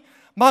우연히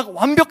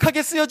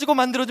완벽하게 쓰여지고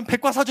만들어진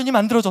백과사전이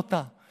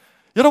만들어졌다.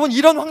 여러분,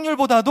 이런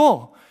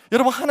확률보다도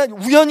여러분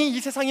우연히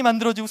이 세상이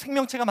만들어지고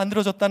생명체가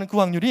만들어졌다는 그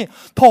확률이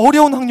더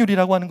어려운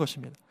확률이라고 하는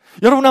것입니다.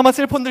 여러분, 아마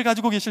셀폰들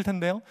가지고 계실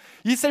텐데요.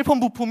 이 셀폰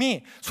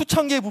부품이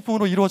수천 개의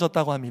부품으로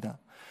이루어졌다고 합니다.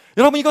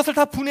 여러분, 이것을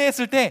다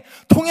분해했을 때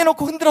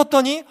통해놓고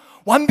흔들었더니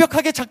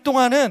완벽하게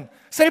작동하는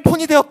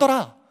셀폰이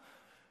되었더라.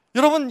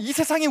 여러분, 이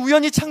세상이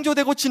우연히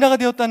창조되고 진화가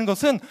되었다는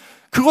것은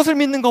그것을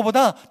믿는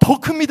것보다 더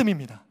큰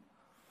믿음입니다.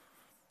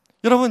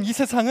 여러분, 이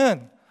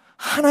세상은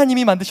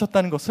하나님이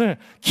만드셨다는 것을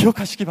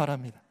기억하시기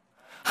바랍니다.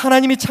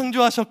 하나님이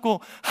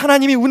창조하셨고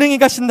하나님이 운행해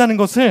가신다는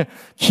것을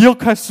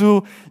기억할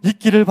수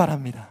있기를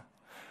바랍니다.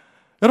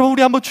 여러분,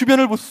 우리 한번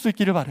주변을 볼 수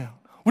있기를 바라요.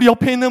 우리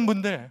옆에 있는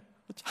분들,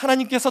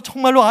 하나님께서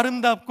정말로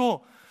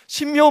아름답고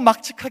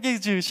신묘막측하게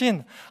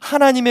지으신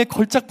하나님의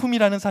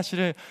걸작품이라는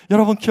사실을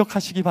여러분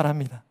기억하시기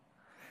바랍니다.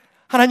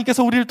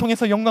 하나님께서 우리를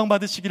통해서 영광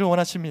받으시기를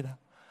원하십니다.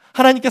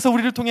 하나님께서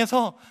우리를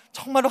통해서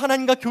정말로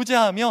하나님과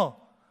교제하며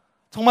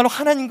정말로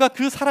하나님과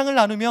그 사랑을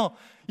나누며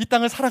이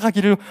땅을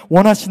살아가기를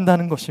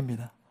원하신다는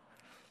것입니다.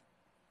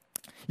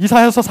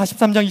 이사야서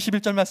 43장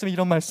 21절 말씀에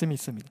이런 말씀이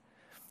있습니다.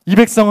 이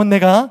백성은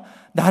내가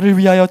나를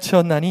위하여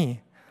지었나니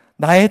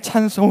나를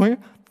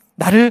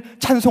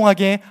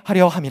찬송하게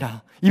하려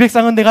함이라. 이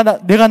백성은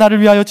내가 나를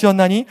위하여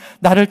지었나니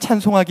나를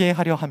찬송하게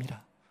하려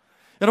함이라.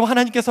 여러분,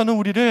 하나님께서는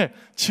우리를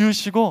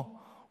지으시고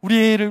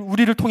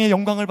우리를 통해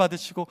영광을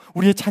받으시고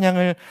우리의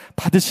찬양을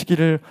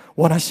받으시기를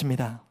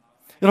원하십니다.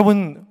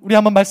 여러분, 우리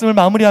한번 말씀을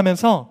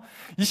마무리하면서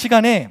이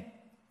시간에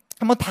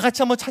한번 다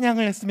같이 한번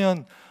찬양을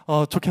했으면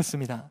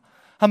좋겠습니다.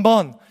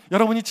 한번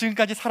여러분이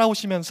지금까지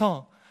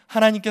살아오시면서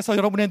하나님께서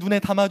여러분의 눈에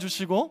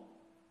담아주시고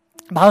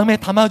마음에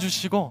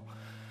담아주시고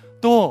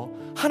또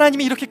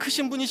하나님이 이렇게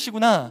크신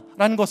분이시구나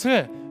라는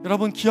것을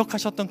여러분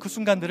기억하셨던 그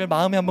순간들을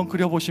마음에 한번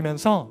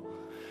그려보시면서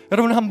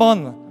여러분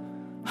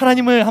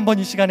하나님을 한번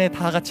이 시간에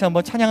다 같이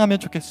한번 찬양하면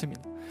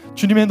좋겠습니다.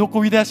 주님의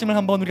높고 위대하심을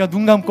한번 우리가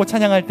눈 감고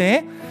찬양할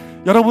때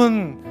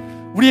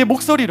여러분 우리의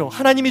목소리로,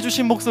 하나님이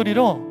주신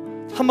목소리로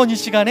한번 이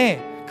시간에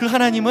그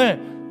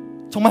하나님을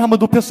정말 한번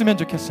높였으면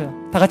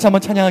좋겠어요. 다 같이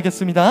한번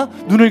찬양하겠습니다.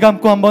 눈을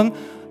감고 한번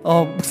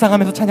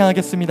묵상하면서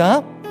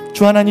찬양하겠습니다.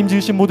 주 하나님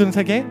지으신 모든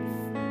세계,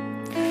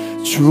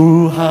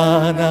 주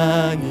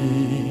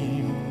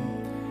하나님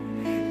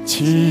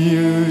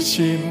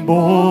지으신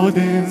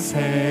모든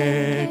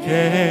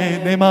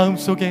세계, 내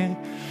마음속에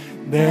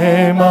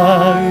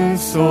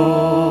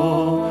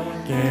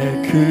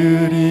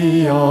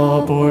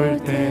그리어볼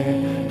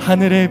때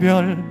하늘의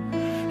별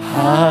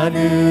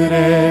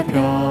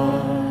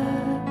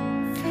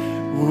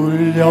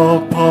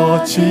울려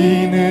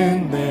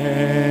퍼지는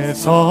내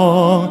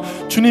성,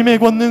 주님의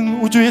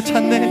권능 우주에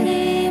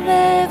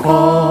찬네,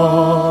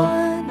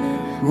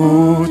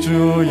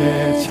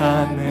 우주에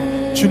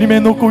찬네.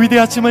 주님의 높고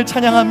위대하심을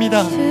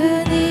찬양합니다.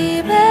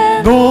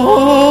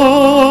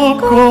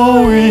 높고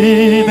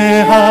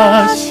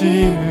위대하심을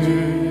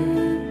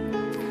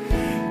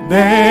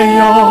내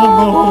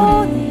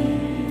영혼이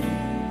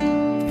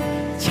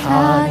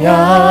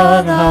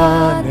찬양하네.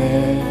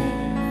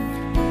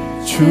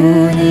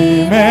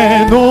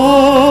 주님의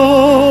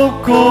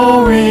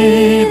높고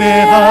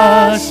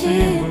위대하심을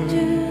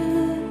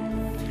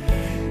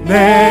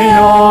내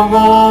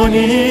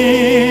영혼이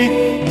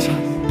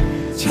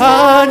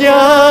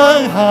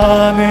찬양하네.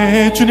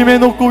 주님의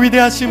높고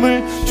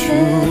위대하심을,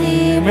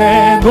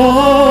 주님의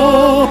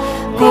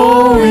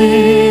높고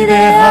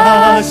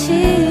위대하심을.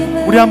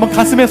 우리 한번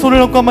가슴에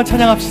손을 얹고 한번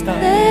찬양합시다.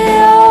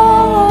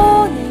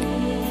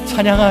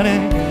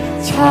 찬양하네.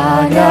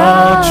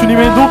 찬양,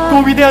 주님의 높고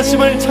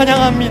위대하심을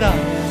찬양합니다.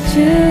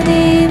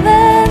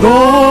 주님의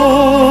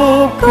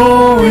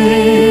높고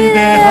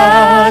위대하심을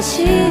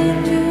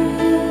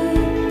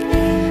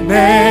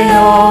내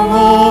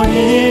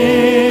영혼이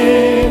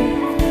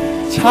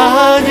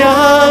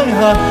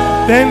찬양하.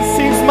 Then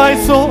sings my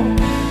soul,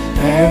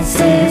 then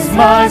sings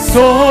my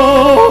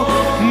soul,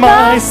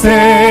 my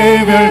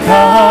Savior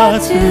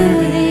God to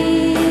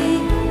thee.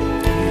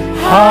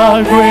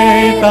 How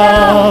great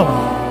thou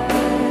art,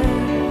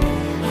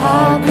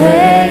 how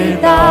great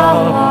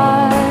thou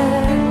art.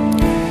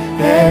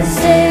 Then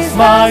sings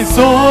my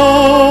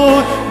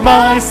soul,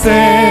 my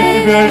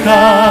Savior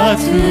God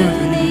to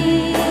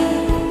thee.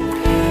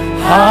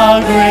 How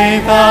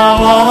great thou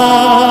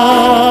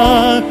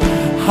art,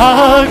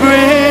 how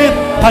great.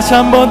 다시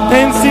한번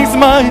Then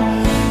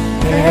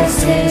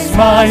sings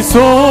my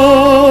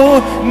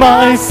soul,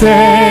 my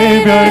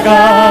Savior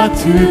God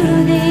to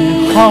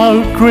thee.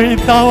 How great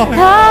thou art,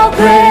 how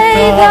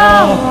great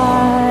thou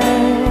art,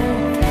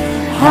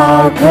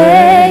 how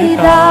great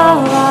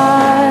thou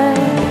art.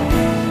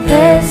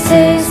 Then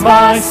sings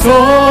my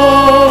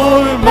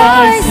soul,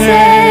 my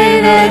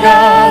Savior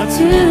God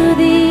to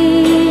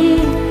thee.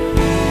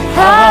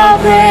 How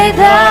great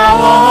thou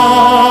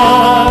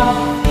art,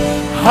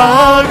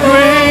 how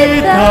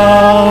great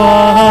thou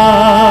art.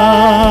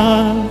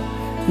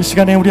 이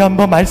시간에 우리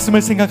한번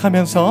말씀을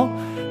생각하면서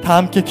다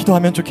함께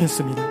기도하면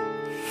좋겠습니다.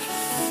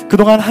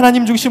 그동안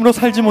하나님 중심으로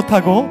살지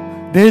못하고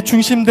내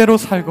중심대로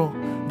살고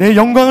내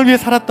영광을 위해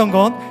살았던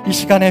건 이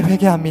시간에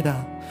회개합니다.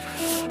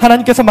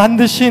 하나님께서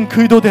만드신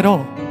그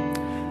의도대로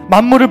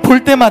만물을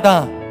볼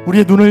때마다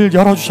우리의 눈을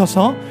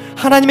열어주셔서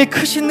하나님의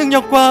크신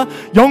능력과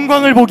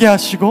영광을 보게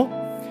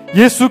하시고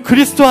예수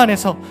그리스도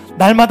안에서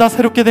날마다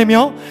새롭게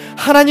되며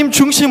하나님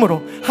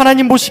중심으로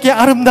하나님 보시기에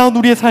아름다운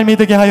우리의 삶이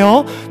되게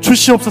하여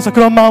주시옵소서.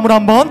 그런 마음으로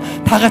한번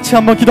다 같이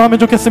한번 기도하면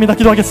좋겠습니다.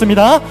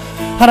 기도하겠습니다.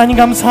 하나님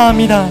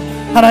감사합니다.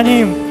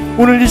 하나님,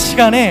 오늘 이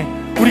시간에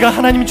우리가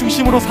하나님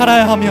중심으로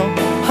살아야 하며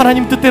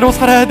하나님 뜻대로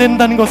살아야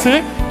된다는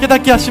것을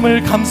깨닫게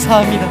하심을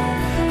감사합니다.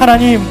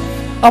 하나님,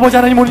 아버지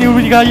하나님, 오늘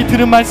우리가 이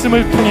들은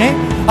말씀을 통해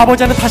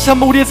아버지 하나님 다시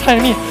한번 우리의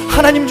삶이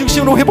하나님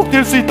중심으로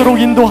회복될 수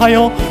있도록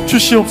인도하여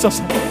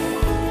주시옵소서.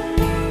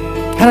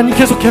 하나님,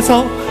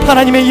 계속해서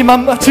하나님의 이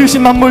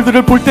지으신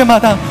만물들을 볼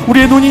때마다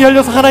우리의 눈이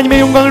열려서 하나님의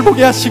영광을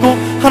보게 하시고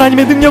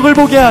하나님의 능력을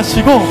보게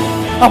하시고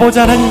아버지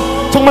하나님,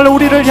 정말로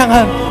우리를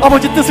향한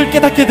아버지 뜻을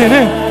깨닫게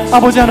되는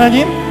아버지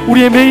하나님,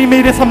 우리의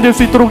매일매일의 삶 될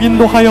수 있도록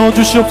인도하여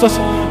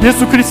주시옵소서.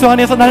 예수 그리스도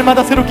안에서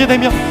날마다 새롭게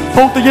되며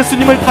더욱더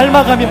예수님을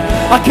닮아가며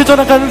악해져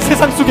나가는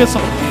세상 속에서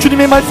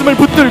주님의 말씀을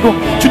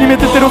붙들고 주님의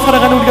뜻대로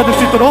살아가는 우리가 될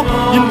수 있도록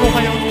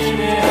인도하여 주시옵소서.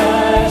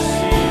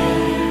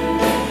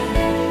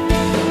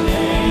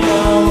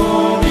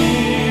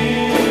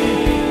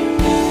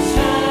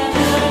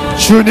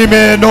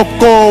 주님의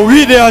높고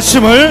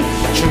위대하심을,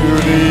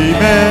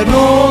 주님의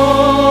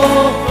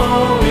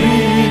높고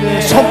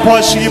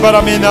선포하시기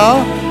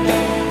바랍니다.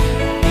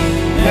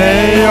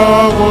 내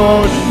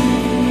영혼이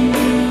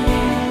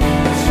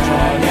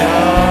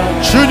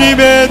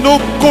주님의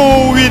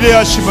높고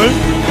위대하심을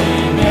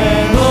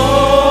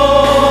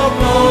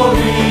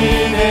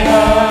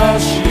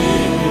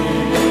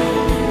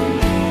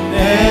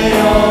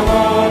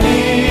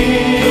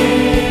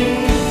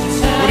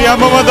우리 한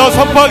번만 더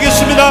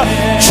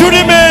선포하겠습니다.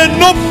 주님의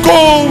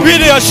높고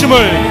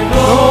위대하심을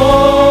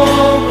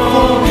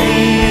높고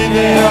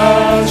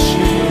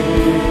위대하심을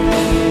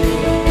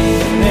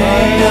내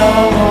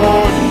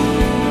영혼이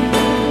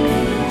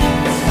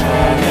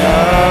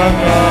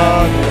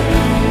찬양하네.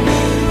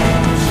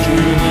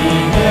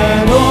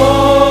 주님의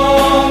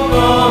높고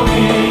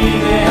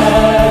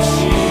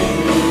위대하심을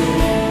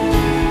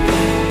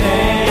내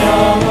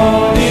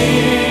영혼이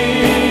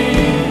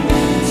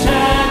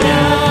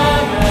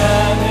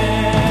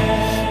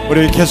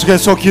우리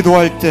계속해서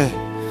기도할 때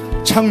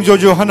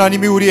창조주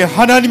하나님이 우리의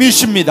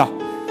하나님이십니다.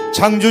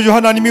 창조주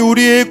하나님이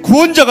우리의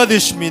구원자가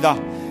되십니다.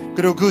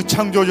 그리고 그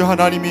창조주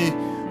하나님이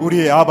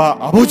우리의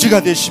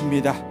아버지가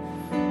되십니다.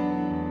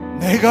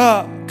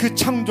 내가 그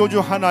창조주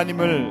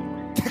하나님을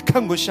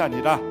택한 것이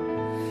아니라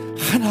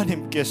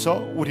하나님께서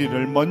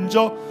우리를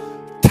먼저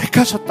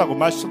택하셨다고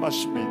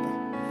말씀하십니다.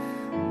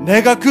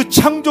 내가 그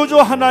창조주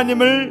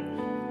하나님을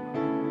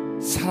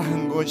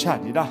사랑한 것이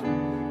아니라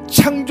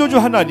창조주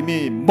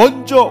하나님이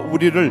먼저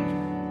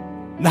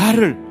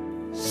나를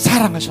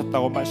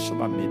사랑하셨다고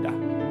말씀합니다.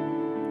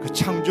 그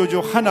창조주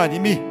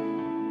하나님이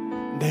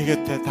내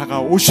곁에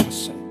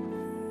다가오셨어요.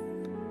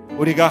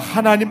 우리가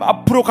하나님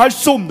앞으로 갈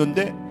수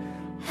없는데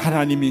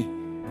하나님이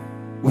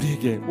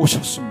우리에게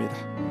오셨습니다.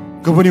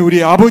 그분이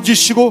우리의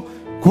아버지시고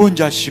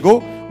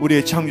구원자시고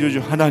우리의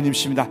창조주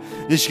하나님이십니다.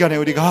 이 시간에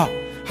우리가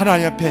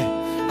하나님 앞에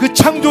그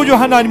창조주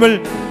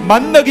하나님을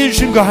만나게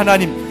해주신 그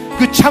하나님,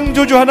 그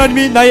창조주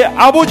하나님이 나의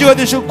아버지가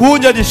되시고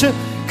구원자 되신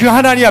그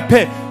하나님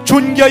앞에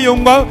존귀와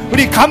영광,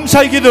 우리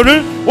감사의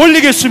기도를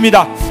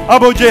올리겠습니다.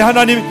 아버지의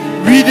하나님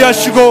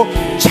위대하시고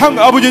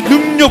아버지의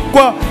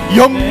능력과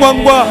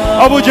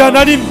영광과 아버지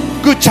하나님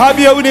그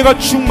자비와 은혜가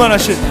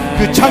충만하신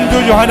그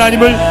창조주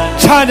하나님을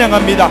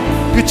찬양합니다.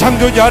 그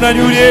창조주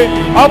하나님 우리의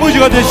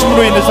아버지가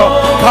되심으로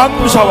인해서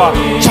감사와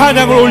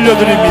찬양을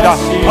올려드립니다.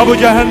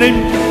 아버지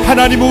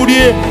하나님은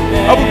우리의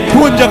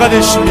구원자가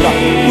되십니다.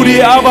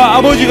 우리의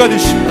아버지가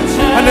되십니다.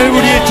 하나님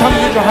우리의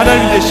창조주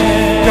하나님 되신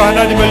그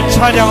하나님을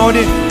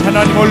찬양하니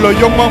하나님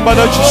홀로 영광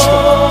받아주시고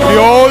우리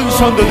온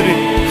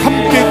성도들이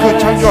함께 그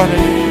창조주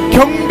하나님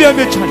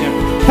경배하며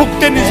찬양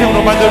복된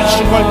인생으로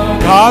만들어주신 걸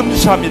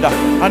감사합니다.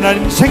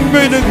 하나님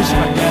생명이 있는 그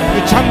시간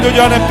그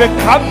창조주 하나님 앞에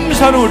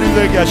감사는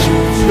우리들에게 하시고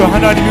그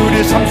하나님이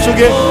우리의 삶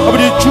속에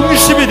아버지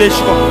중심이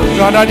되시고 그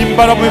하나님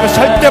바라보며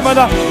살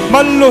때마다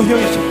말로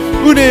형이서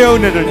은혜와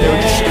은혜를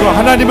내어주시고 그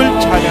하나님을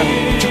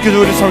찬양 주께서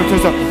우리 삶을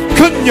통해서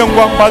큰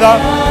영광 받아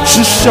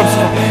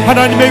주시옵소서.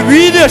 하나님의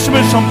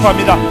위대하심을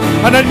선포합니다.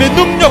 하나님의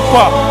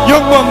능력과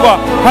영광과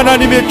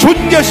하나님의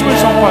존귀하심을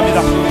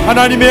선포합니다.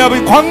 하나님의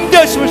아버지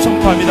광대하심을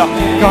선포합니다.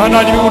 그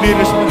하나님이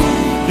우리를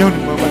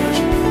영광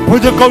받으시고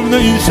보잘것 없는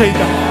인생이다.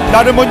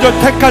 나를 먼저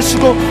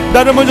택하시고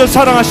나를 먼저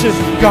사랑하신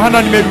그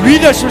하나님의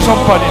위대하심을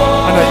선포하니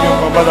하나님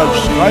영광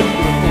받아주시고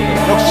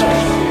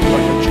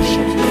역사하시고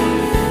주시옵소서.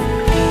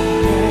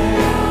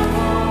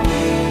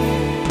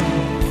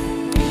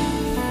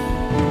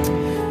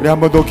 우리 한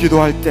번 더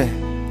기도할 때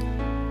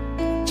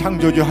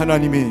창조주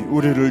하나님이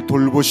우리를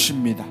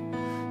돌보십니다.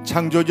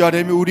 창조주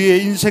하나님이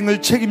우리의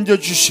인생을 책임져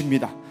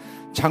주십니다.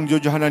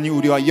 창조주 하나님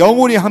우리와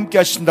영원히 함께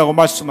하신다고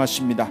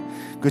말씀하십니다.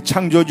 그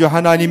창조주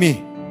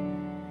하나님이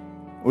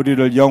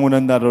우리를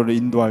영원한 나라로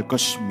인도할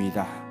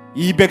것입니다.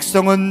 이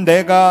백성은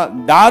내가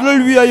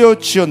나를 위하여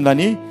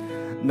지었나니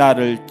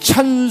나를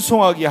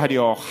찬송하게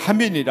하려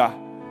함이니라.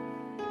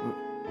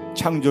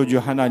 창조주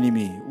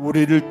하나님이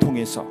우리를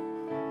통해서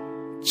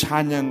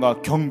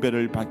찬양과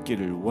경배를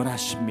받기를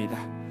원하십니다.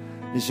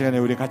 이 시간에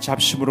우리 같이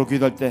합심으로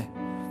기도할 때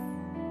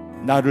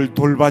나를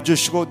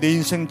돌봐주시고 내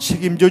인생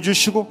책임져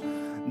주시고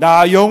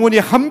나 영원히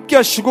함께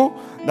하시고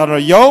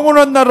나를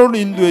영원한 나라로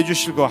인도해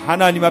주실 그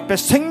하나님 앞에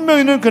생명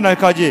있는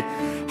그날까지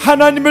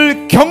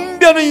하나님을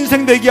경배하는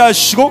인생 되게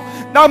하시고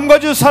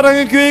남가주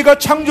사랑의 교회가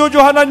창조주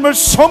하나님을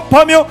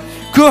선포하며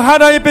그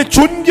하나님 앞에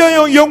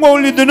존경과 영광을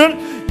올리는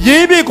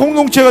예배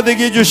공동체가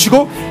되게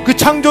해주시고 그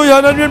창조주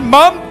하나님을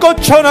마음껏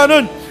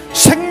전하는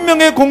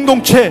생명의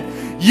공동체,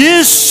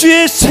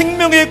 예수의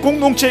생명의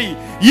공동체,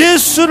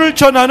 예수를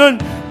전하는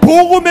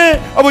복음의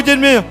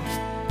아버지님의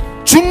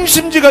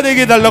중심지가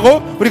되게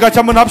해달라고 우리 같이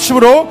한번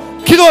합심으로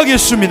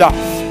기도하겠습니다.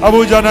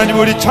 아버지 하나님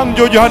우리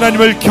창조주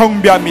하나님을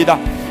경배합니다.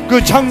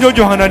 그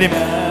창조주 하나님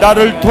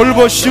나를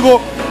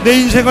돌보시고 내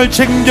인생을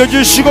책임져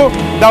주시고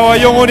나와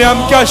영원히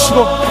함께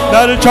하시고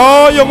나를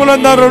저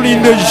영원한 나라로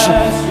인도해 주시고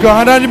그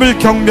하나님을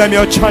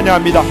경배하며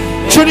찬양합니다.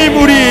 주님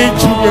우리의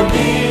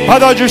찬양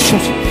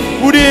받아주시옵소서.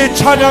 우리의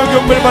찬양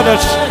경배를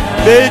받아주시옵소서.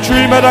 매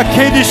주일마다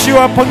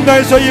KDC와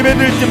본당에서 예배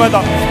드릴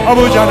때마다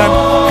아버지 하나님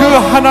그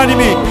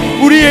하나님이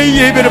우리의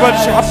예배를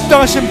받으시고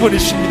합당하신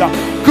분이십니다.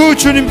 그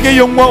주님께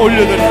영광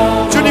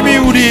올려드려 주님이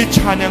우리의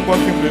찬양과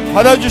경배를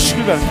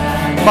받아주시길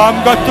바랍니다.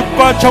 마음과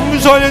뜻과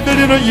정서 안에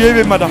들리는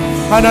예배마다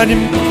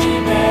하나님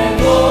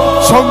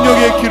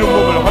성령의 기름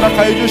부음을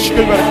허락하여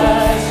주시길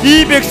바랍니다.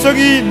 이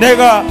백성이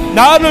내가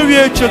나를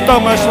위해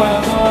지었다고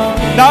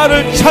말씀하셨습니다.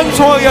 나를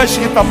찬송하게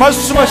하시겠다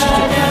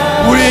말씀하시죠.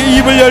 우리의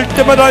입을 열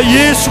때마다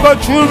예수가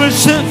주님을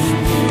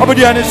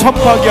아버지 안에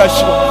선포하게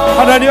하시고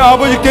하나님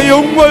아버지께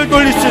영광을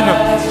돌릴 수 있는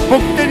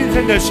복된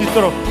인생 될 수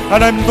있도록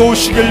하나님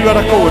도우시길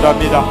바라고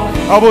원합니다.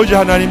 아버지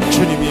하나님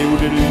주님이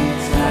우리를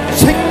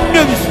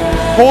생명이 있습니다.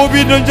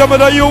 호흡이 있는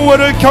자마다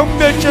여호와를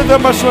경배할지어다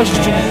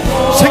말씀하시죠.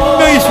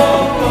 생명이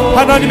있습니다.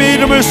 하나님의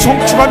이름을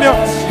송축하며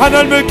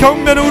하나님을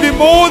경배하는 우리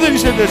모든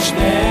인생 되시고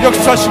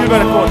역사하시길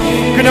바라고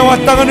그냥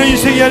왔다 가는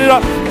인생이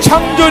아니라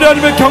창조의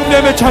하나님을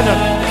경배하며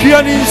찬양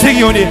귀한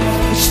인생이 오니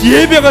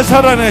예배가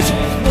살아나게 하시고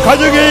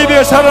가족의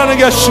예배가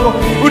살아나게 하시고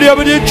우리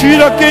아버지의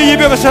주일학교의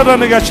예배가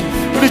살아나게 하시고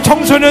우리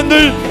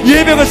청소년들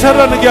예배가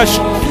살아나게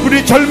하시고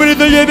우리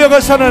젊은이들 예배가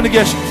살아나게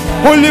하시고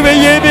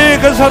홀리웨이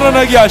예배가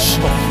살아나게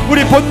하시고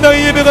우리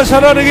본당의 예배가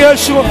살아나게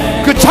하시고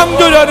그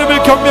창조의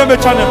하나님을 경배하며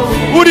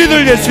찬양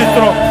우리들 될 수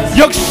있도록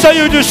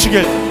역사해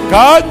주시길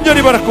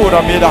간절히 바라고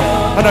원합니다.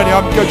 하나님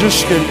함께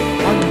주시길.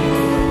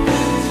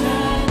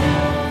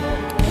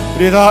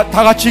 우리 다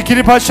같이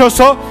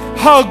기립하셔서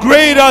How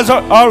great is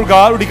our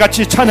God 우리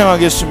같이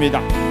찬양하겠습니다.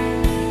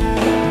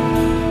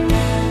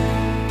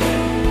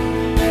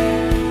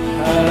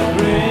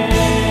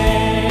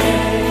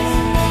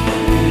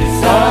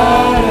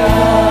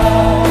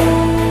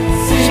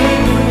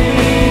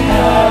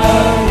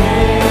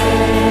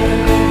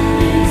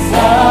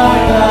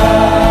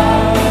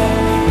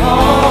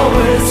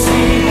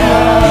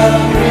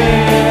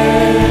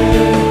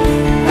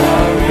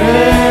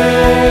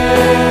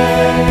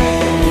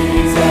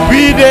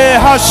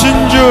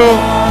 위대하신 주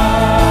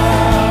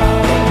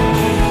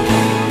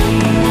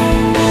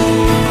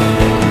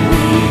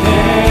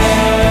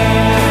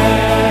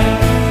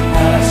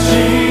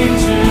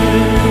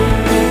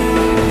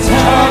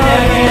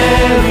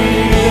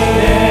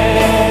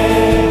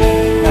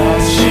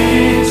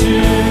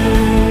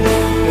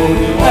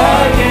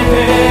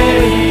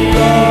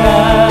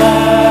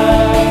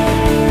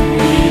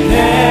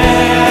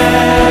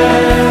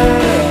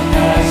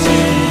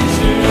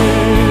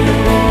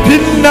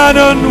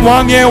빛나는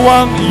왕의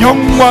왕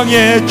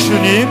영광의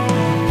주님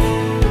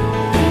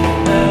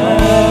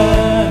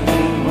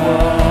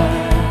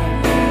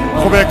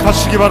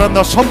고백하시기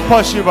바란다.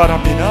 선포하시기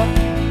바랍니다.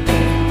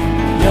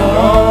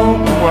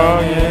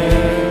 영광의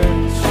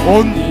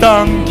온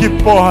땅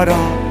기뻐하라.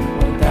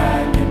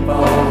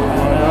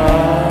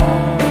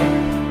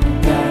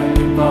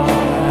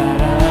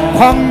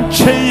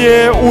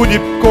 광채에 옷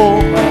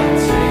입고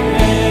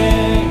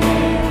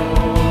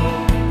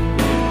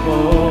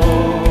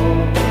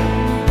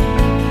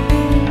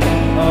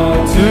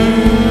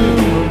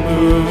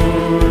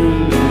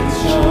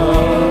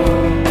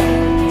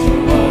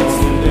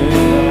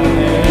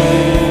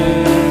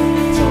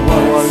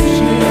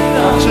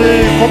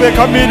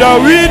고백합니다.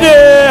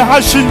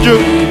 위대하신 주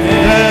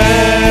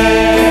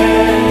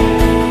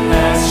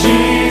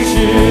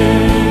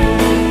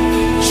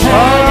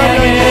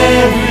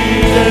찬양의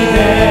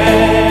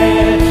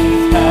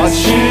위대하신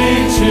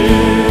주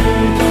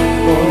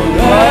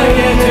고백하게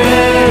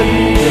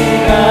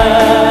되리라.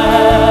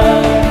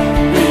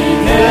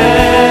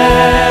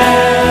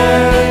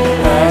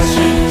 위대하신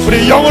주 우리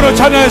영어로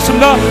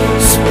찬양했습니다.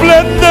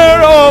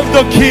 Splendor of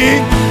the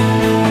King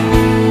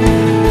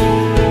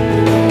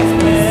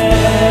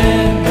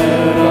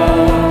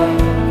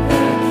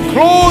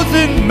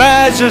in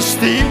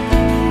majesty,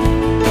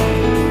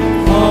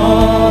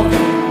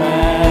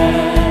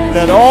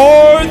 let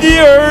all the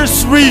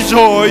earth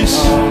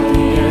rejoice.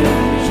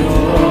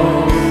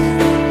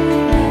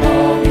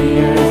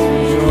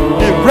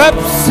 He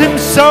wraps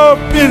himself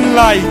in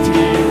light.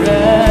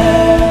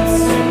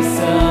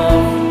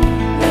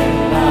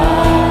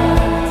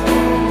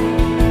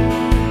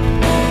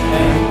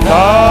 And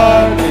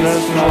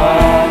darkness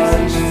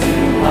tries to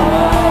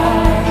hide.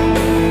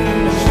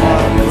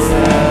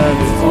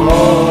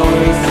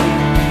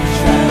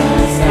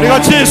 우리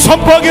같이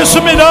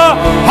선포하겠습니다.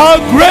 How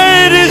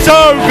great is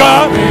our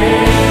God.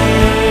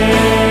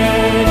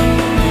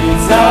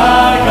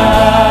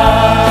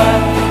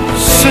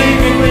 Sing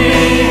we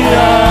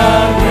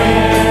are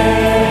great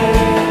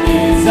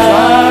is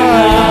our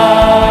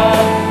God.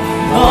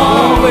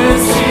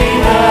 Always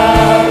sing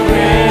how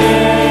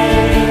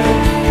great,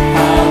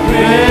 how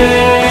great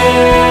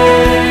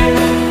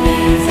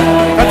is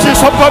our God. 같이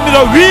선포합니다.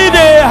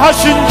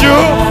 위대하신 주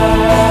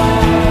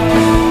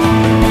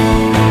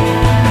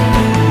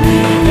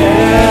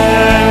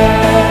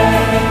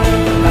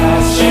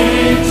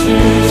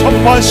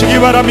선포하시기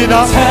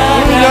바랍니다.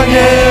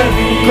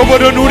 찬양의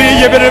그분은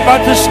우리의 예배를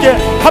맡으시기에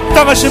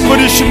합당하신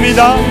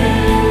분이십니다.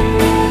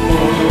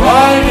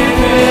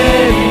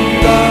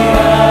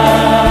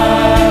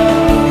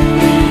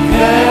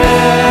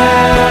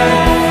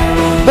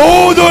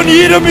 모든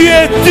이름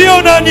위에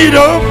뛰어난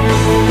이름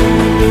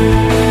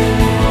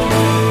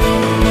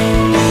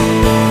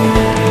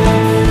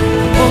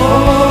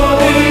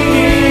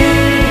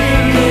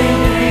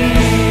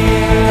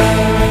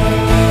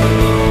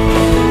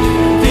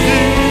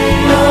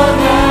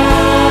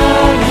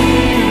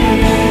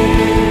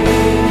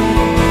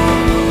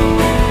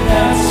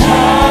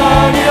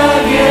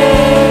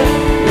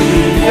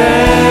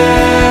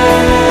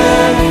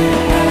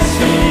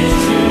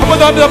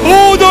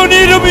모든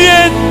이름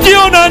위에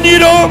뛰어난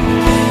이름,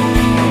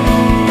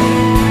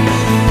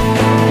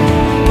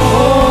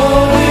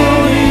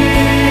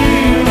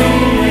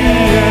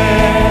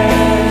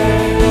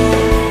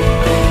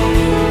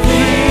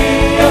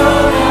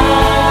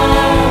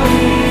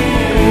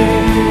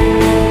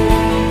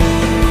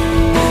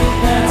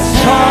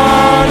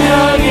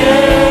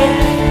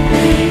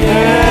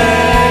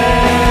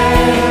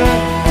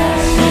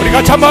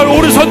 같이 한번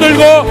오른손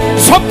들고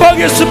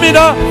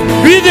선포하겠습니다.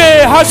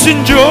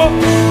 위대하신 주,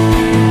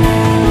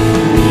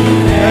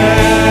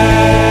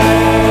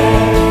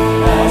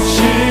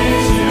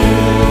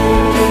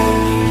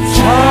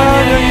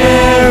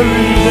 찬양의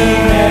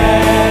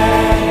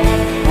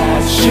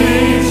위대하신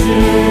주,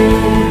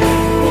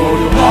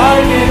 모두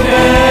알게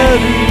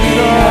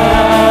되리라.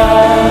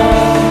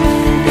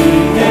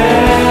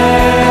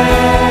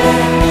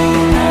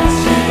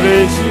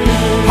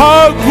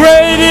 How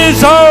great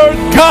is our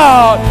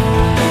God!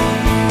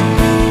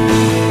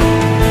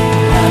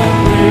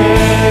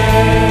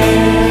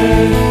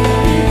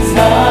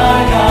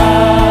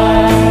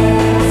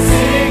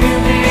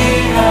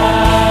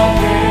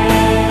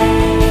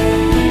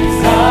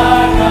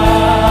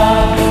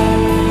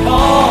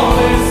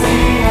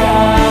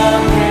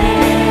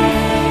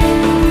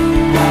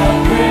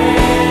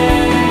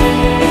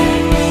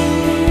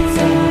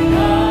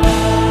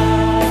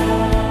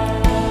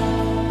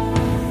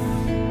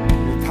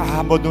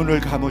 한번 눈을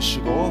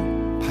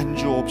감으시고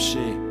반주 없이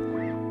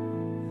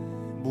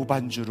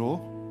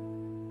무반주로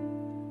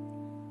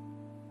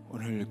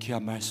오늘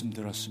귀한 말씀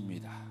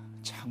들었습니다.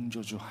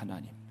 창조주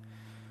하나님,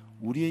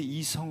 우리의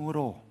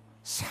이성으로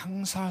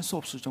상상할 수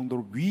없을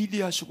정도로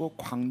위대하시고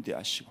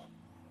광대하시고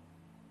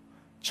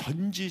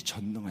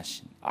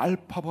전지전능하신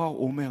알파와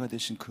오메가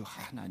되신 그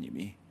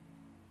하나님이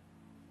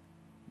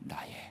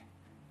나의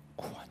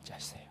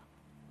구원자세요.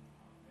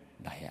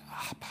 나의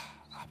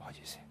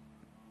아버지세요.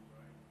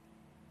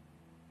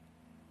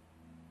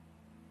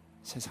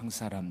 세상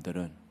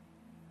사람들은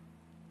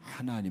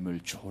하나님을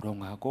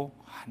조롱하고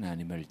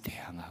하나님을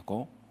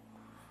대항하고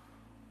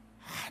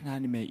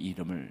하나님의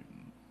이름을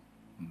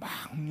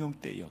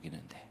망령되이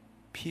여기는데,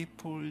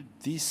 people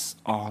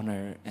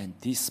dishonor and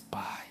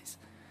despise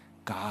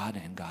God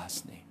and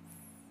God's name.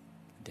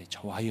 근데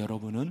저와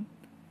여러분은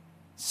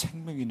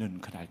생명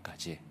있는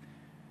그날까지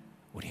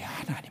우리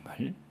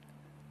하나님을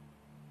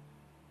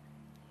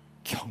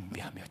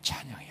경배하며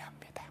찬양해야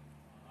합니다.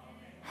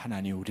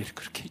 하나님 우리를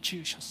그렇게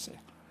지으셨어요.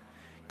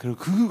 그리고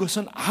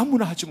그것은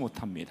아무나 하지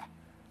못합니다.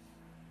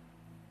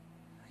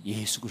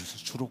 예수 그리스도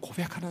주로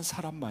고백하는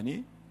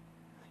사람만이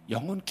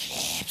영혼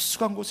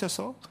깊숙한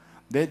곳에서,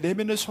 내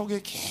내면의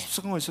속에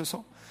깊숙한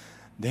곳에서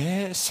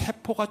내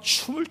세포가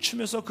춤을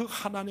추면서 그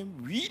하나님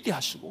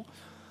위대하시고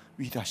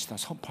위대하시다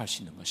선포할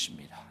수 있는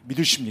것입니다.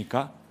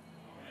 믿으십니까?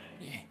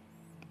 예.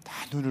 다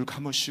눈을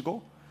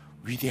감으시고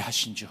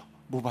위대하신 주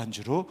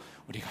무반주로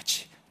우리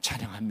같이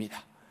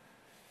찬양합니다.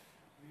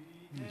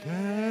 위대하신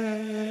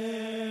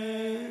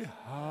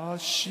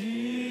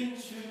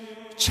주,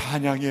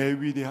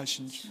 찬양의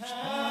위대하신 주,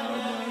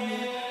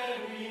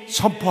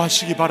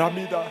 선포하시기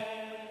바랍니다.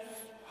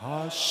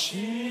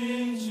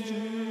 하신 주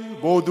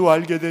모두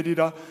알게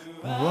되리라.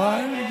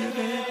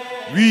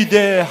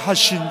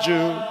 위대하신 주,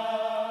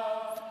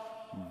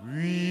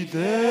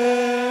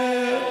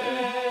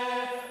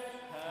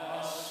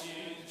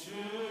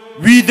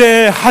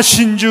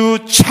 위대하신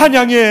주,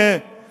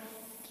 찬양의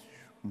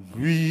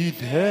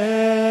위대하신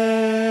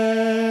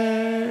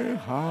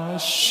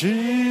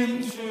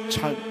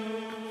찬양,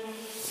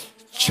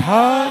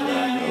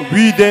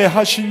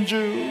 위대하신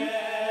주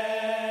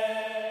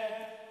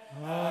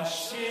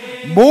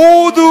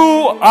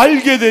모두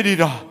알게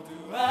되리라.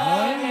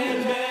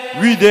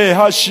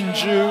 위대하신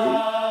주,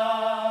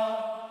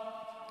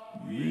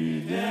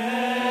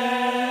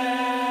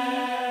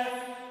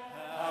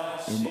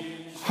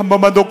 한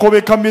번만 더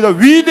고백합니다.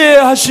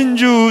 위대하신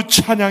주,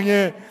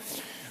 찬양의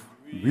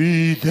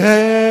위대하신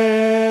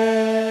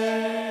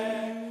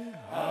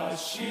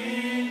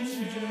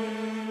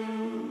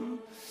주,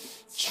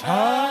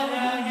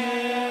 찬양의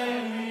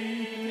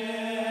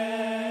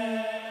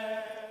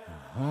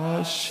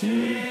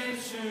위대하신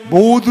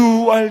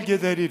모두 알게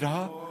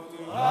되리라.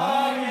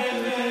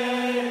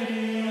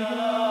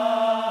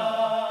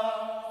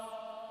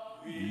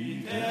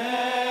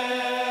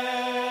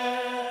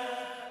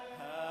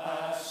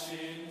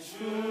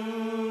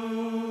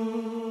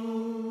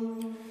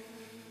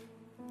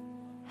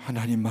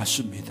 하나님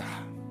맞습니다.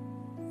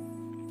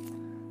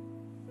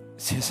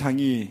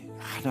 세상이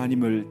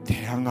하나님을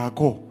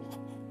대항하고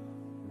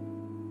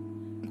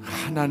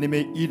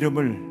하나님의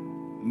이름을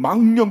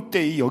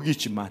망령되이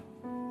여기지만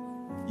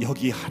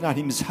여기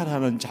하나님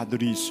사랑하는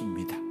자들이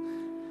있습니다.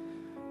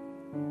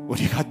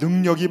 우리가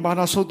능력이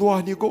많아서도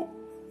아니고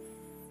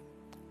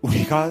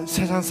우리가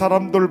세상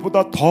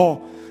사람들보다 더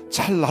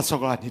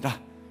잘나서가 아니라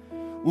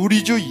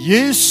우리 주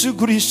예수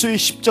그리스도의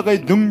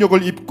십자가의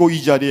능력을 입고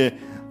이 자리에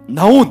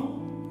나온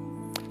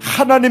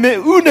하나님의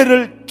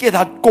은혜를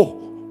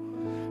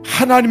깨닫고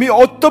하나님이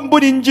어떤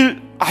분인지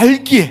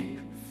알기에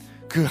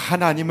그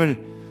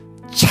하나님을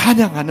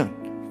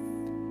찬양하는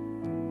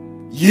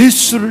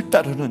예수를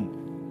따르는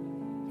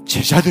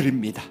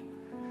제자들입니다.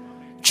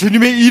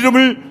 주님의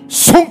이름을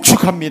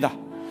송축합니다.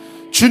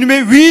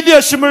 주님의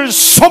위대하심을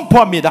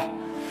선포합니다.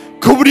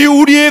 그분이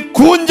우리의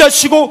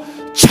구원자시고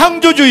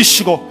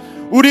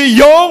창조주이시고 우리의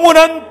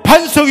영원한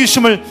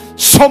반석이심을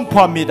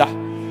선포합니다.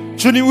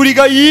 주님,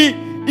 우리가 이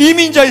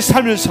이민자의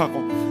삶을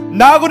살고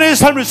나그네의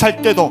삶을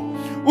살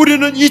때도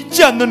우리는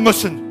잊지 않는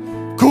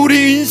것은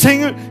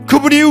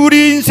그분이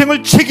우리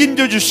인생을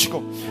책임져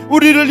주시고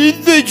우리를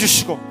인도해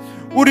주시고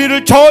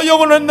우리를 저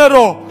영원한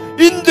나라로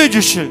인도해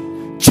주실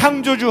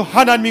창조주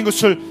하나님인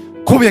것을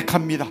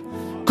고백합니다.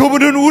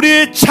 그분은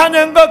우리의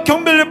찬양과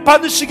경배를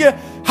받으시기에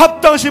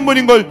합당하신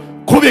분인 걸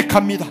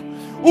고백합니다.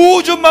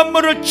 우주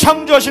만물을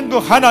창조하신 그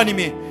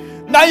하나님이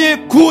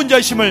나의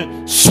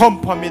구원자이심을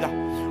선포합니다.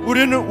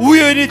 우리는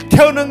우연히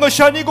태어난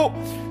것이 아니고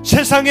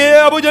세상의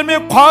아버지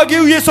하나님의 과학에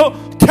의해서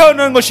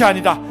태어난 것이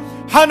아니다.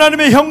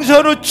 하나님의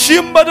형상으로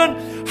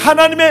지음받은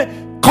하나님의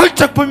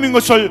걸작품인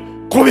것을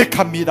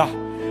고백합니다.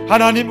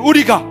 하나님,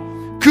 우리가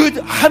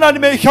그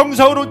하나님의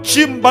형상으로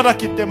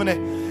지음받았기 때문에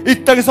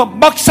이 땅에서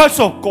막 살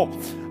수 없고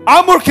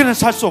아무렇게나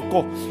살 수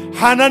없고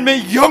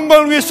하나님의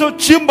영광을 위해서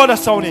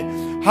지음받았사오니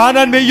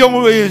하나님의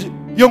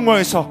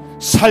영광에서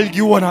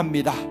살기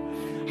원합니다.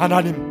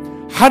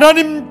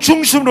 하나님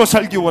중심으로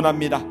살기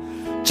원합니다.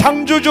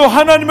 창조주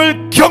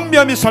하나님을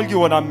경배하며 살기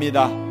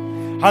원합니다.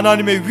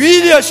 하나님의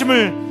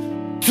위대하심을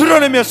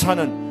드러내며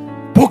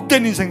사는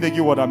복된 인생 되기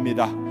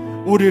원합니다.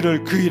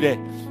 우리를 그 일에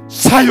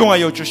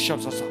사용하여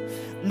주시옵소서.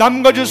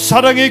 남가주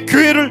사랑의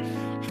교회를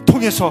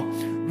통해서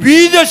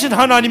위대하신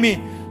하나님이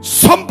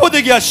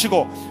선포되게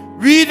하시고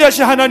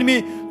위대하신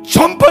하나님이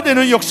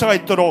전파되는 역사가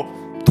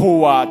있도록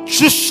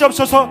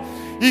도와주시옵소서.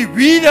 이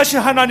위대하신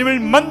하나님을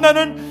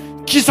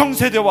만나는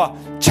기성세대와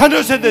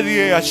자녀세대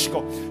되게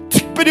하시고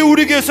특별히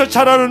우리 교회에서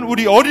자라는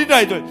우리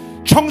어린아이들,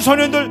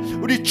 청소년들,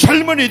 우리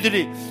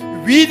젊은이들이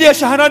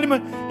위대하신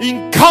하나님을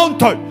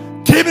인카운터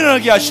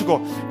대면하게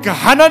하시고 그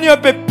하나님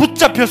앞에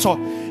붙잡혀서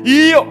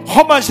이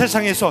험한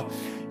세상에서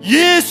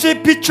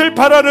예수의 빛을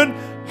발하는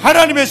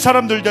하나님의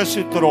사람들 될 수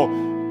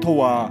있도록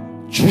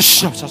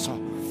도와주시옵소서.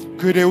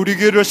 그래 우리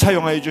교회를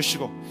사용하여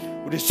주시고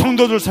우리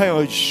성도들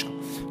사용하여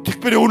주시고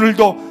특별히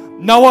오늘도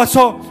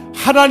나와서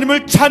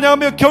하나님을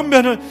찬양하며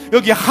경배하는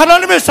여기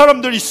하나님의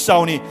사람들이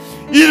있사오니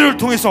이를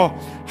통해서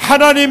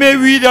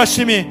하나님의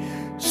위대하심이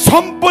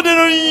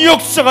선포되는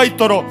역사가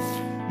있도록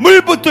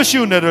물붓듯이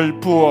은혜를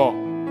부어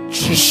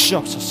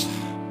주시옵소서.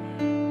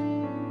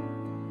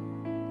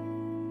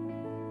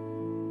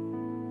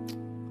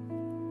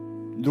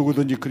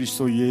 누구든지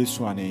그리스도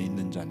예수 안에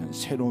있는 자는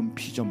새로운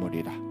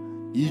피조물이라.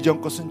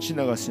 이전 것은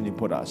지나갔으니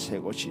보라 새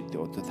것이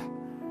되었도다.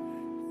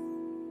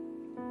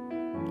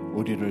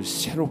 우리를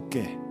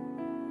새롭게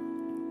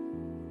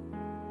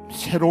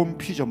새로운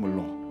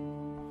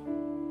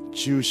피조물로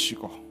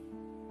지으시고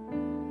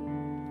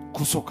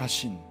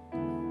구속하신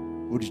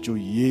우리 주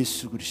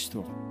예수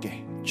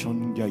그리스도께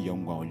존귀와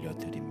영광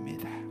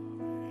올려드립니다.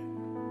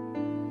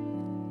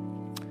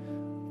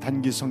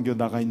 단기 선교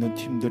나가 있는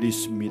팀들이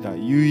있습니다.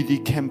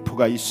 UED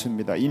캠프가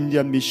있습니다.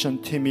 인디안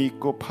미션 팀이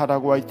있고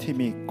파라과이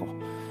팀이 있고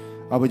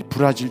아버지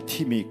브라질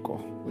팀이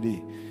있고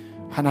우리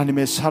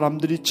하나님의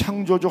사람들이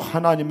창조주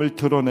하나님을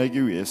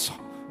드러내기 위해서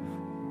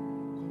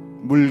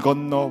물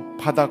건너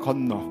바다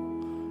건너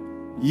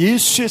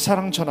예수의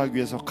사랑 전하기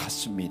위해서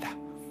갔습니다.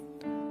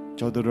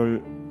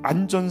 저들을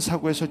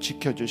안전사고에서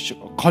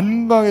지켜주시고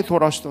건강에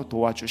돌아서도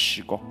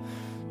도와주시고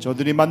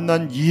저들이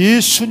만난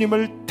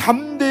예수님을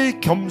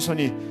담대히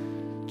겸손히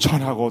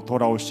전하고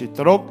돌아올 수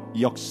있도록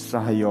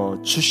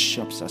역사하여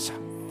주시옵소서.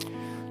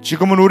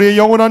 지금은 우리의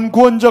영원한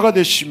구원자가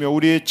되시며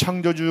우리의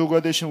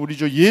창조주가 되신 우리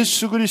주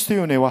예수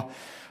그리스도의 은혜와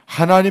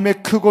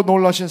하나님의 크고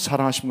놀라신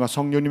사랑하심과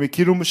성령님의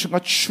기름 부으심과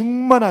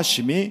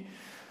충만하심이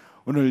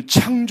오늘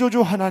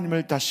창조주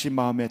하나님을 다시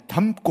마음에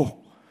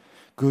담고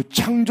그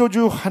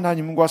창조주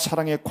하나님과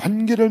사랑의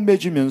관계를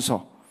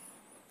맺으면서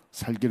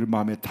살기를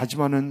마음에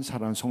다짐하는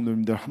사랑하는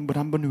성도님들 한 분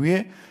한 분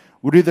위해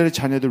우리들의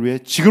자녀들 위해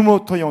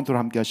지금부터 영원토록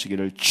함께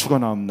하시기를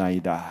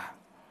축원하옵나이다.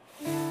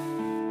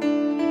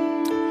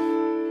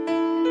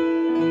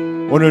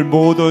 오늘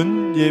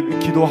모든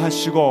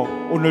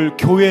기도하시고 오늘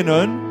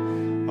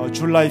교회는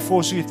줄라이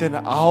 4일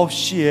때는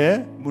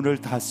 9시에 문을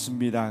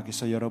닫습니다.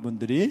 그래서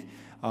여러분들이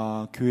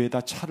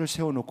교회에다 차를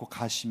세워놓고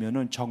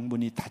가시면은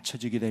정문이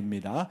닫혀지게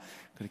됩니다.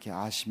 그렇게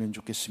아시면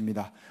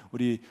좋겠습니다.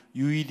 우리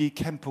UED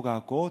캠프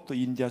가고 또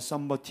인디아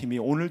썸머 팀이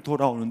오늘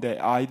돌아오는데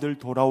아이들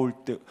돌아올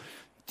때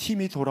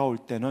팀이 돌아올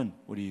때는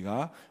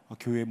우리가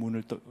교회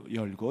문을 또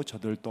열고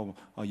저들 또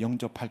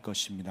영접할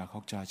것입니다.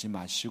 걱정하지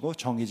마시고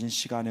정해진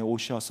시간에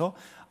오셔서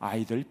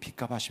아이들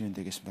픽업하시면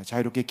되겠습니다. 자,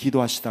 이렇게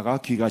기도하시다가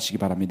귀가하시기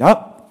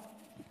바랍니다.